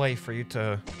best way for you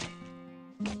to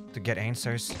get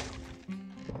answers.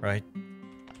 Right?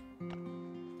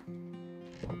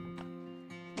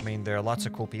 I mean, there are lots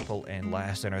of cool people in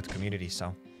Last on Earth community,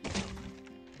 so...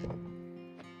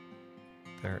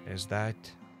 There is that.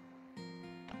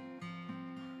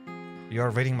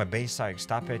 You're raiding my base side.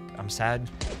 Stop it. I'm sad.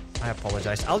 I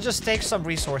apologize. I'll just take some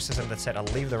resources and that's it. I'll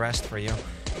leave the rest for you.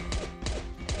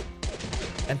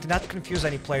 And to not confuse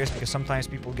any players, because sometimes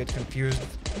people get confused.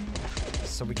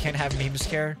 So we can't have memes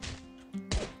here.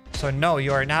 So no,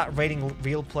 you are not raiding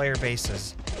real player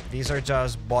bases. These are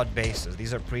just bot bases.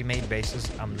 These are pre-made bases.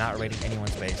 I'm not raiding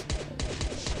anyone's base.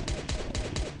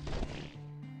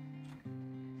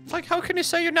 Like, how can you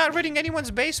say you're not raiding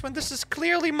anyone's base when this is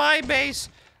clearly my base?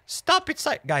 Stop it,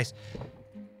 guys.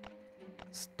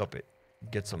 Stop it.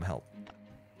 Get some help.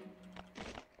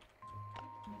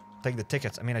 Take the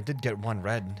tickets. I mean, I did get 1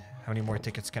 red. How many more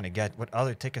tickets can I get? What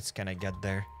other tickets can I get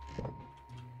there?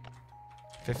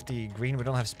 50 green. We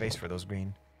don't have space for those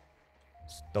green.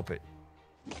 Stop it.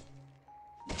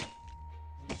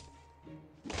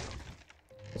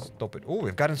 Stop it. Oh,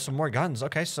 we've gotten some more guns.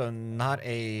 Okay, so not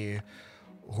a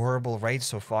horrible raid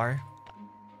so far.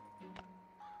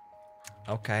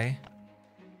 Okay.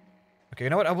 Okay, you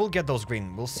know what? I will get those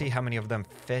green. We'll see how many of them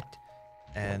fit.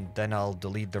 And then I'll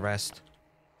delete the rest.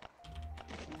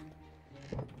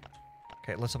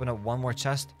 Okay, let's open up one more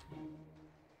chest.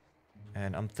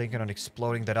 And I'm thinking on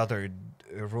exploding that other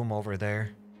room over there.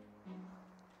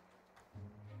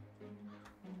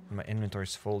 My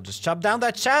inventory's full. Just chop down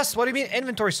that chest! What do you mean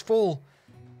inventory's full?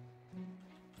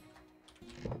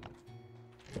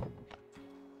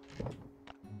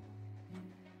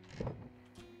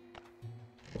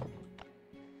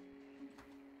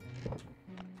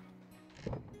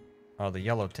 Oh, the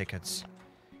yellow tickets.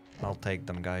 I'll take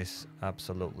them, guys.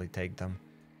 Absolutely take them.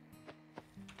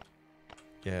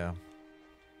 Yeah.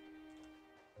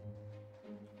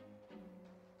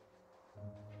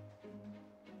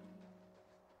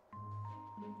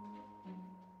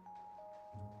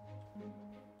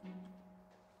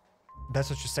 That's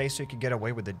what you say so you can get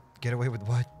away with it. Get away with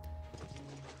what?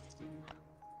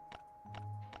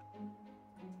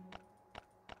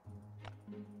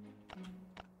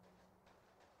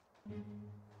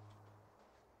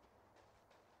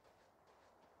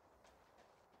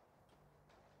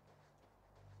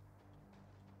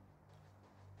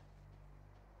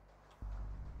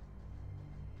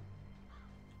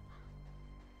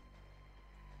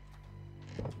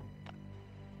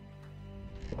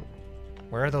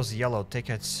 Where are those yellow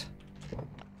tickets?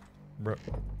 Bro.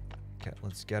 Okay,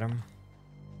 let's get them.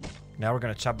 Now we're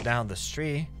gonna chop down this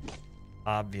tree.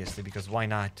 Obviously, because why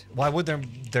not? Why would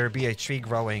there be a tree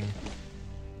growing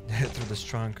through this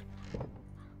trunk?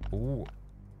 Ooh.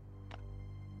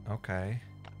 Okay.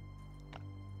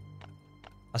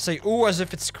 I say ooh as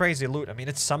if it's crazy loot. I mean,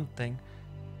 it's something.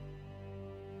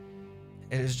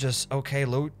 It is just okay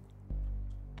loot.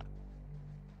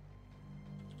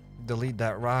 Delete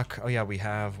that rock. Oh yeah, we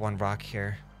have one rock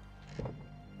here.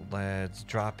 Let's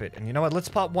drop it. And you know what? Let's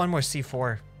pop one more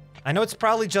C4. I know it's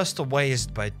probably just a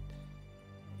waste, but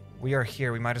we are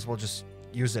here. We might as well just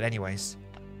use it anyways.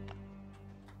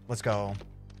 Let's go.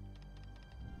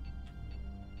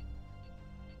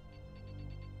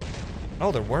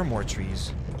 Oh, there were more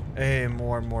trees.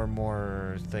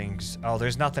 More things. Oh,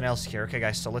 there's nothing else here. Okay,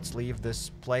 guys, so let's leave this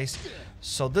place.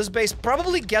 So this base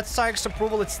probably gets Cairek's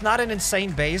approval. It's not an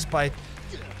insane base, but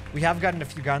we have gotten a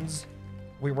few guns.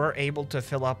 We were able to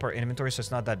fill up our inventory, so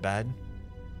it's not that bad.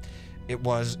 It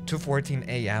was 2:14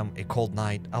 a.m., a cold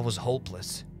night. I was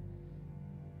hopeless.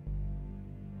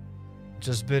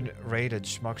 Just been raided,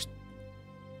 schmucks.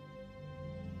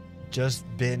 Just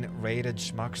been raided,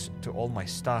 schmucks, to all my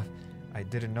stuff. I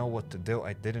didn't know what to do.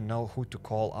 I didn't know who to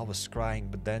call. I was crying,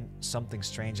 but then something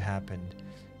strange happened.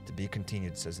 To be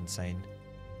continued, says Insane.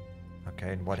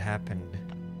 Okay, and what happened?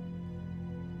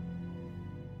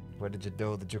 What did you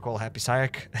do? Did you call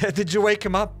HappyCairek? Did you wake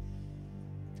him up?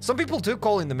 Some people do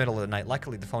call in the middle of the night.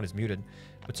 Luckily, the phone is muted.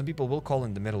 But some people will call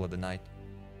in the middle of the night.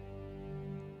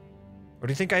 Or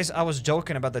do you think, guys, I was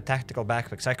joking about the tactical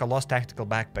backpack? Psycho lost tactical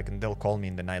backpack and they'll call me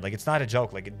in the night. Like, it's not a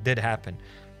joke. Like, it did happen.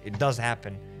 It does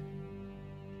happen.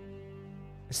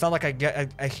 It's not like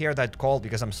I hear that call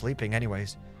because I'm sleeping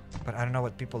anyways. But I don't know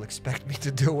what people expect me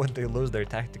to do when they lose their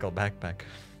tactical backpack.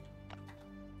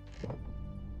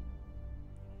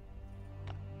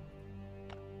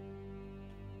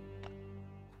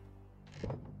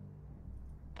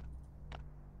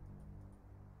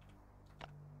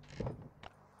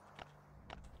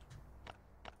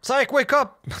 Cairekek, wake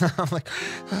up! I'm like,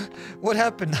 what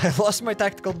happened? I lost my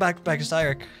tactical backpack,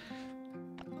 Cairekek.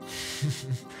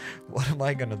 What am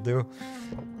I gonna do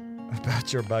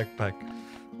about your backpack?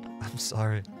 I'm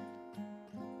sorry.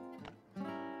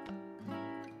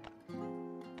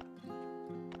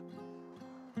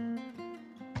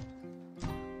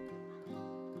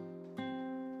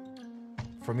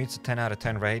 For me, it's a 10 out of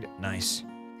 10 raid. Nice.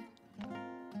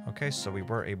 Okay, so we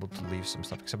were able to leave some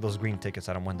stuff. Except those green tickets,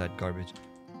 I don't want that garbage.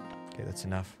 Okay, that's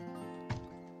enough.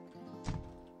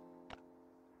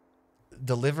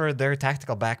 Deliver their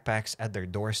tactical backpacks at their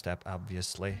doorstep,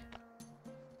 obviously.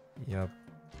 Yep.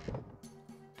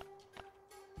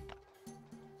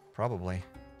 Probably.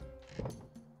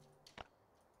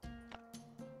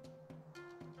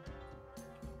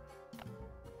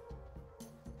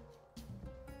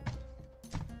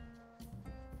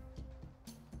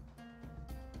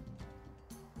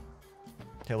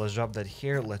 Okay, let's drop that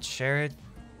here. Let's share it.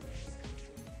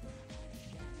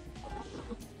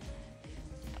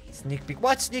 Sneak peek.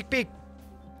 What? Sneak peek?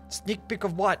 Sneak peek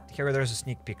of what? Here, there's a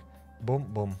sneak peek. Boom,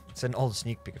 boom. It's an old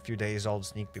sneak peek. A few days old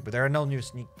sneak peek. But there are no new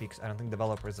sneak peeks. I don't think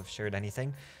developers have shared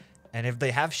anything. And if they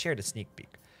have shared a sneak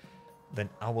peek, then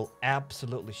I will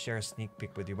absolutely share a sneak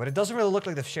peek with you. But it doesn't really look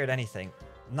like they've shared anything.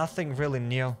 Nothing really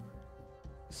new.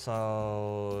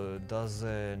 So, it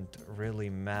doesn't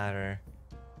really matter.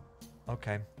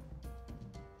 Okay.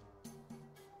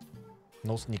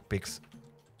 No sneak peeks.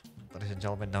 Ladies and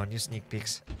gentlemen, no new sneak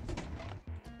peeks.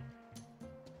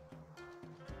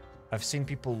 I've seen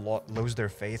people lose their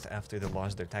faith after they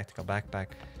lost their tactical backpack.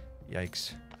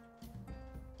 Yikes.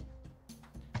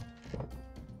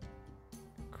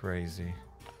 Crazy.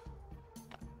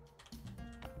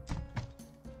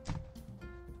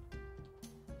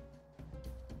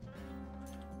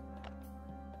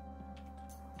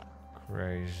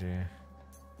 Crazy.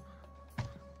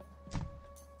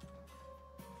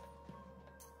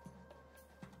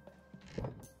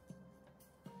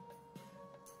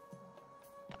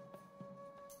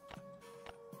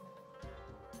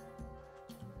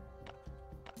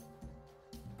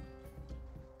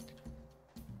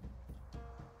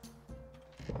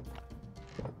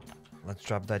 Let's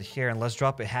drop that here, and let's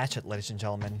drop a hatchet, ladies and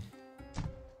gentlemen.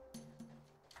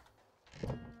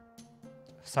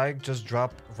 Cairekek, just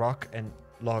drop rock and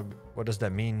log. What does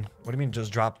that mean? What do you mean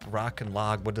just drop rock and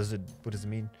log? What does it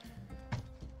mean?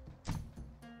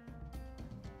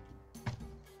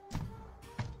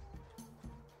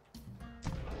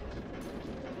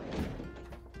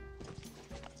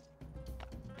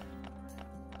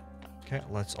 Okay,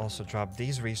 let's also drop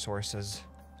these resources.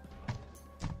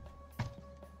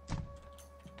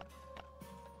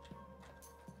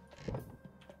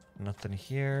 Nothing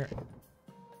here.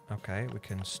 Okay, we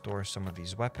can store some of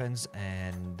these weapons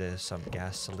and some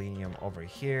gasoline over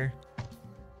here.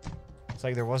 It's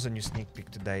like there was a new sneak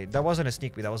peek today. That wasn't a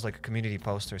sneak peek, that was like a community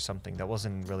post or something. That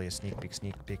wasn't really a sneak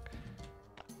peek.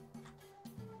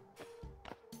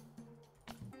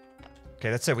 Okay,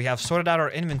 that's it. We have sorted out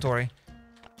our inventory.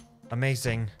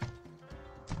 Amazing.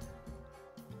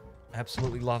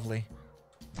 Absolutely lovely.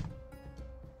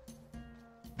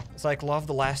 It's like, love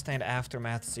the Last Stand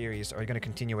Aftermath series. Are you going to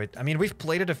continue it? I mean, we've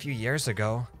played it a few years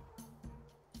ago.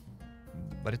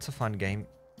 But it's a fun game.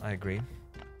 I agree.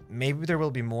 Maybe there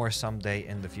will be more someday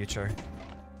in the future.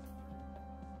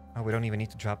 Oh, we don't even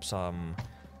need to drop some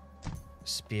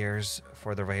spears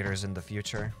for the raiders in the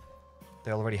future.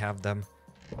 They already have them.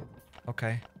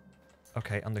 Okay.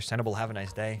 Okay, understandable. Have a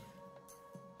nice day.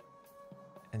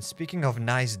 And speaking of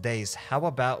nice days, how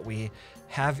about we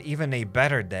have even a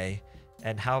better day?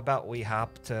 And how about we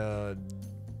hop to...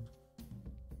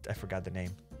 I forgot the name.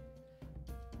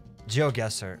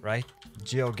 GeoGuessr, right?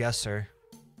 GeoGuessr.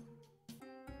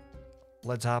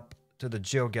 Let's hop to the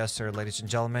GeoGuessr, ladies and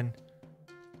gentlemen.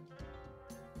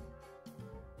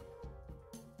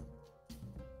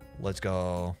 Let's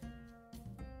go.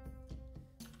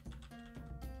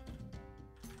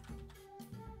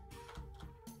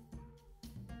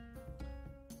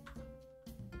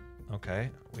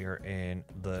 Okay, we are in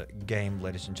the game,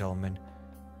 ladies and gentlemen.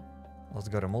 Let's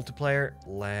go to multiplayer.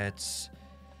 Let's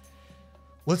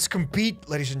compete,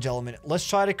 ladies and gentlemen. Let's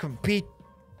try to compete.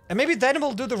 And maybe then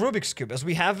we'll do the Rubik's Cube, as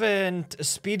we haven't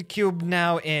speed cube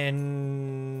now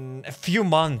in a few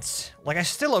months. Like, I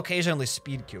still occasionally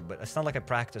speed cube, but it's not like I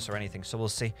practice or anything, so we'll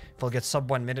see. If I'll get sub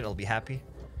 1 minute, I'll be happy.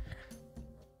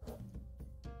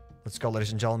 Let's go,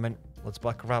 ladies and gentlemen. Let's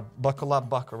buckle up,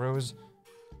 buckaroos.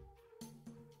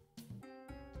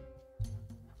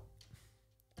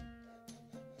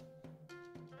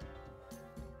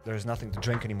 There's nothing to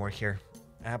drink anymore here.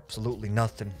 Absolutely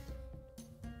nothing.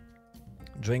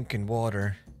 Drinking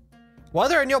water. Why are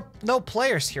there no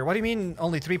players here? What do you mean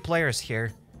only 3 players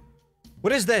here?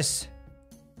 What is this?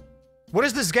 What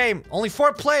is this game? Only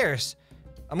 4 players.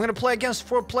 I'm gonna play against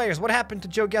 4 players. What happened to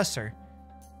GeoGuessr?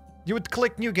 You would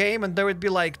click new game and there would be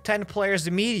like 10 players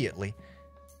immediately.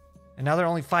 And now there are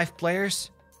only 5 players?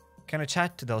 Can I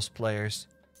chat to those players?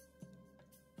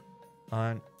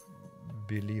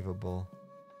 Unbelievable.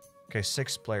 Okay,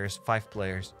 6 players, 5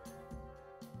 players.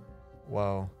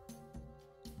 Whoa.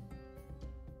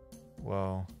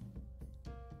 Whoa.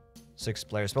 6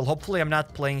 players. Well, hopefully I'm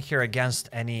not playing here against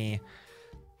any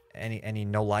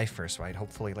no-lifers, right?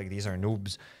 Hopefully, like, these are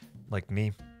noobs like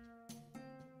me.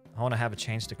 I want to have a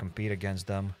chance to compete against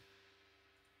them.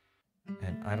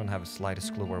 And I don't have the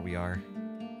slightest clue where we are.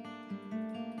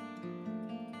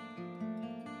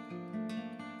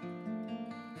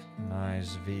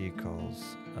 Nice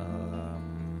vehicles.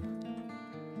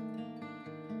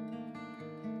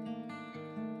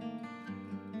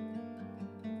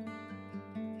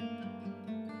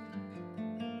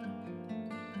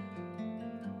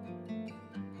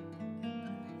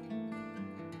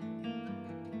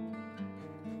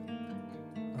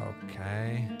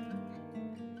 Okay.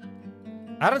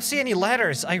 I don't see any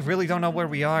letters. I really don't know where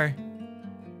we are.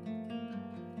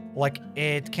 Like,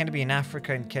 it can be in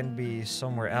Africa and can be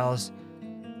somewhere else.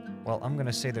 Well, I'm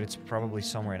gonna say that it's probably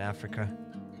somewhere in Africa.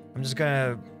 I'm just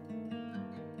gonna...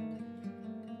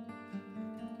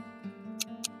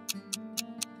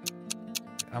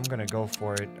 I'm gonna go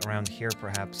for it around here,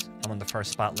 perhaps. I'm on the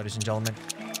first spot, ladies and gentlemen.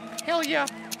 Hell yeah!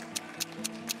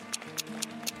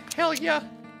 Hell yeah!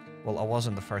 Well, I was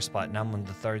on the first spot, now I'm on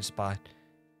the 3rd spot.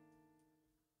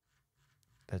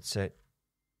 That's it.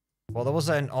 Well, that was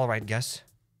an alright guess.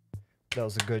 That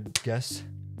was a good guess.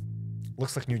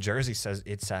 Looks like New Jersey, says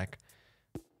Itsak.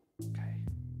 Okay.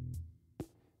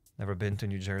 Never been to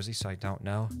New Jersey, so I don't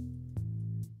know.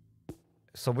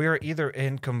 So we're either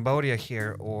in Cambodia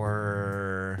here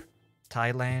or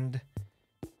Thailand.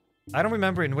 I don't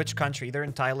remember in which country, either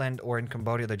in Thailand or in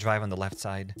Cambodia, they drive on the left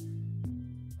side.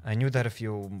 I knew that a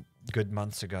few good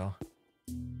months ago.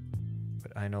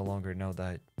 But I no longer know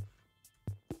that.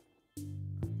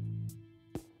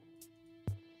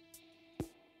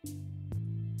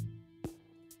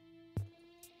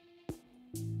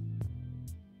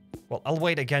 Well, I'll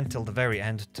wait again till the very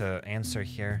end to answer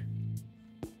here.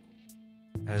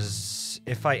 As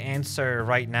if I answer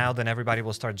right now, then everybody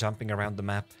will start jumping around the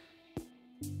map.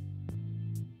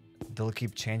 They'll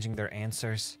keep changing their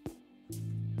answers.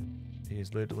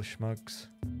 These little schmucks.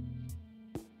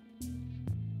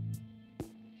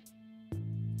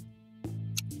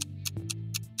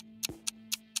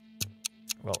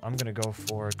 Well, I'm gonna go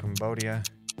for Cambodia.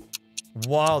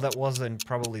 Wow, that wasn't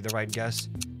probably the right guess.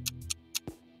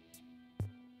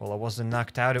 Well, I wasn't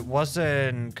knocked out. It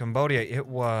wasn't Cambodia. It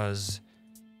was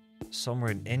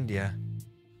somewhere in India.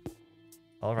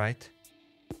 All right.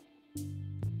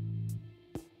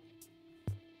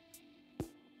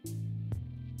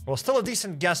 Well, still a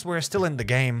decent guess. We're still in the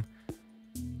game.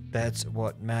 That's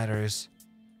what matters.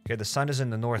 Okay, the sun is in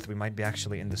the north. We might be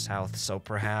actually in the south. So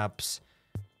perhaps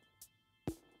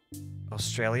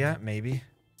Australia, maybe.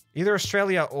 Either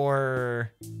Australia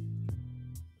or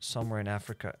somewhere in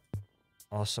Africa.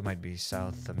 Also might be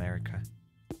South America.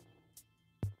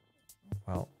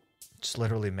 Well, just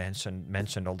literally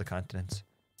mentioned all the continents.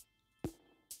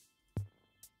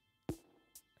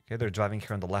 Okay, they're driving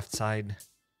here on the left side.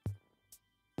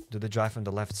 Do they drive on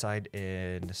the left side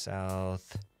in the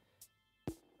south?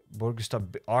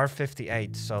 Burgstad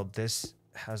R58. So this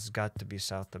has got to be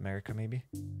South America, maybe.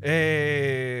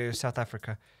 Hey, South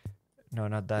Africa. No,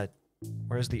 not that.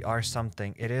 Where's the R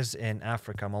something? It is in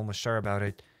Africa. I'm almost sure about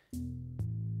it.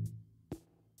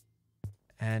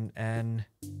 And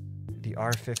the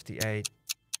R58.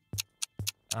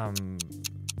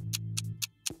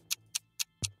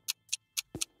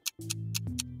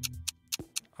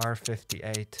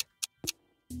 R58.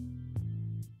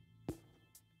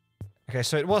 Okay,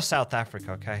 so it was South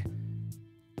Africa, okay.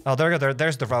 Oh, there we go.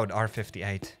 There's the road,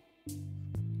 R58.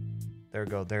 There we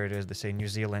go. There it is. They say New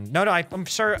Zealand. No, I'm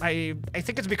sure. I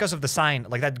think it's because of the sign.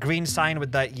 Like that green sign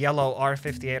with that yellow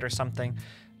R58 or something.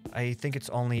 I think it's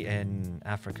only in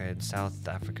Africa, in South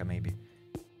Africa, maybe.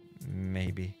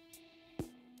 Maybe.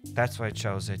 That's why I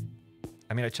chose it.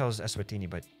 I mean, I chose Eswatini,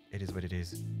 but it is what it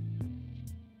is.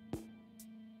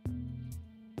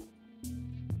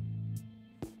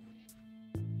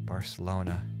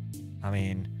 Barcelona. I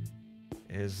mean,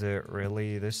 is it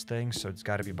really this thing? So it's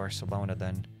got to be Barcelona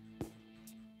then.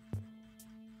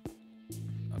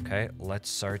 Okay, let's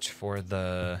search for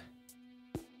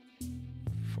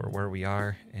where we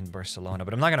are in Barcelona.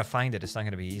 But I'm not going to find it. It's not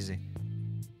going to be easy.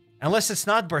 Unless it's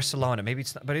not Barcelona. Maybe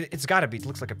it's not. But it's got to be. It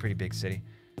looks like a pretty big city.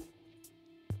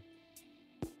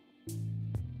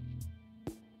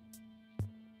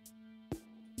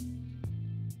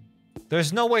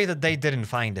 There's no way that they didn't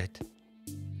find it.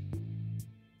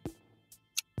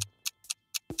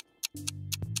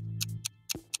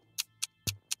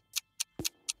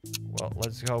 Well,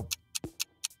 let's go.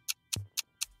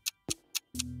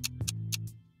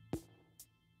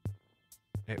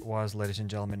 It was, ladies and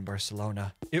gentlemen,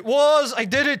 Barcelona. It was! I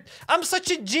did it! I'm such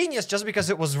a genius just because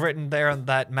it was written there on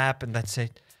that map and that's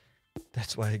it.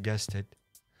 That's why I guessed it.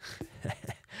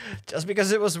 Just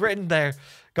because it was written there.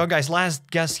 Go, guys. Last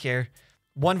guess here.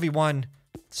 1v1.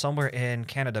 Somewhere in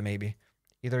Canada, maybe.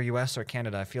 Either US or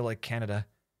Canada. I feel like Canada.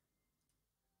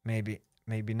 Maybe.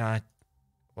 Maybe not.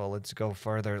 Well, let's go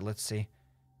further. Let's see.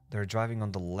 They're driving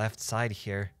on the left side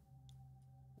here.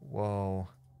 Whoa.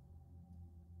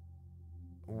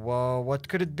 Whoa, what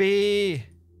could it be?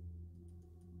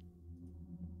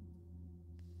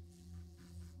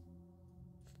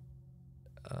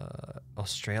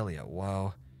 Australia.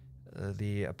 Wow.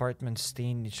 The apartment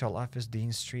Steen Nichol Office,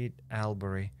 Dean Street,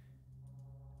 Albury.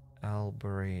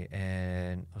 Albury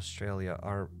and Australia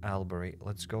are Albury.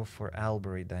 Let's go for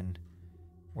Albury then.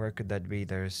 Where could that be?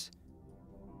 There's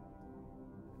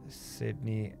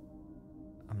Sydney.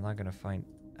 I'm not gonna find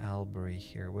Albury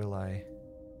here, will I?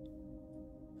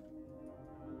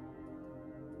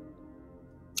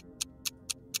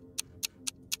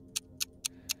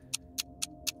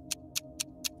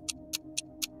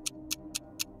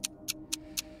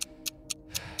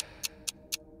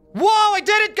 Whoa, I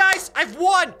did it, guys! I've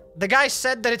won! The guy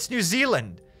said that it's New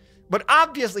Zealand. But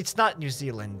obviously it's not New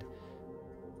Zealand.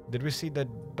 Did we see that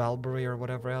Balbury or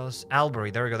whatever else?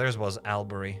 Albury, there we go. Theirs was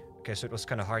Albury. Okay, so it was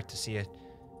kind of hard to see it.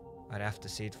 I'd have to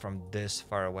see it from this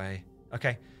far away.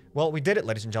 Okay, well, we did it,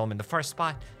 ladies and gentlemen. The first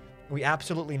spot. We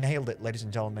absolutely nailed it, ladies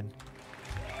and gentlemen.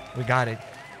 We got it.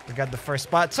 We got the first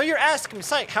spot. So you're asking me,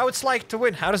 Psych, how it's like to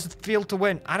win. How does it feel to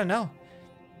win? I don't know.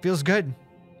 Feels good.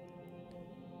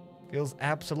 Feels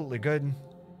absolutely good.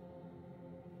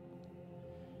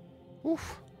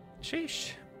 Oof.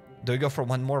 Sheesh. Do we go for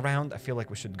one more round? I feel like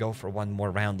we should go for one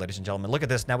more round, ladies and gentlemen. Look at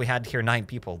this. Now we had here 9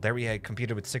 people. There we had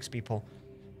competed with 6 people.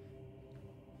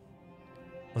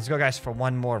 Let's go, guys, for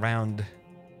one more round.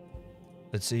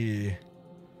 Let's see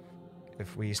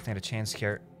if we stand a chance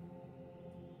here.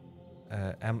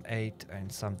 M8 and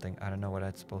something. I don't know what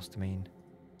that's supposed to mean.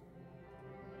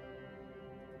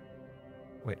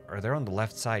 Wait, are they on the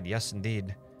left side? Yes,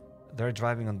 indeed. They're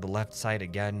driving on the left side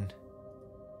again.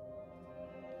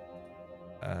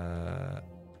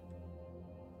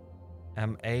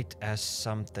 M8S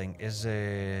something. Is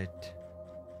it...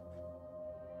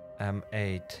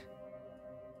 M8.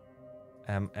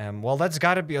 Well, that's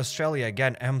gotta be Australia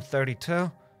again.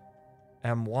 M32.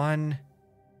 M1.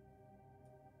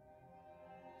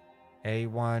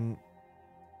 A1.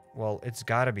 Well, it's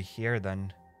gotta be here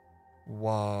then.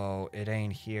 Whoa, it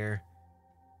ain't here.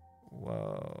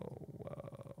 Whoa,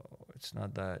 whoa. It's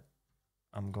not that.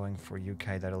 I'm going for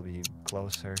UK. That'll be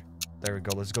closer. There we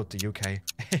go. Let's go to UK.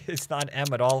 It's not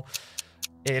M at all.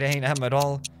 It ain't M at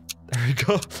all. There we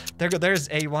go. There's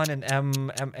A1 and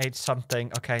M8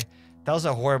 something. Okay. That was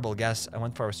a horrible guess. I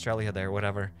went for Australia there.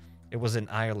 Whatever. It was in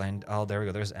Ireland. Oh, there we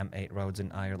go. There's M8 roads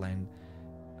in Ireland.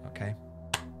 Okay.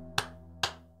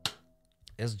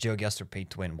 Is GeoGuessr paid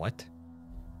to win? What?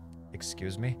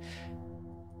 Excuse me?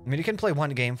 I mean, you can play one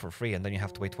game for free and then you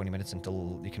have to wait 20 minutes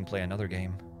until you can play another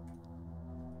game.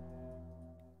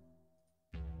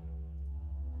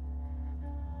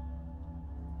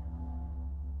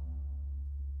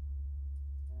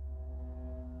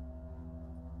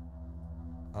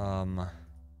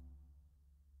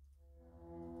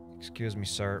 Excuse me,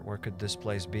 sir. Where could this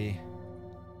place be?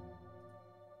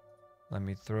 Let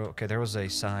me through. Okay, there was a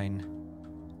sign.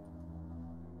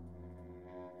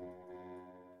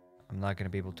 I'm not gonna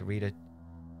be able to read it.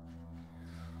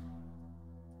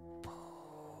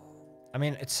 I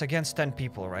mean, it's against 10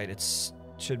 people, right? It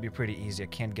should be pretty easy. I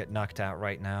can't get knocked out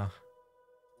right now.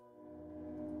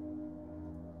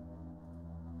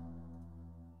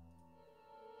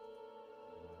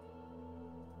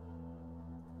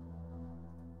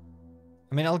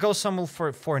 I mean, I'll go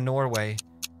somewhere for Norway.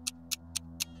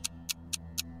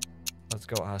 Let's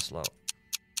go Oslo.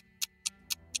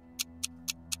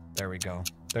 There we go.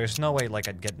 There's no way, like,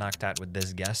 I'd get knocked out with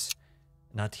this guess.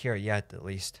 Not here yet, at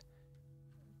least.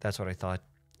 That's what I thought.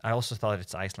 I also thought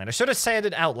it's Iceland. I should have said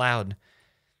it out loud,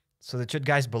 so that you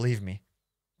guys believe me.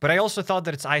 But I also thought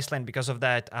that it's Iceland because of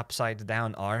that upside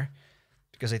down R.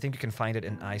 Because I think you can find it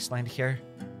in Iceland here.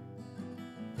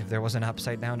 If there was an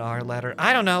upside down R letter.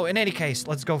 I don't know. In any case,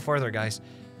 let's go further, guys.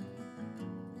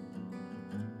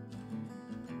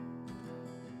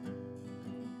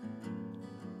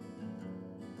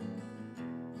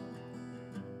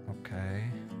 Okay.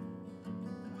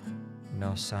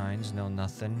 No signs, no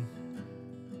nothing.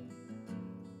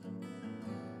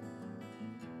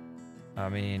 I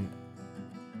mean,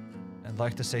 I'd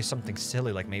like to say something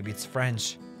silly, like maybe it's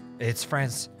French. It's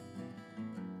France.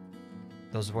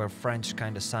 Those were French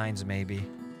kind of signs, maybe.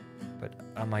 But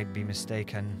I might be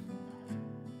mistaken.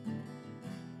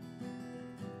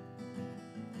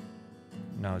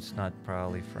 No, it's not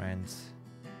probably France.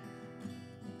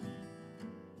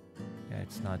 Yeah,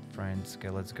 it's not France. Okay,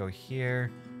 let's go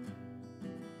here.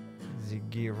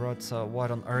 Zigirotsa,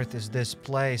 what on earth is this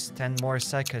place? 10 more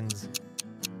seconds.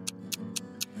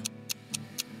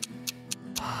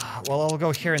 Well, I'll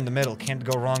go here in the middle. Can't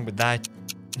go wrong with that.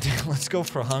 Let's go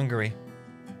for Hungary.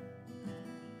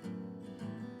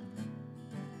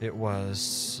 It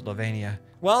was Slovenia.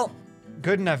 Well,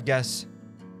 good enough guess.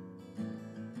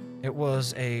 It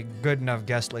was a good enough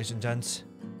guess, ladies and gents.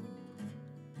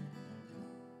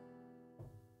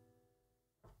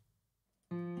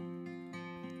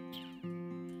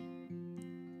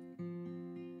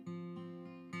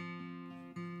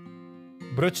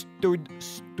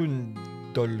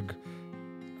 Brutstudstundolg.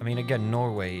 I mean, again,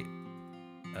 Norway.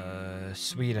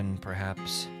 Sweden,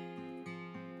 perhaps.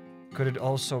 Could it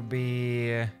also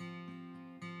be...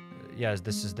 yes,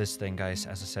 this is this thing, guys.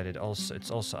 As I said,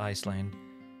 it's also Iceland.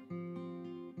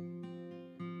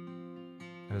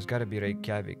 There's gotta be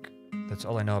Reykjavik. That's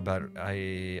all I know about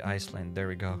Iceland. There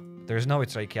we go. There's no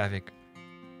it's Reykjavik.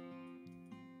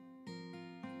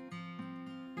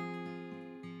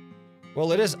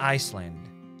 Well, it is Iceland.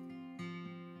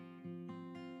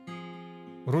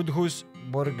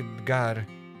 Rudhusborgar.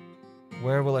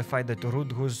 Where will I find that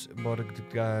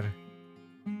Rudhusborgar?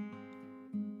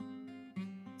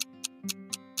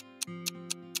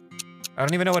 I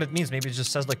don't even know what it means. Maybe it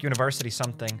just says like university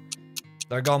something.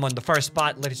 There I go. I'm on the first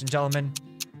spot, ladies and gentlemen.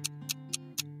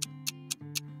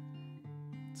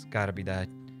 It's gotta be that.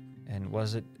 And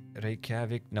was it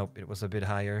Reykjavik? Nope, it was a bit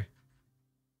higher.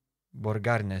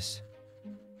 Borgarnes.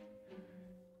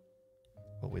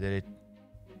 Well, we did it.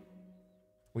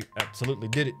 We absolutely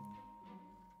did it.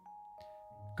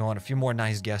 Go on, a few more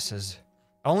nice guesses.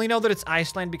 I only know that it's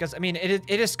Iceland because, I mean, it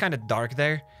is kind of dark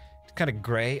there. It's kind of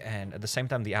gray, and at the same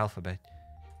time, the alphabet.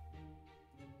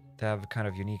 They have a kind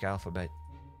of unique alphabet.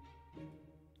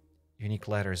 Unique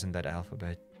letters in that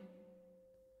alphabet.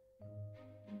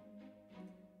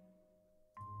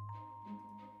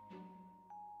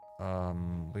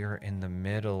 We're in the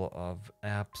middle of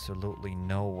absolutely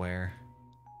nowhere.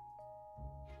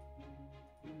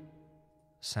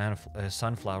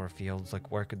 Sunflower fields.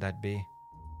 Like, where could that be?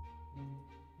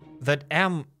 That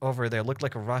M over there looked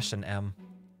like a Russian M.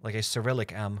 Like a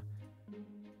Cyrillic M.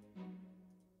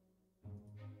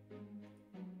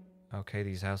 Okay,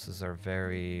 these houses are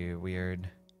very weird.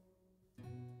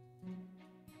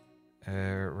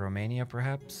 Romania,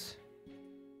 perhaps?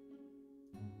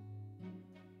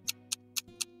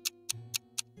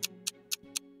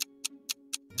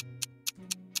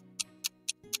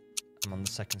 I'm on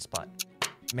the second spot.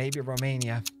 Maybe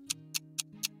Romania.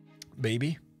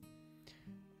 Maybe.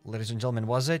 Ladies and gentlemen,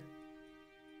 was it?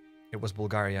 It was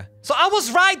Bulgaria. So I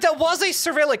was right! That was a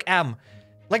Cyrillic M!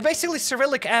 Like, basically,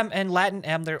 Cyrillic M and Latin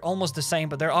M, they're almost the same,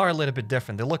 but they are a little bit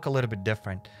different. They look a little bit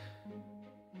different.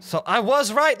 So I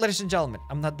was right, ladies and gentlemen.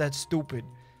 I'm not that stupid.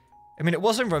 I mean, it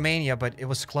wasn't Romania, but it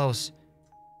was close.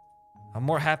 I'm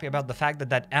more happy about the fact that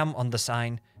that M on the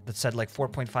sign that said, like,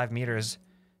 4.5 meters,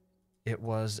 it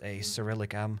was a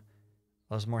Cyrillic M.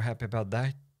 I was more happy about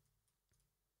that.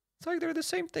 It's like they're the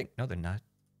same thing. No, they're not.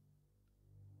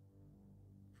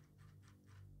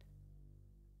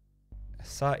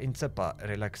 Sa incepa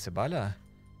relaxebala.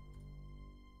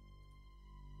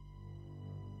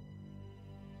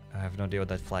 I have no idea what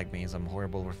that flag means. I'm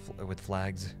horrible with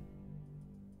flags.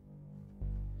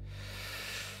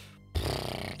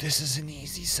 This is an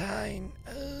easy sign.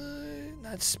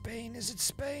 Not Spain. Is it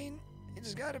Spain?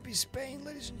 It's gotta be Spain,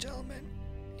 ladies and gentlemen.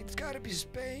 It's gotta be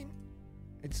Spain.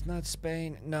 It's not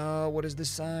Spain. No, what is the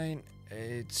sign?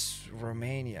 It's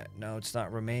Romania. No, it's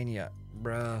not Romania.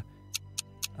 Bruh.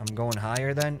 I'm going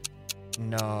higher then?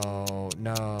 No,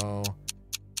 no.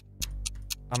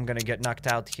 I'm gonna get knocked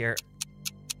out here.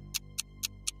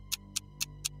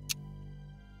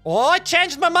 Oh, I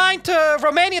changed my mind to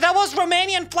Romania. That was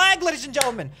Romanian flag, ladies and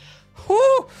gentlemen.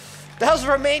 Whew. That was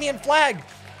Romanian flag.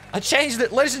 I changed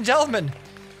it, ladies and gentlemen.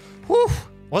 Whew.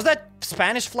 Was that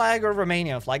Spanish flag or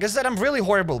Romanian flag? I said I'm really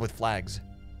horrible with flags.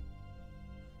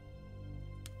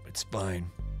 It's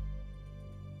fine.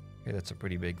 Okay, that's a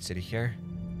pretty big city here.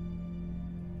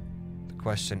 The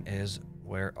question is,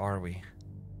 where are we?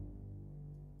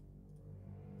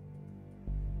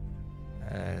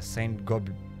 Saint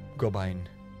Gobain.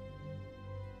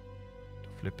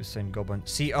 Flip is Saint Gobain.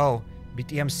 CO.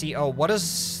 BTM CO. What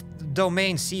is the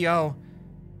domain CO?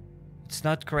 It's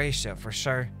not Croatia, for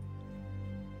sure.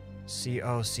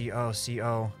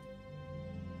 CO.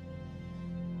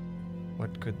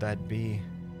 What could that be?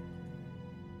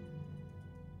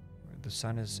 The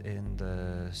sun is in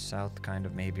the south, kind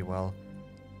of, maybe. Well,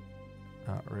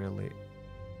 not really.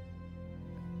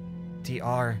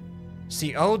 TR.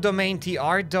 CO domain,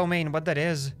 TR domain, what that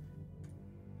is?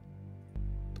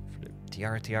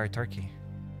 TR, Turkey.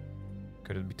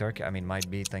 Could it be Turkey? I mean, might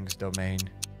be. Thanks, domain.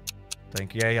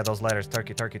 Thank you. Yeah, those letters.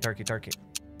 Turkey.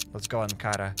 Let's go,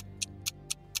 Ankara.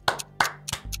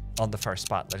 On the first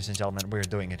spot, ladies and gentlemen, we're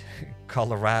doing it.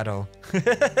 Colorado.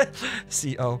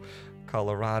 CO.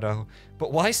 Colorado.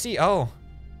 But why CO?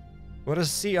 What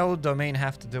does CO domain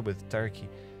have to do with Turkey?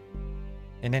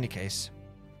 In any case.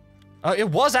 Oh, it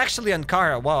was actually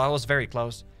Ankara. Wow, I was very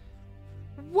close.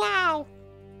 Wow.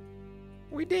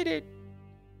 We did it.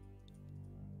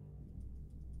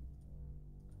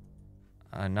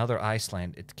 Another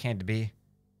Iceland. It can't be.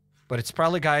 But it's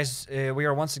probably, guys, we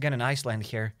are once again in Iceland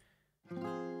here.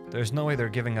 There's no way they're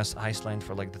giving us Iceland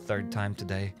for like the third time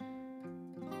today.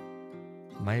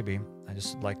 Maybe. I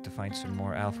just would like to find some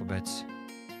more alphabets.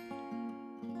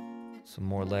 Some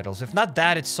more letters. If not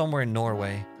that, it's somewhere in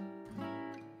Norway.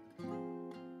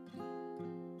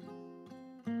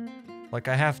 Like,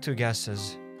 I have two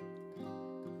guesses.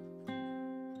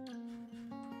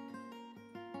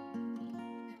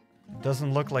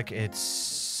 Doesn't look like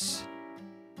it's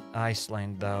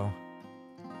Iceland, though.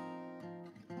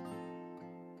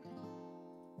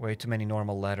 Way too many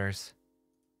normal letters.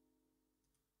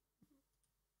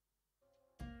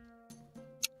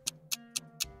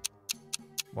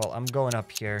 Well, I'm going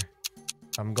up here.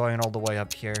 I'm going all the way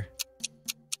up here.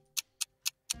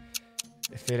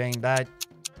 If it ain't that,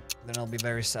 then I'll be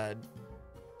very sad.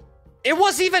 It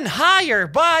was even higher,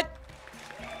 but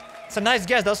it's a nice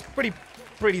guess. That was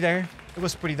pretty there. It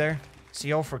was pretty there.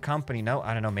 CO for company. No,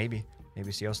 I don't know. Maybe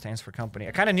CO stands for company.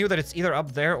 I kind of knew that it's either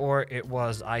up there or it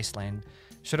was Iceland.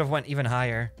 Should have went even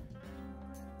higher.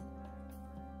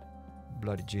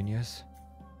 Bloody genius.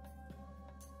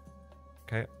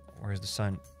 Okay, where's the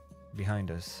sun? Behind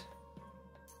us.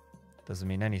 Doesn't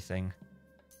mean anything.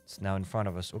 It's now in front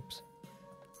of us. Oops.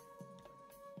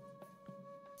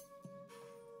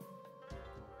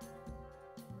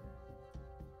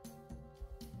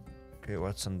 Okay,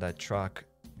 what's on that truck?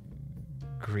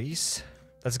 Greece?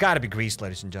 That's gotta be Greece,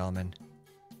 ladies and gentlemen.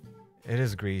 It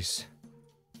is Greece.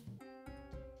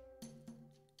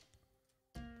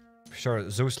 sure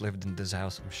Zeus lived in this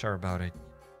house. I'm sure about it.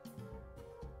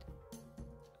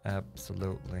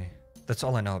 Absolutely. That's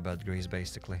all I know about Greece,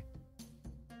 basically.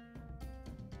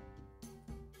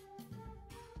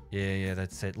 Yeah,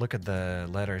 that's it. Look at the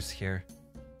letters here.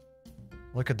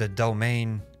 Look at the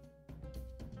domain.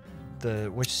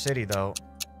 Which city, though?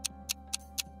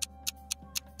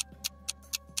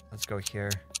 Let's go here.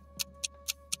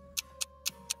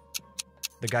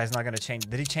 The guy's not gonna change.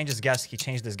 Did he change his guess? He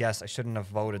changed his guess. I shouldn't have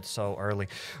voted so early.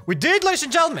 We did, ladies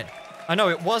and gentlemen! I know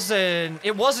it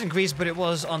wasn't Greece, but it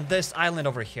was on this island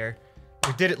over here.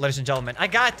 We did it, ladies and gentlemen. I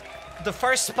got the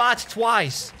first spot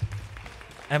twice.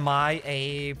 Am I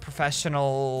a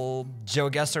professional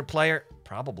GeoGuessr player?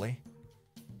 Probably.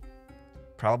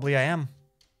 Probably I am.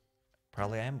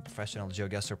 Probably I am a professional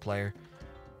GeoGuessr player.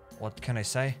 What can I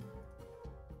say?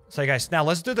 So guys, now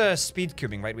let's do the speed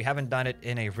cubing, right? We haven't done it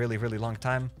in a really, really long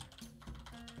time.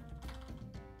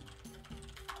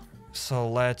 So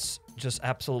let's just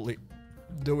absolutely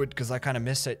do it because I kind of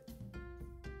miss it.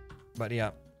 But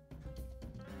yeah.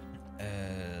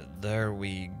 There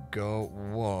we go.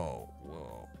 Whoa.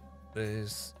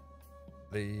 These.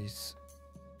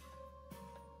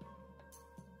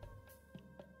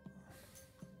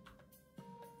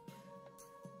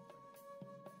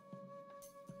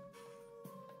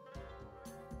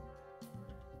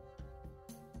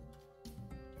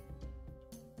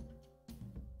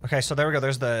 Okay, so there we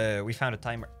go. We found a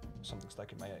timer. Something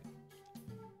stuck in my eye.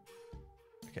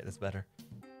 Okay, that's better.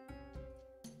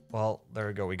 Well, there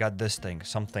we go. We got this thing.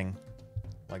 Something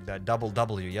like that. Double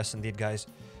W. Yes, indeed, guys.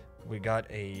 We got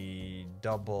a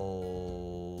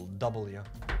double W.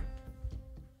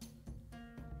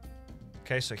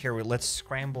 Okay, so here let's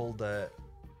scramble the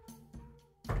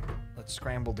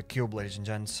cube, ladies and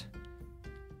gents.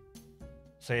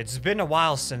 So it's been a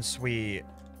while since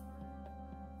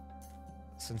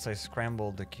I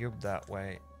scrambled the cube that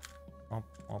way. Oh.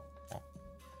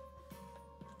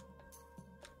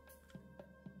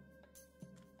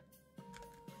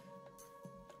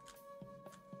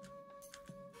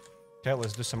 Okay,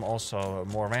 let's do some also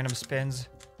more random spins.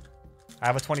 I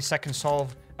have a 20-second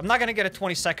solve. I'm not gonna get a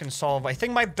 20-second solve. I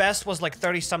think my best was like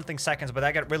 30-something seconds, but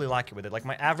I got really lucky with it. Like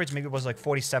my average maybe was like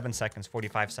 47 seconds,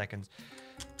 45 seconds.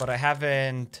 But I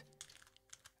haven't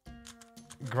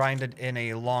grinded in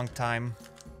a long time.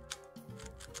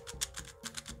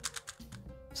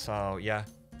 So yeah,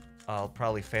 I'll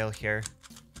probably fail here.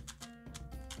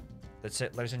 That's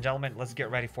it, ladies and gentlemen. Let's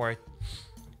get ready for it.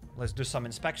 Let's do some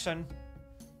inspection.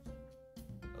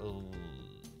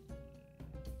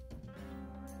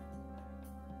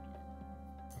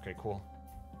 Okay, cool.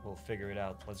 We'll figure it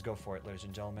out. Let's go for it, ladies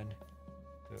and gentlemen.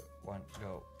 2, 1,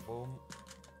 go. Boom.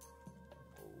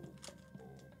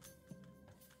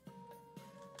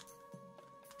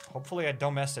 Hopefully I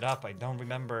don't mess it up. I don't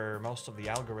remember most of the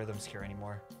algorithms here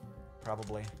anymore.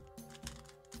 Probably.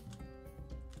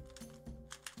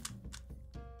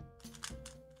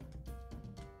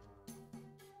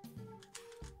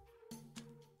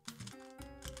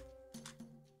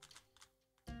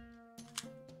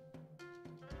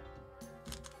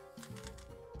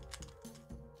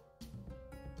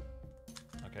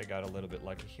 Okay, got a little bit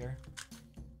lucky here.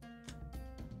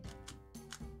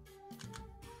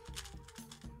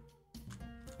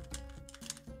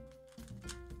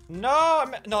 No,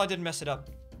 I didn't mess it up.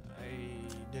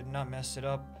 I did not mess it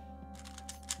up.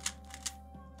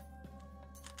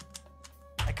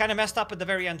 I kind of messed up at the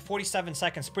very end. 47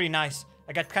 seconds, pretty nice.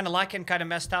 I got kind of lucky and kind of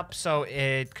messed up, so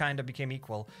it kind of became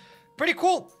equal. Pretty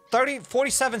cool.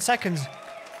 47 seconds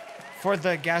for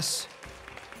the guess.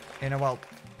 Well,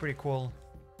 pretty cool.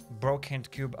 Broke hint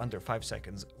cube under 5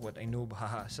 seconds. What a noob,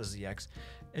 haha, says the X.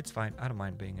 It's fine. I don't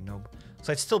mind being a noob.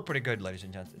 So it's still pretty good, ladies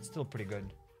and gents. It's still pretty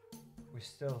good. We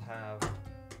still have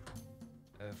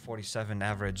a 47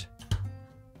 average.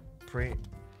 Pretty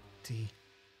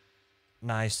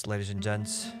nice, ladies and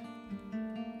gents.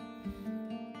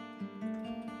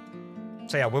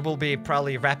 So yeah, we will be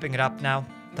probably wrapping it up now.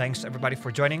 Thanks everybody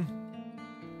for joining.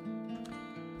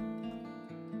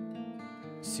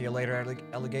 See you later,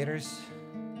 alligators.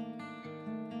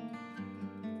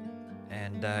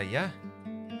 And yeah.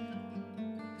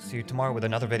 See you tomorrow with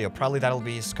another video. Probably that'll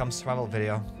be a Scum Survival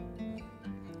video.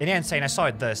 And yeah, insane. I saw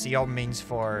it. The CEO means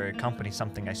for company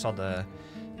something. I saw the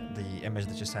image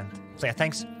that you sent. So yeah,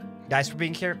 thanks guys for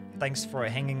being here. Thanks for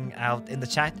hanging out in the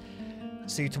chat.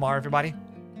 See you tomorrow, everybody.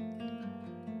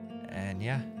 And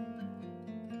yeah,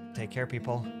 take care,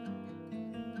 people.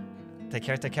 Take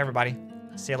care, everybody.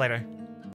 See you later.